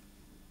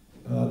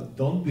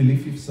don't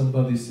believe if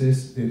somebody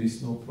says there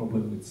is no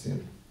problem with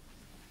sin.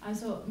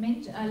 Also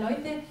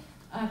Leute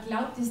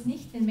glaubt es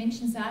nicht, wenn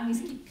Menschen sagen,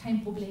 es gibt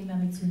kein Problem mehr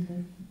mit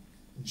Sünde.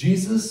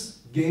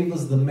 Jesus gave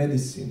us the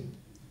medicine.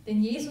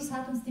 Denn Jesus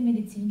hat uns die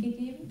Medizin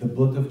gegeben. The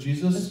blood of Das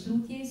Jesus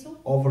Blut Jesu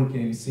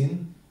overcame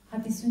sin.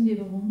 hat die Sünde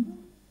überwunden.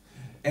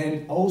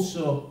 And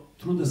also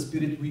through the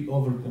Spirit we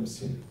overcome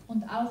sin.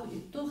 Und auch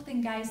durch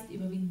den Geist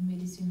überwinden wir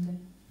die Sünde.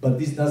 But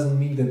this doesn't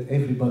mean that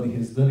everybody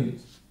has done it.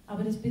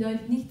 Aber das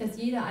bedeutet nicht, dass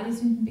jeder alle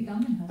Sünden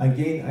begangen hat.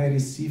 Again, I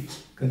receive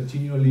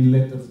continually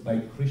letters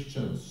by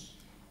Christians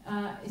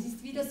Es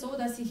ist wieder so,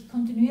 dass ich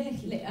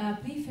kontinuierlich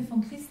Briefe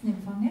von Christen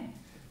empfange,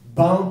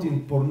 bound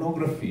in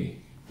pornography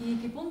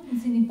die gebunden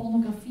sind in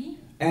Pornografie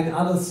and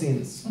other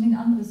sins. und in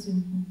andere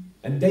Sünden.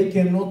 And they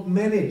cannot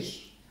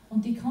manage,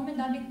 Und die kommen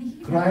damit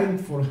nicht klar. crying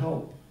for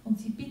help. Und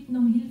sie bitten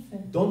um Hilfe.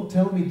 Don't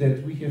tell me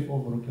that we have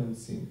overcome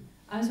sin.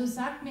 Also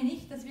sagt mir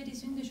nicht, dass wir die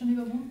Sünde schon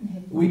überwunden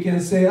hätten. We can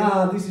say,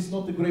 this is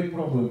not a great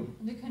problem.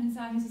 Und wir können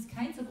sagen, es ist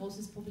kein so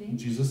großes Problem.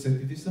 Jesus said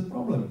it is a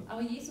problem.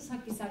 Aber Jesus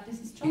hat gesagt,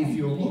 es ist schon If ein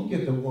you Problem. look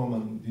at a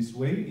woman this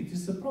way, it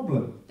is a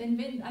problem. Denn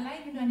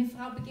allein wenn du eine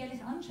Frau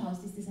begehrlich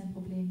anschaust, ist es ein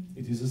Problem.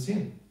 It is a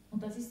sin.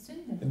 Und das ist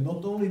Sünde. And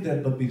not only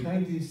that, but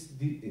behind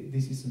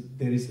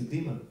there is a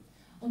demon.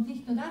 Und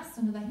nicht nur das,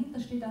 sondern dahinter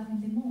steht auch ein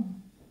Dämon.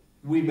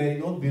 We may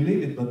not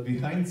believe it, but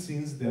behind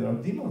sins there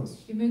are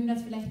demons. Wir mögen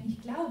das vielleicht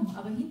nicht glauben,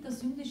 aber hinter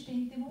Sünde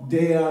stehen Dämonen.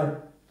 They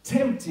are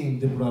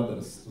tempting the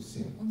brothers to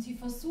sin. Und sie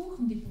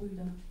versuchen die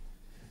Brüder.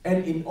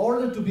 And in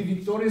order to be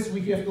victorious, we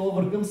have to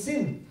overcome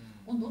sin.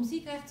 Und um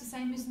siegreich zu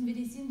sein, müssen wir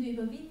die Sünde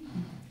überwinden.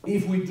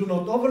 If we do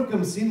not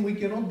overcome sin, we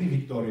cannot be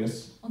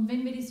victorious. Und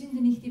wenn wir die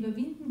Sünde nicht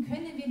überwinden,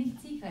 können wir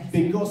nicht siegreich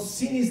sein. Because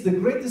sin is the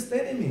greatest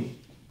enemy,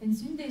 Denn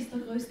Sünde ist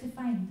der größte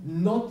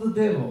Feind, not the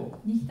devil.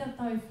 nicht der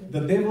Teufel. The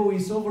devil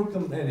is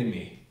overcome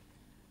enemy.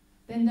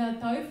 Denn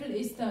der Teufel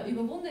ist der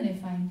überwundene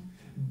Feind.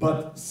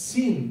 But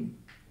sin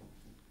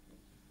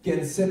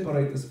can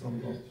separate us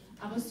from God.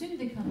 Aber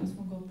Sünde kann uns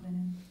von Gott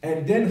trennen.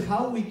 And then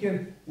how we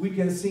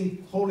can sing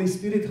Holy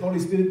Spirit,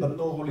 but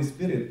no Holy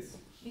Spirit.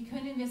 Wie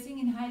können wir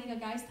singen, Heiliger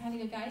Geist,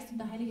 und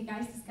der Heilige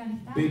Geist ist gar nicht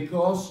da?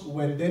 Because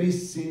when there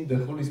is sin, the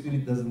Holy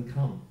Spirit doesn't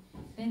come.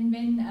 Denn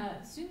wenn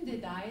Sünde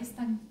da ist,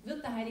 dann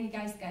wird der Heilige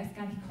Geist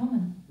gar nicht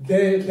kommen.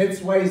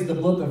 That's why it's the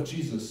blood of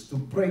Jesus, to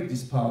break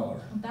this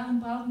power. Und darum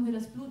brauchen wir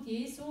das Blut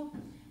Jesu,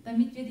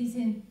 damit wir diese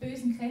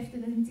bösen Kräfte,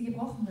 damit sie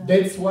gebrochen werden.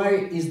 That's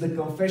why is the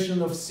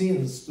confession of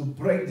sins, to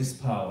break this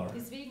power.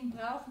 Deswegen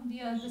brauchen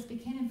wir das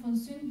Bekennen von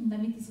Sünden,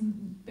 damit diese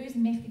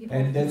bösen Mächte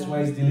gebrochen And that's why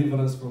werden. it's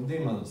deliverance from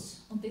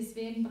demons. Und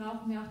deswegen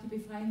brauchen wir auch die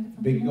Befreiung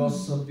von Because Dämonen.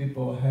 some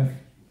people have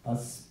a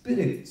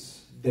spirit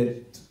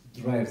that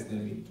drives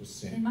them into Denn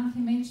sin. manche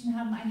Menschen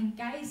haben einen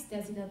Geist,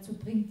 der sie dazu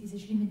bringt, diese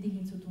schlimmen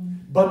Dinge zu tun.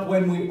 But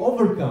when we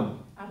overcome,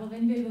 Aber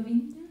wenn wir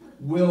überwinden,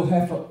 we'll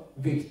have a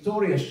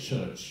victorious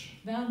church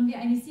werden wir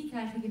eine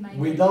siegreiche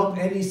Gemeinde without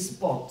any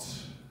spot,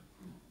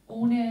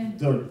 ohne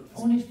dirt,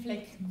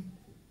 Flecken.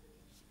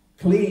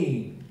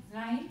 clean,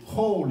 Rein,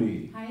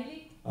 holy,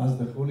 heilig, as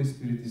the Holy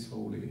Spirit is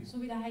holy.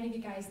 so wie der Heilige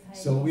Geist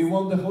heilig So we ist.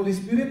 want the Holy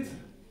Spirit?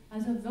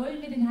 Also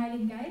wollen wir den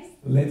Heiligen Geist,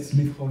 Let's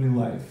live holy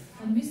life.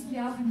 dann müssen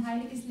wir auch ein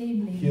heiliges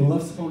Leben He leben.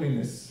 loves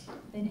holiness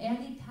Denn er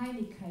liebt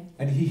Heiligkeit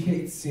and he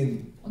hates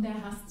sin. und er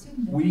hasst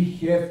Sünde. We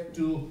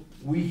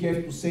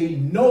have to say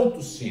no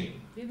to sin.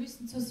 Wir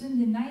müssen zur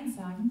Sünde Nein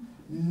sagen.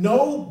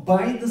 No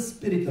by the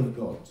Spirit of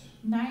God,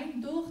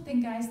 Nein durch den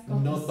Geist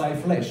not Gottes. by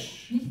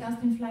flesh, Nicht aus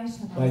dem Fleisch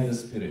by the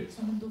heraus, Spirit.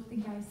 sondern durch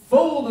den Geist.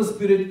 Follow the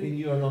Spirit and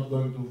you are not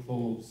going to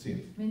follow sin.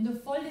 Wenn du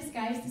voll des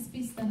Geistes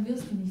bist, dann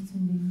wirst du nicht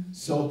sündigen.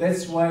 So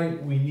that's why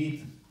we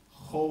need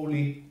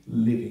holy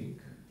living.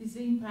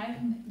 Deswegen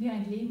brauchen wir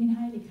ein Leben in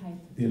Heiligkeit.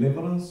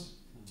 Deliverance,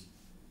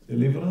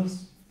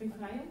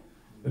 Befreiung,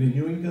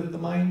 renewing of the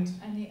mind,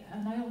 eine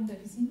Erneuerung der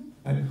Gesinnung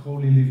and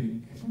holy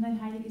living. und ein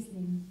heiliges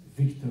Leben.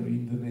 Victory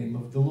in the name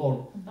of the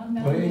Lord. Und dann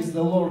werden Praise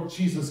wir the Lord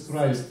Jesus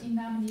Christ. im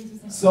Namen Jesus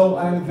empfangen. So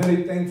I'm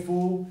very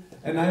thankful,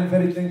 and I'm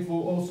very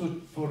thankful also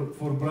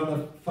for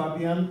Brother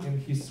Fabian and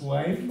his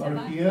wife Ich bin are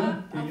sehr here.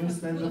 dankbar, Can auch you für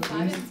stand Bruder up,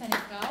 Fabian please? und seine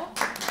Frau.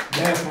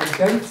 They are from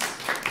Tents.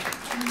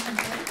 Und von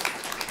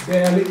Gott.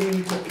 They are living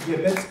in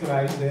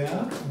Gebetskreis there. Wir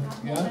haben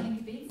auch Yeah. einen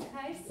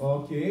Gebetskreis.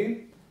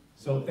 Okay.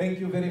 So thank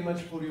you very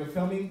much for your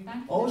coming.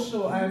 Danke.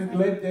 Also, I'm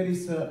glad there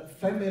is a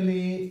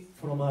family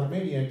from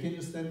Armenia. Can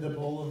you stand up,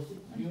 all of Und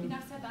ich you? bin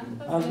auch sehr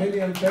dankbar für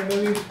Armenian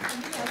family.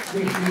 die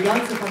Familie aus Die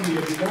ganze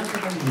Familie, die ganze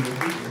Familie,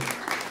 bitte.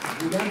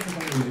 Die ganze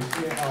Familie,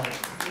 steh auf,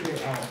 steh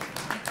auf.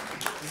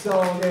 So,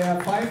 there are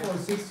 5 or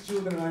 6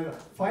 children.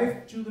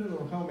 5 children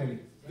or how many?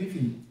 Wie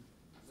viel?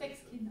 6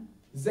 Kinder.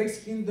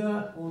 6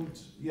 Kinder und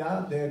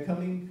ja, they're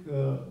coming.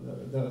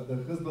 The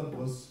husband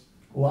was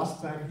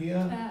last time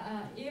here.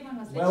 Der Ehemann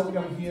was letzte Welcome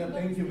Mal here. zu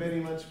Thank uns. you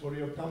very much for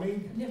your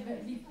coming. Wir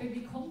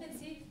willkommen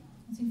Sie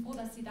und sind froh,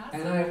 dass Sie da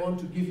And sind. I want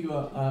to give you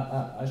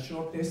a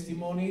short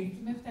testimony.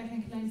 Ich möchte euch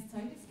ein kleines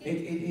Zeugnis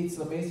geben. It's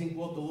amazing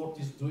what the Lord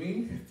is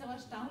doing. Es ist so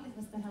erstaunlich,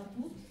 was der Herr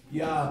tut.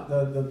 Yeah,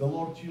 the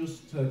Lord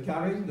used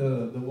Karin,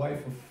 the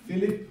wife of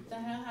Philip. Der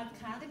Herr hat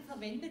Karin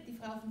verwendet, die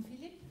Frau von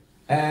Philipp.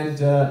 And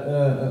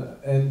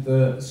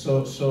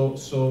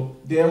so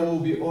there will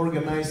be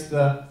organized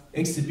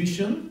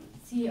exhibition.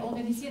 Sie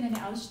organisieren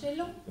eine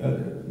Ausstellung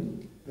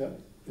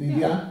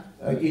In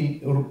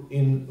Rum.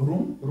 in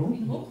Rom,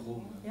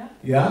 ja,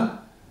 Yeah,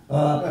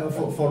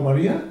 for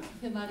Maria.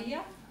 für Maria.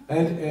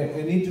 And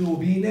it will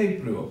be in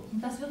April.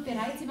 Und das wird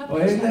bereits im Oh,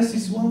 April and this stattfinden.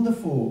 is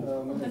wonderful.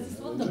 Und das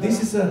ist wunderbar.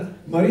 This is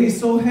Maria is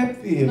so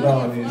happy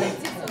Maria about it. freut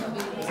sich so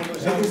darüber.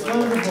 That is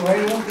wonderful. I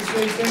want to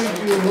say thank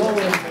you, Lord.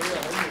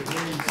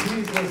 In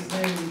Jesus'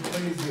 name we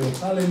praise you.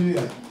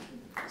 Hallelujah.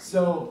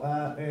 So,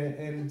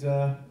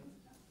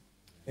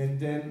 and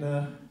then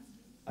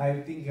I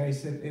think I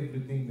said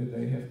everything that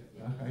I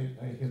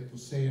have to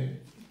say.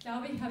 Ich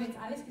glaube, ich habe jetzt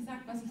alles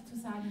gesagt, was ich zu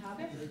sagen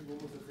habe.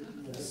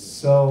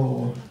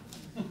 So,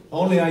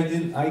 only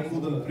I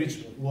couldn't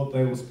preach what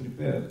I was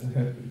prepared.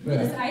 Nur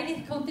das eine,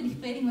 ich konnte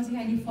nicht predigen, was ich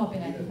eigentlich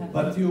vorbereitet habe.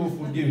 But you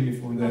forgive me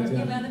for Aber that. ihr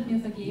Yeah. werdet mir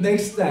vergeben.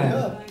 Next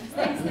time.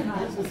 Das nächste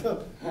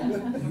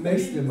Mal.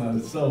 Next time.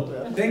 So,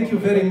 thank you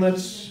very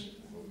much,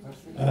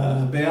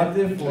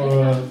 Beate,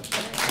 for.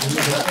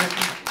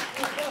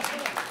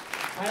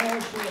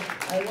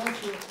 I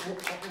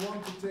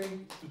want to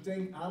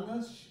thank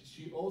Anna.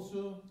 She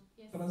also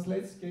Yes.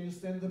 translates. Can you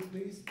stand up,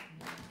 please?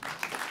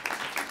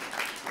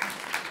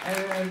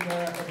 And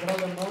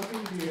Brother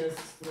Martin, he has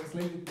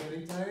translated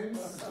many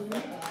times to me.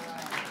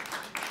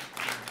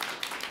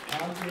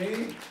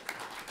 Okay.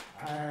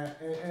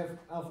 And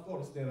of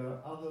course, there are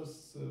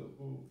others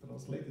who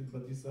translated,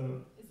 but these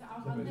are. Ist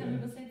auch andere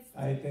übersetzt.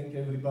 I thank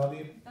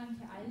everybody.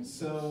 Danke allen.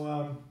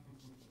 So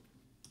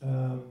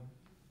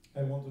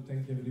I want to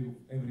thank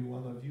every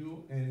one of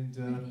you, and Ich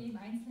möchte jedem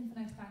Einzelnen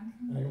von euch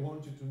danken. I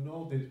want you to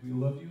know that we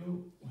love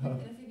you. Ich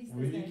möchte, dass ihr wisst, dass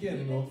We wir euch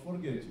lieben. cannot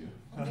forget you.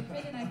 Und wir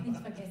können euch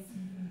nicht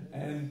vergessen.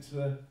 And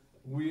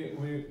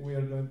we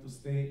are going to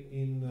stay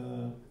in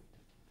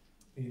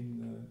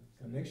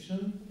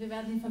connection Wir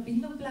werden in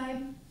Verbindung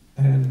bleiben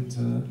and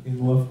in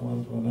love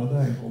one to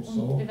another. I hope und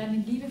so. wir werden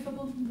in Liebe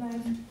verbunden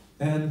bleiben.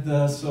 And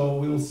so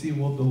we'll see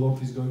what the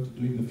Lord is going to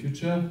do in the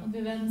future. Und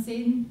wir werden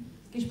sehen,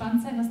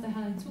 gespannt sein, was der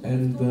Herr in Zukunft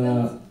And tun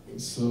wird.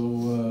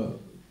 so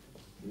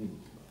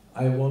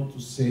I want to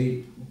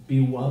say,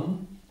 be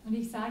one Und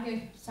ich sage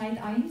euch,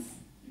 seid eins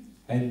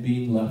and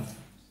be in love.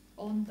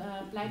 und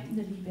bleibt in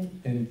der Liebe.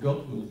 And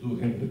God will do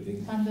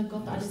everything. Dann wird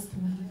Gott alles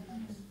tun.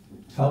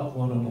 Help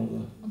one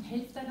another. Und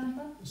helft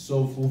einander.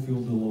 So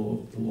fulfill the law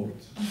of the Lord.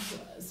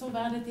 Und so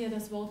werdet ihr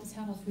das Wort des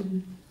Herrn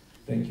erfüllen.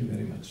 Thank you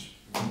very much.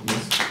 God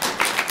bless.